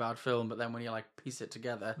 that's a really bad film, but then when you like piece it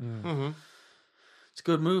together, Mm-hmm. it's a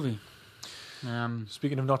good movie.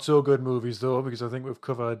 Speaking of not so good movies, though, because I think we've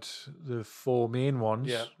covered the 4 main ones.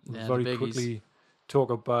 Yeah. We'll Yeah, very the biggies. quickly talk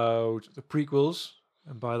about the prequels,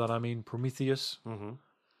 and by that I mean Prometheus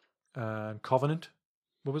Mm-hmm. and Covenant.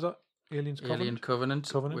 What was that? Aliens Alien Covenant.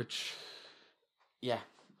 Covenant, which, yeah,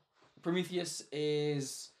 Prometheus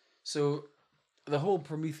is so the whole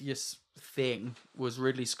Prometheus thing was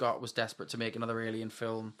Ridley Scott was desperate to make another Alien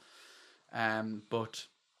film, but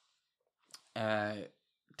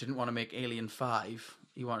didn't want to make Alien 5.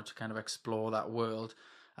 He wanted to kind of explore that world.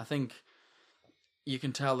 I think you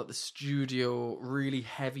can tell that the studio really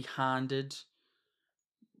heavy-handed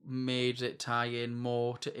made it tie in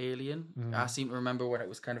more to Alien. I seem to remember when it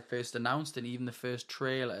was kind of first announced, and even the first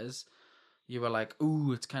trailers, you were like,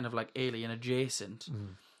 ooh, it's kind of like Alien adjacent.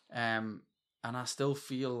 And I still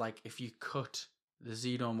feel like if you cut the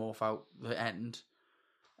xenomorph out the end,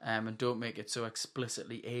 and don't make it so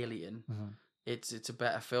explicitly Alien, it's a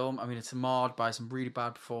better film. I mean, it's marred by some really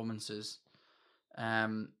bad performances,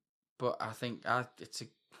 but I think it's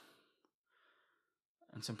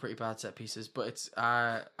and some pretty bad set pieces. But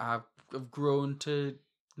I've grown to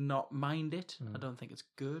not mind it. I don't think it's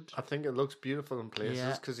good. I think it looks beautiful in places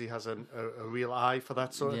Yeah. because he has a real eye for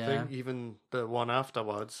that sort of Yeah. thing. Even the one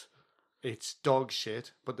afterwards, it's dog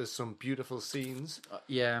shit, but there's some beautiful scenes.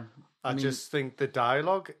 Yeah, I mean, just think the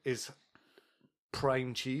dialogue is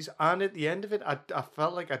prime cheese, and at the end of it, I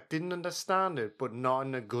felt like I didn't understand it, but not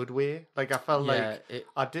in a good way. Like I felt yeah, like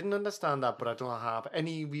I didn't understand that, but I don't have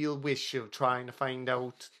any real wish of trying to find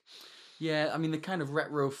out. yeah. I mean, they kind of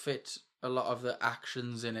retrofit a lot of the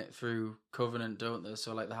actions in it through Covenant, don't they?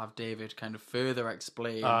 So like they have David kind of further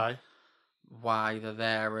explain Aye, why they're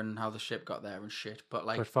there and how the ship got there and shit. But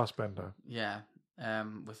like, Like Fassbender. yeah,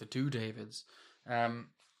 with the two Davids,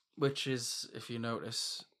 which is, if you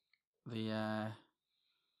notice, the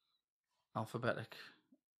alphabetic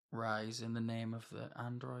rise in the name of the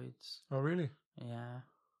androids. Oh, really? Yeah,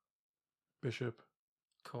 Bishop.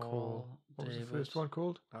 Cole, What David. was the first one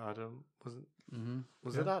called? Adam wasn't. Mm-hmm.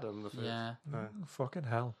 Was Yeah. it Adam the first? Yeah. Aye. Oh, fucking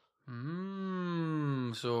hell.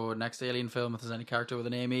 So next Alien film, if there's any character with a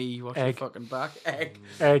name E, watch Egg. your fucking back. Egg.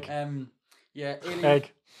 Egg. Yeah.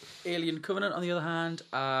 Egg. Alien Covenant, on the other hand,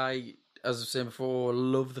 I, as I was saying before,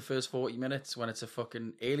 love the first 40 minutes when it's a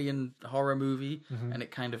fucking alien horror movie, and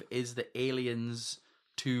it kind of is the Aliens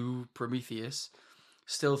to Prometheus.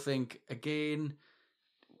 Still think, again,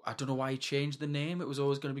 I don't know why he changed the name. It was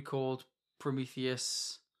always going to be called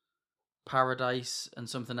Prometheus, Paradise, and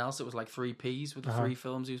something else. It was like 3 Ps with the 3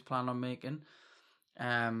 films he was planning on making.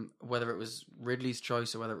 Whether it was Ridley's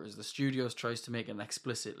choice or whether it was the studio's choice to make it an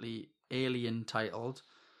explicitly Alien titled,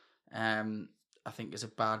 I think is a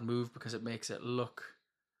bad move because it makes it look,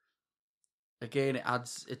 again,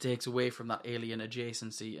 it takes away from that Alien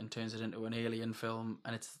adjacency and turns it into an Alien film,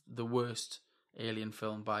 and it's the worst Alien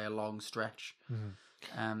film by a long stretch.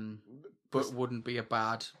 But wouldn't be a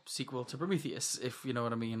bad sequel to Prometheus, if you know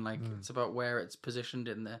what I mean. Like, it's about where it's positioned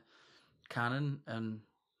in the canon,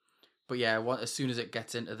 but yeah, as soon as it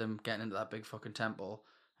gets into them getting into that big fucking temple,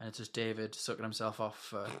 and it's just David sucking himself off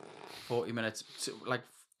for 40 minutes. So, like,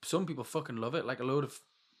 some people fucking love it. Like, a load of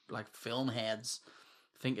like film heads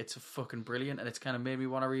think it's fucking brilliant, and it's kind of made me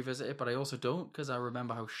want to revisit it, but I also don't, because I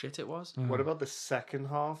remember how shit it was. What about the second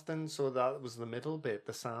half then? So that was the middle bit,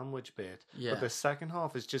 the sandwich bit. Yeah. But the second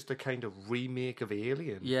half is just a kind of remake of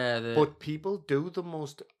Alien. Yeah, But people do the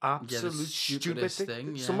most absolute stupid stupidest thing.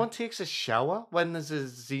 thing, yeah. Someone takes a shower when there's a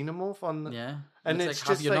xenomorph on the... yeah. And it's it's like,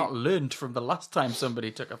 have just you like- not learned from the last time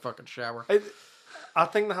somebody took a fucking shower? I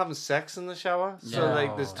think they're having sex in the shower. So Yeah.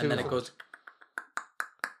 like there's two... And then it goes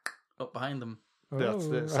up behind them. That's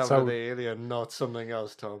the That's sound how, of the alien, not something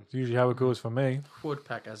else, Tom. usually how it goes for me.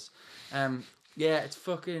 Woodpeckers. Yeah, it's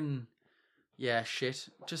fucking, yeah, shit.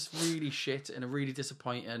 Just really shit and really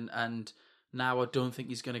disappointing. And now I don't think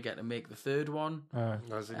he's going to get to make the third one.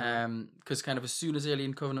 As in- Because kind of as soon as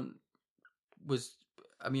Alien Covenant was,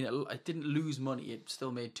 I mean, it didn't lose money. It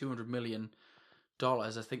still made $200 million. I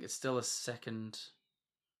think it's still a second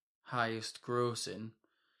highest grossing.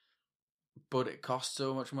 But it cost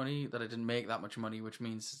so much money that it didn't make that much money, which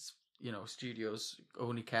means it's, studios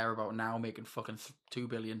only care about now making fucking $2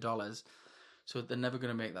 billion. So they're never going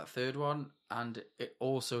to make that third one. And it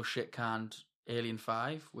also shit canned Alien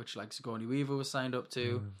 5, which like Sigourney Weaver was signed up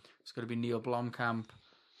to. It's going to be Neil Blomkamp,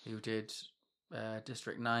 who did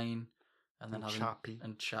District 9. And Chappie.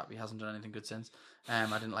 And Chappie hasn't done anything good since. I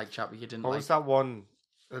didn't like Chappie. He didn't What like... was that one?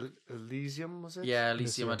 Elysium, was it? Yeah,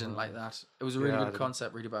 Elysium, I didn't like that. It was a really Yeah, I good didn't.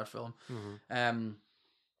 concept, really bad film.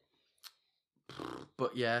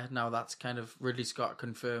 But yeah, now that's kind of Ridley Scott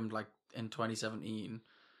confirmed, like in 2017,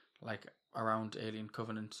 like around Alien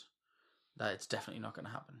Covenant, that it's definitely not going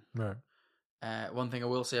to happen. Right. One thing I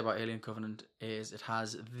will say about Alien Covenant is it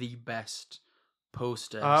has the best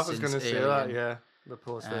poster. I was since going to say Alien, that, yeah. The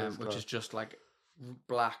poster is which class. is just like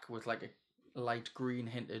black with like a light green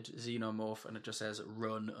hinted xenomorph, and it just says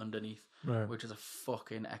 "Run" underneath, Right. which is a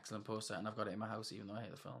fucking excellent poster, and I've got it in my house even though I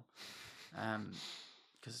hate the film.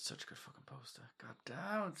 Because it's such a good fucking poster. God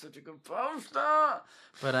damn, it's such a good poster.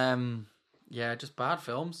 But yeah, just bad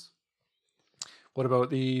films. What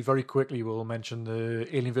about very quickly, we'll mention the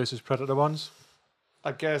Alien versus Predator ones.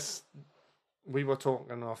 I guess we were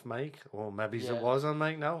talking off mic, or maybe Yeah. it was on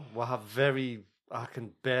mic now. We'll have I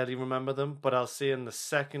can barely remember them, but I'll say in the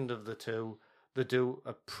second of the two, they do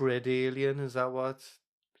a Predalien, is that what?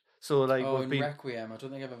 So like Oh, we've in been Requiem. I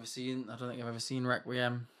don't think I've ever seen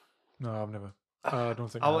Requiem. No, I've never. I don't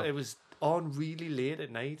think I have. it was on really late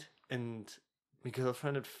at night, and my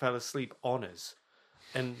girlfriend had fell asleep on us,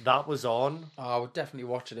 and that was on. Oh, I would definitely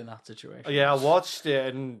watch it in that situation. Yeah, I watched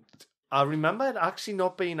it, and I remember it actually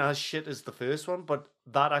not being as shit as the first one, but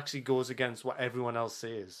that actually goes against what everyone else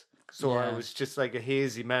says. So Yeah. it was just like a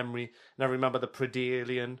hazy memory, and I remember the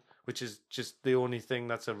Predalien, which is just the only thing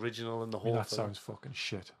that's original in the I mean, whole that film. sounds fucking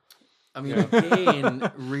shit. I mean,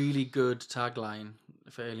 again, really good tagline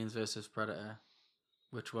for Aliens versus Predator,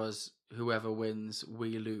 which was "Whoever wins,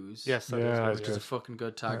 we lose." Yes, that is Yeah, good, that's which is a good. fucking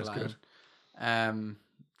good That's tagline. good.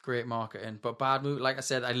 Great marketing, but bad movie. Like I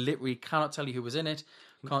said, I literally cannot tell you who was in it.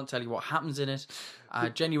 Can't tell you what happens in it. I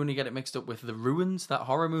genuinely get it mixed up with The Ruins, that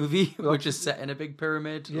horror movie, which is set in a big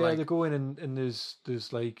pyramid. Yeah, like, they go in and there's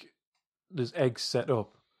eggs set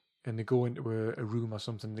up, and they go into a room or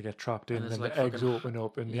something. They get trapped in, And and there's then like the eggs fucking- open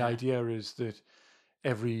up, and the yeah. idea is that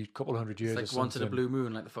every couple hundred years it's or like Once in a something, Blue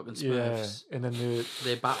Moon, like the fucking yeah, Smurfs. and then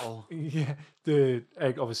They battle. the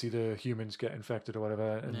egg, obviously the humans get infected or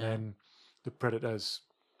whatever, and Yeah. then the predators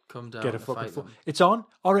Come down get a to fucking. fight them. It's on.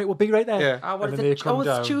 All right, we'll be right there. Yeah. Oh, and then they come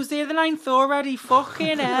down, it's Tuesday the 9th already.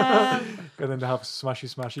 Fucking hell. and then they have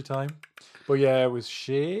smashy time. But yeah, it was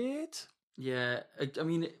shit. Yeah, I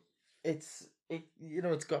mean, it's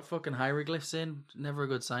got fucking hieroglyphs in. Never a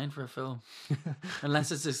good sign for a film,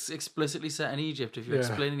 unless it's explicitly set in Egypt. If you're Yeah.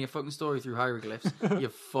 explaining your fucking story through hieroglyphs, you're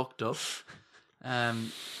fucked up. I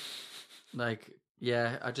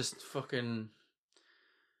just fucking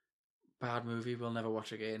bad movie. We'll never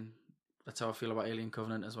watch again. That's how I feel about Alien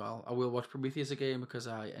Covenant as well. I will watch Prometheus again because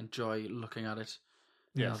I enjoy looking at it.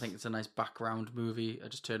 Yeah, I Yes. think it's a nice background movie. I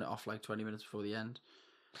just turn it off like 20 minutes before the end.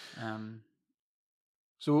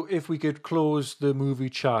 So if we could close the movie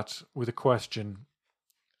chat with a question,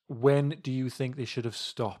 when do you think they should have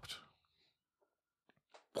stopped?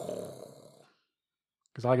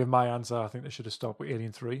 Because I give my answer, I think they should have stopped with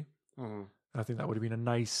Alien 3. Mhm. I think that would have been a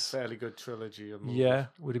nice, Fairly good trilogy of movies. yeah,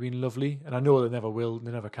 would have been lovely. And I know they never will,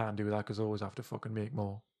 they never can do that because they always have to fucking make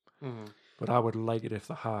more. Mhm. But I would like it if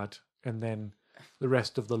they had. And then the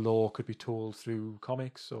rest of the lore could be told through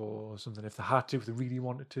comics or something if they had to, if they really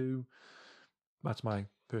wanted to. That's my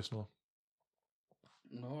personal.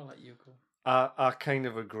 No, I'll let you go. I kind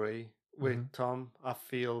of agree with Mhm. Tom. I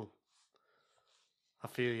feel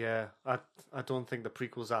yeah. I don't think the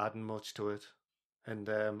prequels are adding much to it, and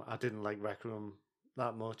I didn't like Requiem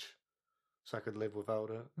that much, so I could live without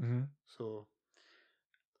it. Mm-hmm. So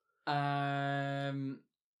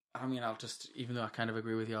I mean, I'll just, even though I kind of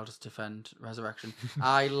agree with you, I'll just defend Resurrection.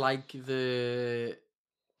 I like the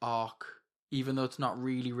arc, even though it's not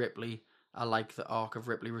really Ripley. I like the arc of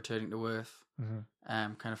Ripley returning to Earth,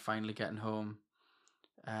 Mm-hmm. kind of finally getting home.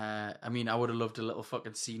 I mean, I would have loved a little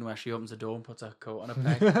fucking scene where she opens the door and puts her coat on a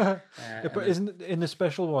peg. Yeah, but isn't it in the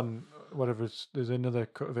special one, whatever, there's another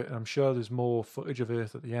cut of it, and I'm sure there's more footage of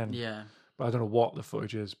Earth at the end. Yeah. But I don't know what the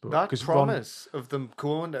footage is. But that 'cause promise of them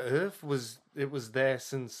going to Earth was there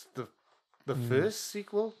since the first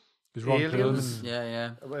sequel, Because Ron Aliens. Perlman,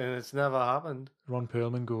 Yeah. and it's never happened. Ron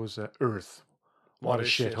Perlman goes, Earth, what a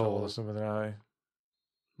shithole, or something like that.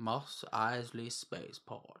 Moss Isley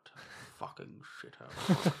Spaceport. Fucking shithole.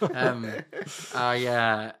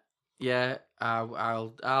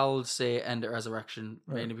 I'll say End at Resurrection,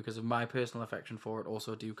 mainly because of my personal affection for it.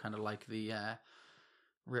 Also do kind of like the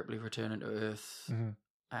Ripley returning to Earth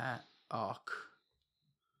arc.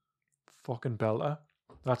 Fucking belter.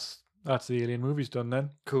 That's the Alien movies done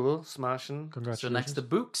then. Cool, smashing. So Congratulations. next the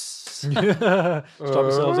books. Strap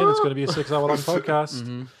yourselves in. It's going to be a 6-hour long podcast.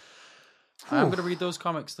 Mhm. I'm going to read those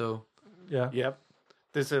comics though. Yeah. Yep.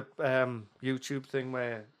 There's a YouTube thing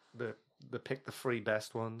where they pick the 3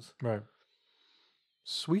 best ones. Right.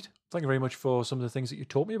 Sweet. Thank you very much for some of the things that you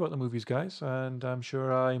taught me about the movies, guys. And I'm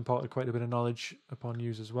sure I imparted quite a bit of knowledge upon you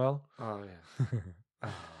as well. Oh yeah.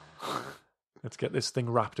 Let's get this thing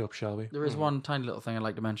wrapped up, shall we? There is one tiny little thing I'd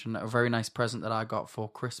like to mention. A very nice present that I got for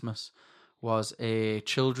Christmas was a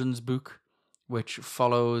children's book, which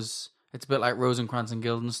follows. It's a bit like Rosencrantz and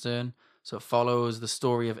Guildenstern, so it follows the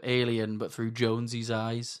story of Alien, but through Jonesy's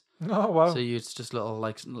eyes. Oh, wow. So it's just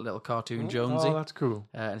little cartoon Jonesy. Oh, that's cool.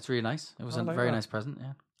 And it's really nice. It was a like very that. nice present.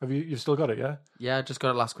 Yeah. Have you've still got it, yeah? Yeah, I just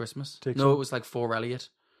got it last Christmas. Take No, some- it was like for Elliot.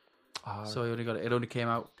 Ah, So I only got it. It only came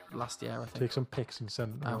out last year, I think. take some pics and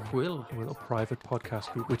send them I over. will. A little private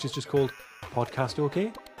podcast group, which is just called Podcast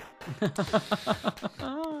OK.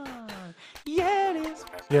 Yeah, it is.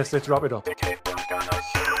 Yes, let's wrap it up.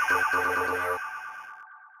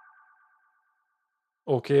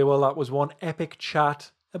 Okay, well, that was one epic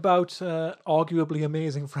chat about arguably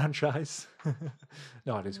amazing franchise.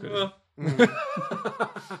 No, it is good.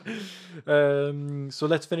 So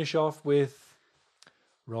let's finish off with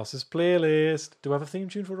Ross's playlist. Do I have a theme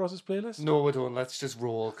tune for Ross's playlist? No, we don't. Let's just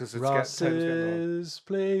roll because it's time's getting on. Ross's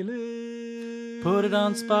playlist. Put it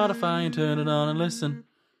on Spotify and turn it on and listen.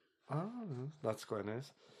 Oh, that's quite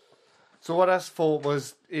nice. So what I thought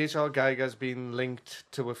was H.R. Geiger's been linked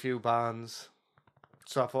to a few bands.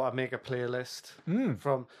 So I thought I'd make a playlist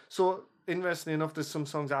from... So, interestingly enough, there's some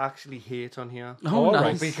songs I actually hate on here. Oh, All nice.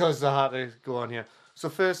 right. Because I had to go on here. So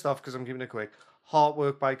first off, because I'm keeping it quick,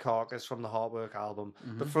 Heartwork by Carcass from the Heartwork album.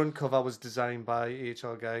 The front cover was designed by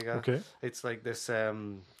H.R. Geiger. Okay. It's like this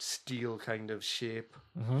steel kind of shape.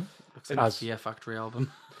 Looks like a Fear Factory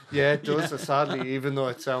album. Yeah, it does, sadly, even though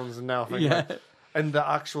it sounds nothing Yeah. like... And the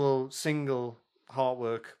actual single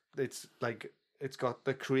Heartwork, it's like... It's got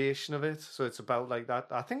the creation of it, so it's about like that.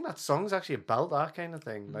 I think that song's actually about that kind of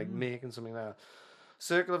thing, like making something like that.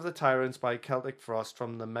 Circle of the Tyrants by Celtic Frost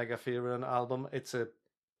from the Megatherion album. It's a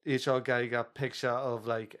H.R. Geiger picture of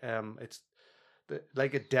like it's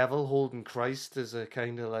like a devil holding Christ as a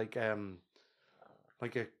kind of like a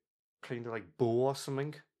kind of like bow or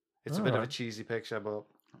something. It's a bit of a Alright. cheesy picture, but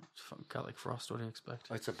It's fucking Celtic Frost. What do you expect?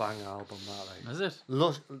 it's a bang album. That like. Is it?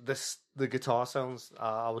 Look, the guitar sounds.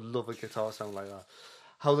 I would love a guitar sound like that.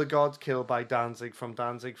 How the Gods Kill by Danzig from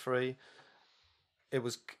Danzig 3. It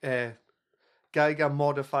was Geiger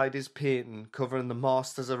modified his painting covering the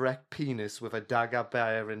master's erect penis with a dagger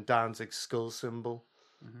bearing Danzig's skull symbol.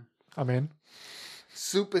 I'm in.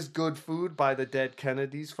 Soup is Good Food by the Dead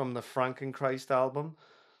Kennedys from the Frankenchrist album.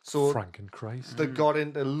 So Frankenchrist. they got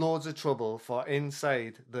into loads of trouble for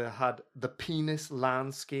inside they had the Penis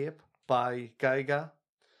Landscape by Geiger.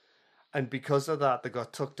 And because of that, they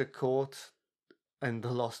got took to court and they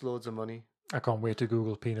lost loads of money. I can't wait to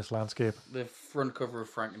Google penis landscape. The front cover of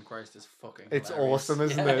Frankenchrist is fucking It's hilarious. awesome,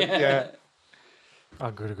 isn't it? Yeah.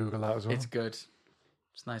 I'll go to Google that as well. It's good.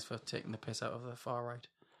 It's nice for taking the piss out of the far right.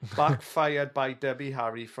 Backfired by Debbie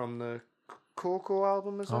Harry from the Coco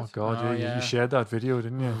album, is Oh it? God, Oh, yeah, yeah. you shared that video,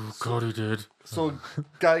 didn't you? God, he did. So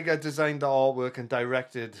Geiger designed the artwork and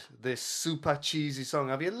directed this super cheesy song.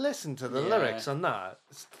 Have you listened to the Yeah. lyrics on that?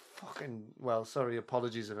 It's fucking... Well, sorry,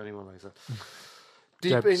 apologies if anyone likes it.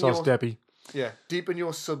 Debbie. Deep in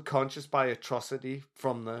Your Subconscious by Atrocity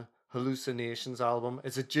from the Hallucinations album.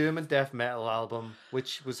 It's a German death metal album,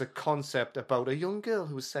 which was a concept about a young girl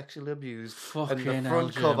who was sexually abused. Fucking and the hell,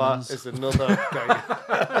 front cover Germans. is another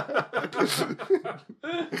guy.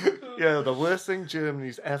 Yeah, the worst thing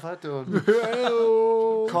Germany's ever done.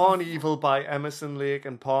 Carnival by Emerson, Lake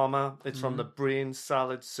and Palmer. It's from the Brain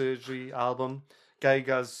Salad Surgery album.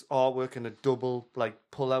 Geiger's artwork in a double like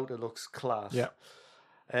pull out. It looks class. Yeah.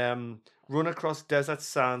 Run Across Desert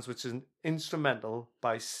Sands, which is an instrumental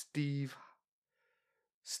by Steve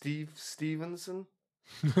Stevenson.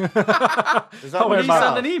 Is that Oh, what Did he you Mum.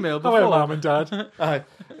 send said? an email Oh, well, before? Mum and Dad.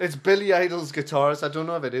 It's Billy Idol's guitarist. I don't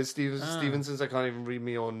know if it is Stevenson's. I can't even read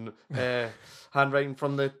my own handwriting.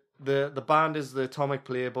 From the band is the Atomic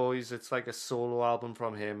Playboys. It's like a solo album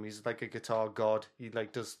from him. He's like a guitar god. He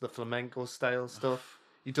like does the flamenco style stuff.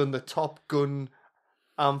 He done the Top Gun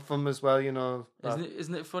anthem as well. You know.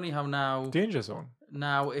 Isn't it funny how now Danger Zone.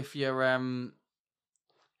 if you're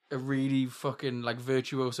a really fucking like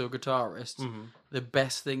virtuoso guitarist, the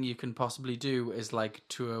best thing you can possibly do is like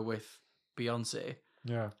tour with Beyonce.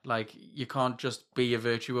 Yeah. Like you can't just be a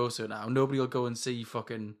virtuoso now. Nobody will go and see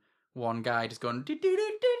fucking one guy just going.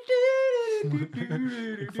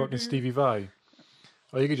 Fucking Stevie Vai.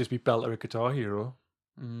 Or you could just be Belter a Guitar Hero.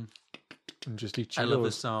 And just eat I love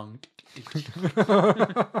this Cheetos. song.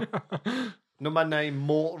 Number 9,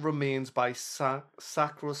 Mortal Remains by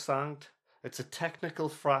Sacrosanct. It's a technical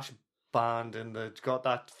thrash band, and it's got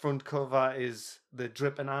that front cover is the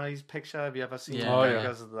dripping eyes picture. Have you ever seen Yeah. it? Oh, yeah.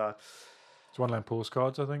 Because of that. It's one line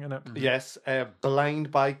postcards, I think, isn't it? Yes,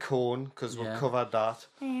 Blind by Cone, because we've Yeah. covered that.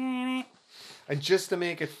 And just to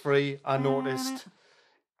make it free, I noticed.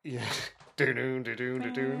 Yeah.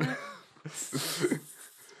 Do-do-do-do-do-do.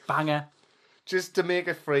 Banger. Just to make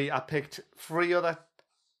it free, I picked 3 other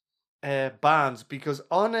bands because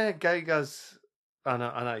on Geiger's, I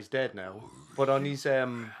know he's dead now, but on his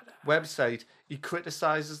website, he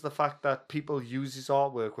criticises the fact that people use his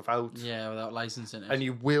artwork without licensing it. and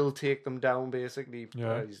you will take them down, basically.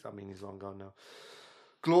 Yeah. He's long gone now.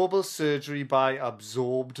 Global Surgery by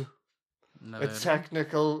Absorbed. Never A heard of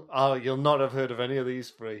technical... you'll not have heard of any of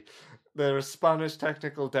these 3. They're a Spanish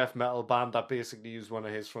technical death metal band that basically used one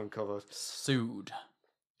of his front covers. it. Sued.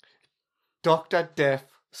 Dr. Death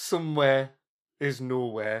Somewhere is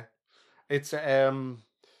Nowhere. It's an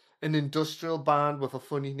industrial band with a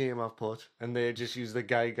funny name I've put, and they just use the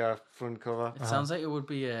Geiger front cover. It sounds like it would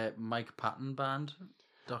be a Mike Patton band.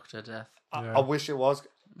 Dr. Death. I wish it was.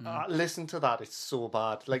 Listen to that, it's so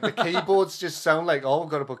bad. Like the keyboards just sound like, we've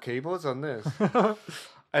got to put keyboards on this.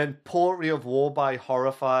 And Poetry of War by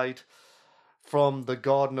Horrified from the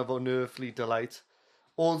Garden of Unearthly Delight.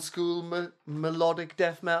 Old school melodic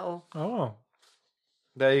death metal. Oh,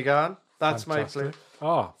 There you go. That's fantastic. my play.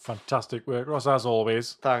 Oh, fantastic work, Ross, as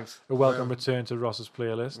always. Thanks. A welcome return to Ross's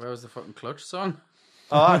playlist. Where was the fucking Clutch song?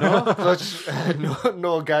 Oh, no. Clutch.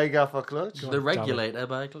 no Geiger for Clutch. The Regulator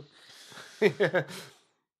by Clutch.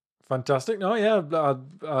 Fantastic. No, yeah,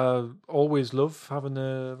 I always love having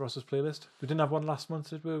the Ross's playlist. We didn't have one last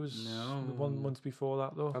month, did we? It was No. the 1 month before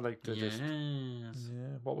that, though. I like to Yes.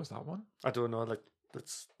 Yeah, what was that one? I don't know, like,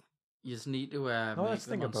 it's... You just need to make let's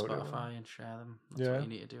them think on about it. Spotify and share them. That's Yeah. what you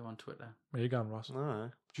need to do on Twitter. Where you going, Ross? All right.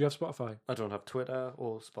 Do you have Spotify? I don't have Twitter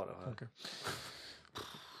or Spotify. Okay.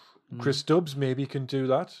 Chris Stubbs maybe can do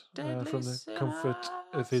that Deadly from the comfort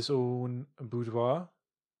of his own boudoir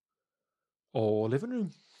or living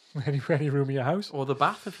room, any room in your house. Or the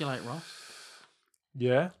bath, if you like, Ross.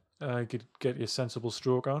 Yeah, could get your sensible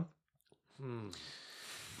stroke on. Hmm.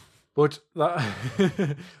 But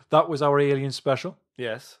that that was our Alien special.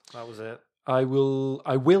 Yes, that was it. I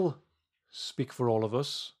will speak for all of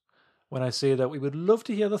us when I say that we would love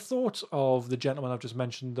to hear the thoughts of the gentleman I've just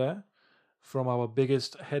mentioned there, from our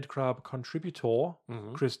biggest head crab contributor,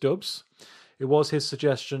 Chris Dubbs. It was his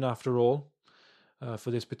suggestion, after all, for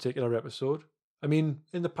this particular episode. I mean,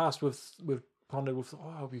 in the past we've pondered, we've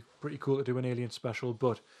thought, it'd be pretty cool to do an Alien special,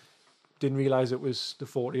 but didn't realise it was the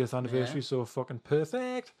 40th anniversary, so fucking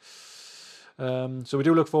perfect. So we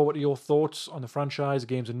do look forward to your thoughts on the franchise,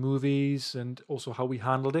 games and movies, and also how we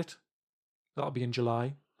handled it. That'll be in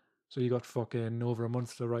July. So you got fucking over a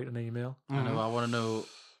month to write an email. I know. I want to know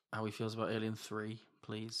how he feels about Alien 3,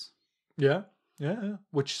 please. Yeah.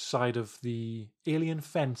 Which side of the alien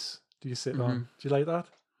fence do you sit on? Do you like that?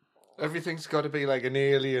 Everything's got to be like an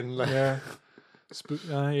alien. Like... Yeah.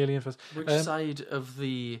 Alien fence. Which side of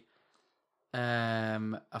the...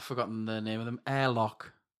 I've forgotten the name of them.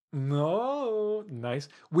 Airlock. No. Nice.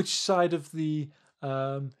 Which side of the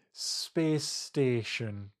space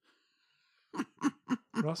station?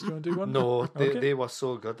 Ross, do you want to do one? No, Okay. they were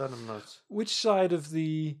so good that I'm not. Which side of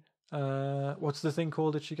the what's the thing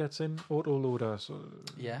called that she gets in? Autoloader. So,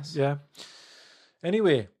 Yes. yeah.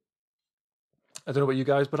 Anyway, I don't know about you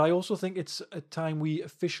guys, but I also think it's a time we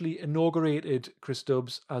officially inaugurated Chris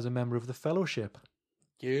Stubbs as a member of the Fellowship.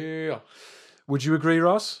 Yeah. Would you agree,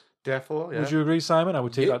 Ross? Therefore, yeah. Would you agree, Simon? I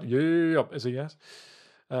would take Yeah. that as a yes.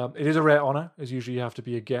 It is a rare honour, as usually you have to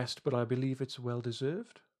be a guest, but I believe it's well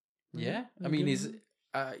deserved. Yeah. I mean,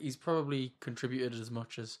 he's probably contributed as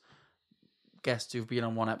much as guests who've been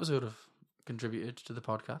on one episode have contributed to the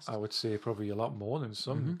podcast. I would say probably a lot more than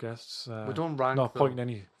some guests. We don't rank Not them. pointing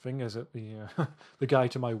any fingers at the the guy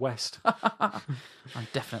to my west. I'm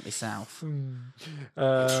definitely south.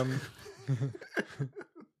 I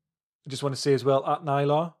just want to say as well, at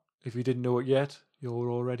Nylar, if you didn't know it yet, you're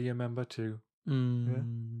already a member too.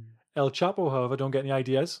 El Chapo, however, don't get any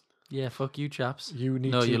ideas. Yeah, fuck you, chaps. You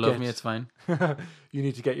need No, to you love get- me, it's fine. You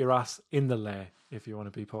need to get your ass in the lair if you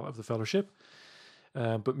want to be part of the Fellowship.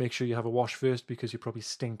 But make sure you have a wash first, because you probably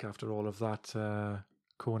stink after all of that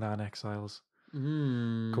Conan Exiles.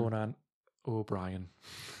 Conan O'Brien.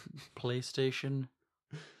 PlayStation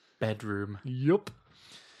bedroom. Yup.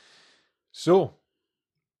 So,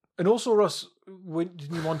 and also, Russ,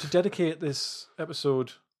 didn't you want to dedicate this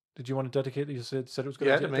episode? Did you want to dedicate it? You said it was going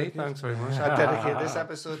Yeah, to to me. Thanks very much. I dedicate this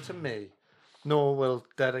episode to me. No, we'll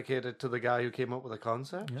dedicate it to the guy who came up with the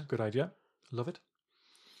concept. Yeah, good idea. Love it.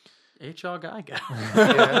 HR Geiger.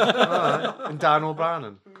 Yeah, all right. And Dan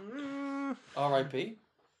O'Brien. R.I.P.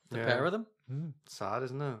 The Yeah. pair of them. Sad,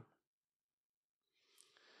 isn't it?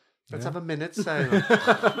 Let's have a minute silence.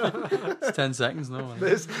 It's 10 seconds, no.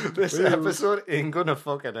 This episode ain't gonna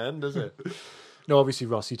fucking end, is it? No, obviously,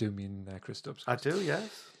 Ross, you do mean Chris Stubbs. I do,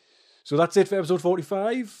 yes. So that's it for episode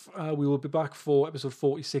 45. We will be back for episode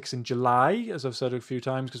 46 in July, as I've said a few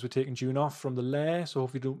times, because we're taking June off from the lair. So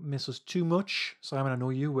hopefully you don't miss us too much. Simon, I know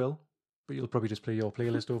you will, but you'll probably just play your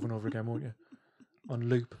playlist over and over again, won't you? On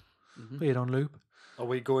loop. Play it on loop. Are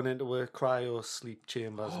we going into a cryo sleep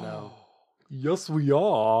chambers now? Yes, we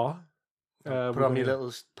are. Put on my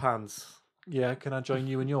little pants. Yeah, can I join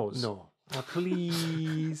you in yours? No. Oh,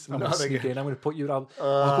 please. I'm going Not to sneak again. in. I'm going to put you out.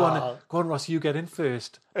 Go on, Ross, you get in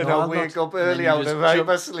first. And No, I'll I'll wake not- up early out of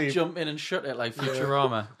hypersleep Jump in and shut it like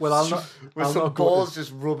Futurama. Well, I'll not. with I'll some not go balls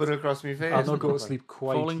just rubbing across my face. I'll not go to sleep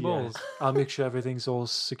quite Falling yet. balls. I'll make sure everything's all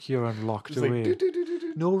secure and locked It's like, away.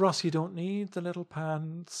 do-do-do-do-do. No, Ross, you don't need the little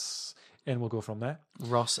pants. And we'll go from there.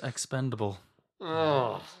 Ross Expendable.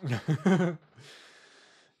 Oh. Do you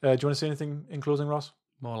want to say anything in closing, Ross?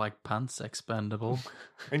 More like Pants Expendable.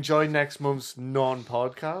 Enjoy next month's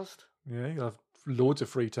non-podcast. Yeah, you'll have loads of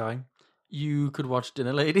free time. You could watch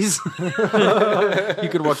Dinner Ladies. You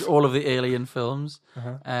could watch all of the Alien films.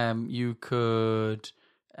 Uh-huh. You could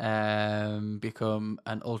become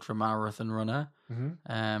an ultra marathon runner.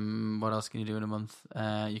 Mm-hmm. What else can you do in a month?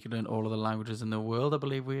 You can learn all of the languages in the world. I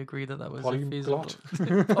believe we agreed that was Polyglot.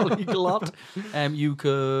 Polyglot. You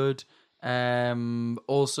could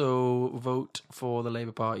also vote for the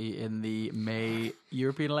Labour Party in the May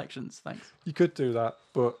European elections. Thanks. You could do that,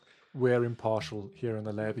 but we're impartial here in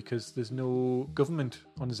the lair because there's no government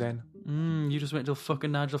on Zen. You just wait until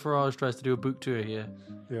fucking Nigel Farage tries to do a book tour here.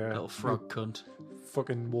 Yeah. Little frog cunt.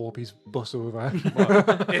 Fucking Warpy's bus over.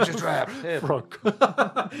 It's a trap. Frog.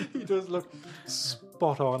 He does look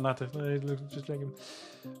spot on that. Just like him.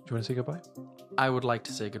 Do you want to say goodbye? I would like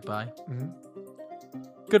to say goodbye. Mm-hmm.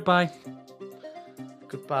 Goodbye.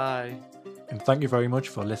 Goodbye. And thank you very much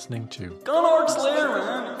for listening to Gun Orc Slayer,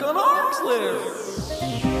 man. Gun Orc Slayer.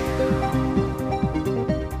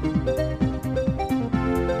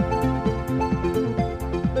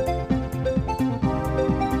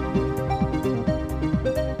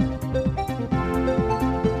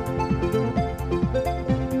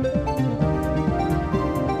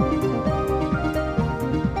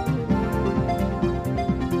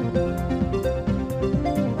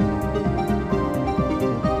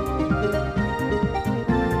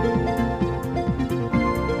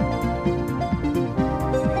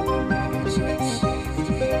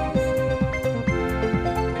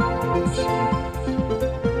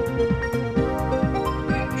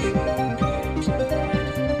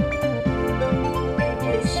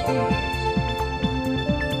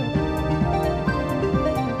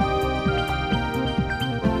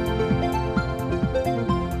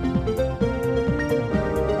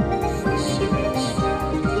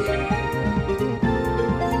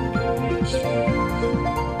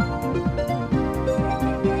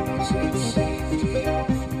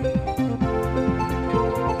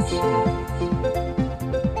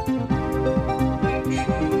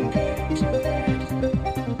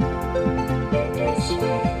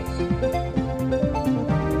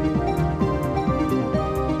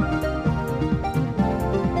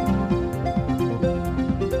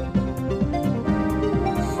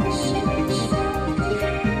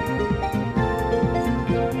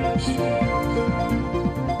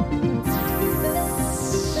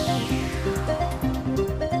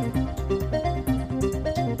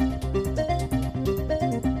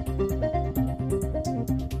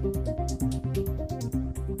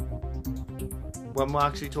 When we're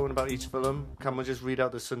actually talking about each film, can we just read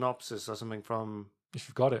out the synopsis or something from... if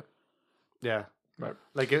you've got it. Yeah. Right.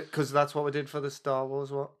 Like, because that's what we did for the Star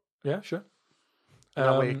Wars one. Yeah, sure.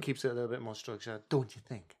 That way it keeps it a little bit more structured. Don't you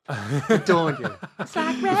think? Don't you? It's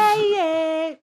like rain.